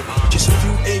spill. Just a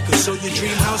few acres so your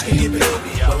dream house can get built.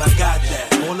 Well, I got that.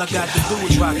 All I got to do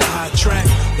is rock a hot track.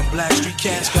 The Blackstreet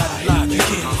cats got it locked. You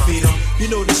can't defeat them. You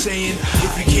know the saying,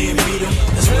 if you can't beat them,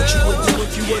 that's what you would do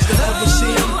if you was to ever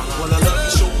see them. Well, I love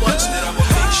you so much that I'ma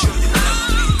make sure you never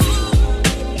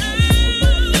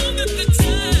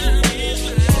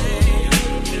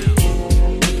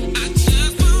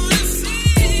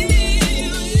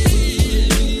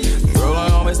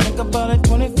Think about it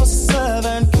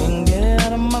 24/7, can't get it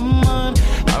out of my mind.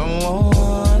 I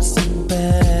want so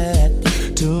bad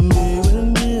to be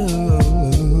with you,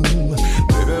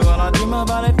 baby. When I dream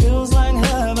about it, feels like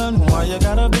heaven. Why you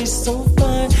gotta be so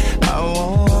fine? I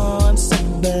want so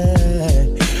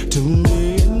bad to be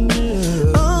with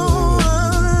you. Oh,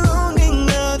 I'm longing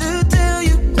now to tell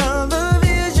you all the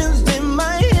visions in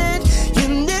my head. You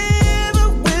never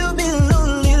will be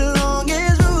lonely long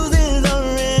as roses are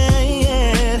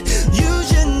red. You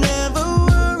should never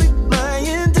worry, my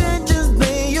intentions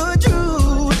they are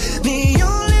true. The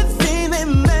only thing that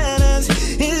matters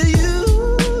is you.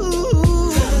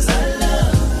 'Cause I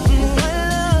love you,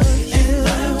 and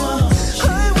I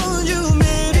want you,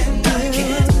 baby. And I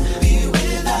can't be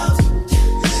without.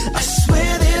 I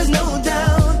swear there's no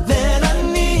doubt that I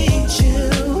need you.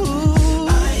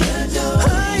 I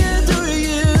adore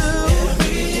you.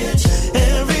 Every inch,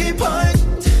 every part,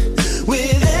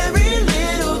 with every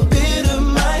little bit of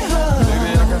my heart. Baby,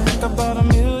 I can think about a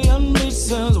million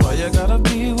reasons why you gotta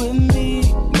be with me.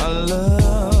 My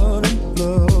love, it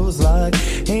flows like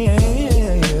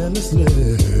endlessly.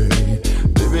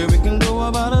 Baby, we can go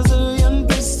about a zillion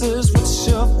places. What's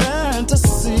your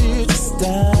fantasy? Just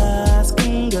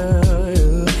asking,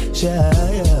 girl,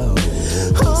 child.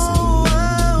 Oh,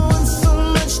 I want so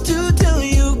much to tell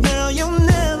you, girl. You'll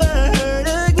never hurt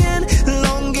again.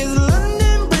 Long as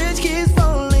London Bridge keeps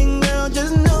falling, girl,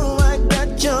 just know I got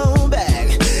your back.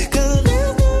 'Cause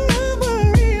there's never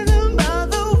a reason about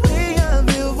the way I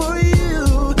feel for you.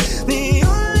 The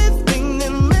only thing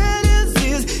that matters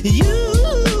is you.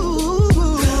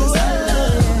 'Cause I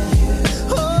love you.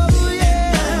 Oh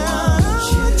yeah, I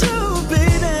want you,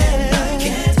 baby. And I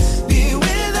can't be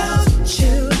without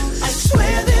you. I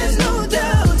swear there's no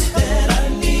doubt that I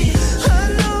need. I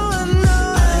know,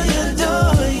 I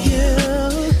adore you.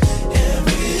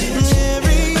 Every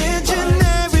inch and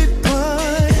every part.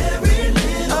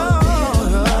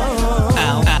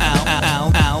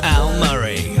 Al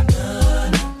Murray.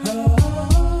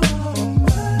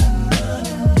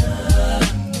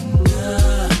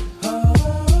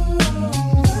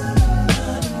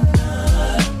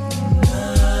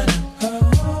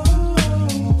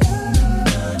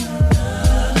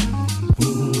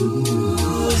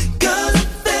 Cause I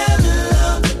fell in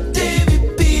love with David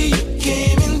B. You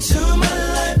came into my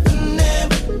life and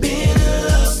never been in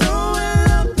love. So in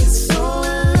love, it's so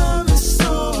in love, it's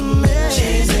so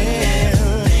amazing.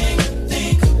 Everything I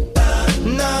think about,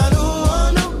 and I don't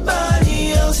want nobody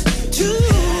else to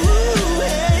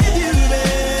have you,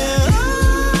 baby.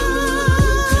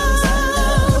 Cause I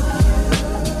love you,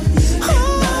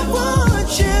 and I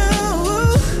want you,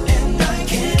 and I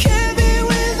can't be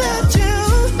without you.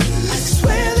 I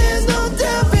swear there's no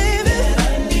doubt, baby.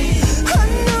 I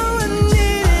know I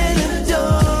need and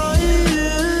adore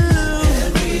you.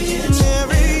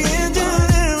 Every inch and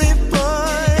every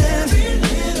part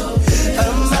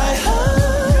of my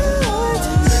heart,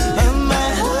 of my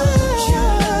heart.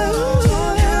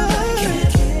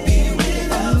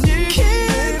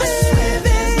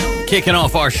 Kicking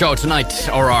off our show tonight,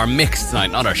 or our mix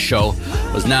tonight, not our show,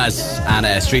 was Nas and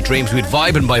Street Dreams with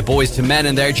Vibin' by Boys to Men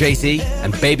in there, JC,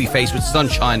 and Babyface with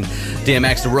Sunshine,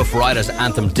 DMX, the Rough Riders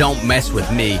anthem Don't Mess With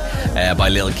Me by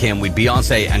Lil' Kim, with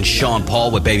Beyonce and Sean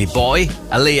Paul with Baby Boy,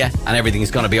 Aaliyah and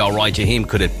Everything's Gonna Be Alright, Jaheim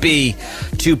Could It Be,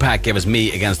 Tupac gave us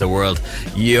Me Against the World,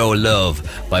 Yo Love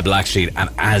by Blackstreet, and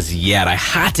As Yet. I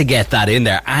had to get that in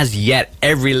there, As Yet,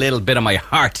 every little bit of my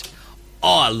heart.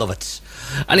 Oh, I love it.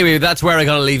 Anyway, that's where I'm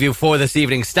going to leave you for this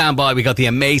evening. Stand by. We got the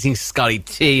amazing Scotty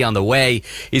T on the way.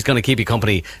 He's going to keep you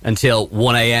company until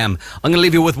 1 a.m. I'm going to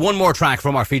leave you with one more track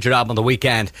from our featured album on the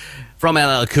weekend. From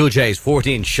LL Cool J's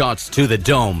 14 Shots to the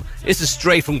Dome. This is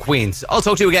straight from Queens. I'll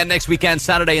talk to you again next weekend,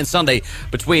 Saturday and Sunday,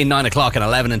 between 9 o'clock and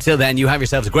 11. Until then, you have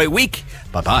yourselves a great week.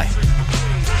 Bye-bye.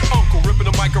 Uncle ripping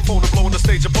the microphone and blowing the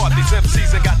stage apart. These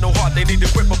MCs ain't got no heart. They need to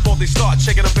quit before they start.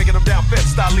 Shaking them, banging them down, fed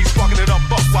style. Least sparking it up,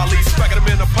 while he's cracking them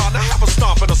in the pot. Now have a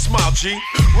stomp and a smile, G.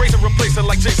 Raising, replacing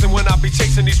like Jason when I be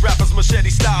chasing these rappers machete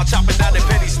style, chopping down their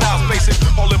petty styles, facing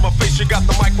all in my face. You got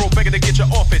the micro begging to get you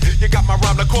off it. You got my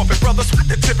rhyme to cough it, brothers. With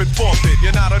the tip and forfeit.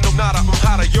 You're not a no nada, I'm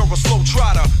hotter. You're a slow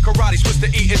trotter. Karate switch the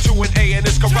E into an A and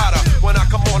it's karate. When I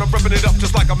come on, I'm ripping it up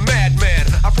just like a madman.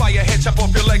 I fly your head, chop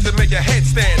off your legs and make your head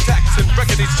stand. Taxing,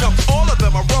 wrecking these chumps, all of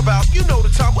them I rub out. You know the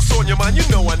time, what's on your mind? You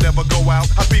know I never go out.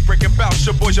 I be breaking bounce,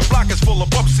 your boys, your block is full of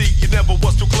bumsy. You never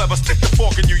was too clever, stick the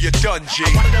fork in you, you're done, G.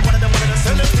 One of them,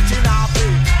 send them stitching out,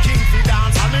 King fi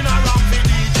dance, I'm in a round fi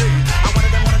DJ. And one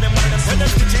of them, send them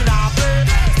stitching out,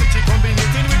 Stitching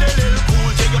combinating with a little cool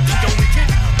J. You think you're wicked?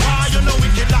 Why you know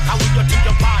wicked like how you think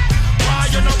you're bad? Why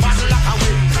you know bad like how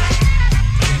we?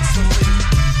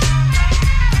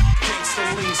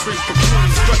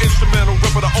 The instrumental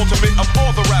ripper, the ultimate of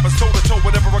all the rappers, toe to toe.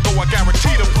 Whenever I go, I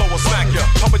guarantee to blow or smack ya.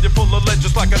 Pumping you full of lead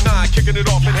just like a 9, kicking it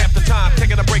off in half the time,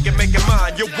 taking a break and making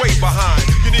mine. You're way behind.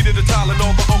 You needed a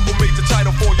Tylenol, the uncle made the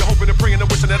title for you, hoping and praying and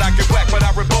wishing that I could whack, but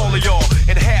I rip all of y'all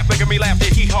in half, making me laugh.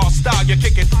 The hee-haw style you're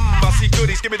kicking. I see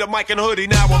goodies, give me the mic and hoodie.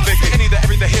 Now I'm making any, the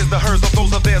every, the his, the hers, of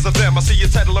those, of theirs, of them. I see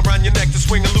your title around your neck to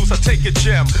swing and loose. I take your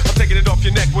gem. I'm taking it off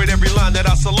your neck with every line that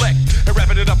I select and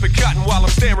wrapping it up in cotton while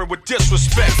I'm staring with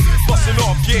disrespect. Busting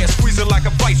off, yeah, squeezing like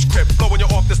a vice grip, blowing you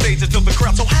off the stage until the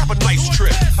crowd. So have a nice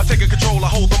trip. I take a control, I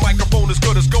hold the microphone as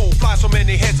good as gold. Fly so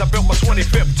many heads, I built my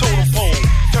 25th totem pole.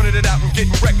 Turning it out and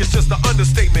getting wrecked is just an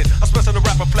understatement. I'm smashing the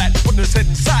rapper flat, putting his head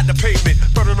inside the pavement,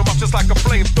 burning them up just like a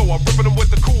flamethrower, ripping them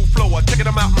with the cool flower, taking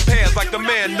them out in pairs like the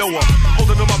man Noah,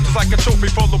 holding them up just like a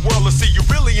trophy for the world to see. You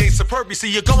really ain't superb, you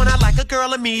see, you're going out like a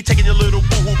girl and me, taking your little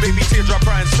boo-hoo baby teardrop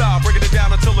crying style, breaking it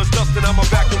down until it's dust and I'ma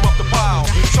vacuum up the pile,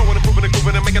 showing and proving and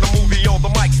grooving and making a movie on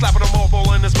the mic, slapping them all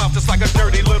ball in his mouth just like a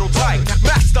dirty little tyke.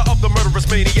 Master of the murderous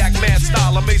maniac, mad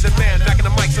style, amazing man, back in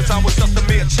the mic since I was just a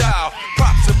mere child.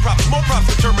 Props and props, more props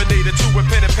than Terminator 2 and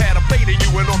pen and pad, I'm fading you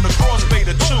and on the cross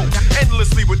Vader 2.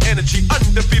 Endlessly with energy,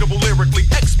 undefeatable lyrically,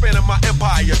 expanding my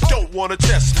empire, don't wanna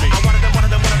test me. I one of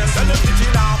them, sell them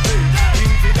stitching out,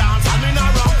 King fi dance, I'm in a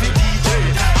round fi DJ.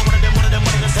 I one of them,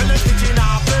 sell them stitching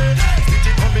out,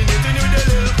 Stitching combinating with a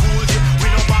little cool J. We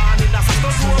no born in a sack, no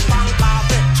soap and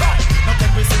carpet. Now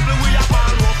take me simple, we a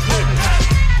ball rough with.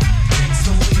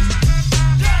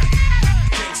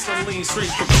 Gangsta lean,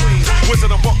 straight from Queens.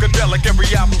 Wizard of Funkadelic, every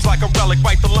album's like a relic.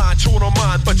 Bite the line, chewing on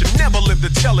mine, but you never live to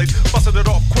tell it. Busting it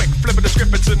off quick, flipping the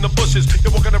script, it's in the bushes.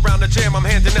 You're walking around the jam, I'm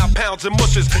handing out pounds and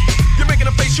mushes. You're making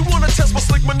a face, you wanna test my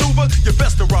slick maneuver? You're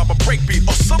best to rob a breakbeat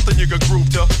or something you can groove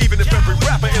to. Even if every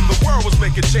rapper in the world was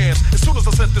making jams, as soon as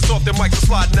I set this off, their mics are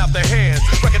sliding out their hands.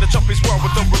 Wrecking the chumpies world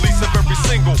with the release of every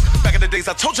single. Back in the days,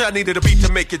 I told you I needed a beat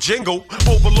to make it jingle.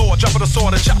 Overlord, dropping a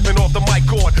sword and chopping off the mic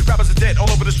cord. Rappers are dead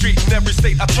all over the street in every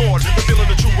state I toured. Revealing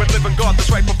the true and living God that's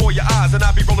right before your eyes. And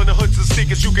I be rolling the hoods and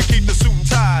sneakers, you can keep the suit and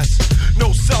ties.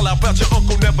 No sellout, but your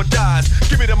uncle never dies.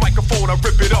 Give me the microphone, I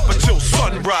rip it up until so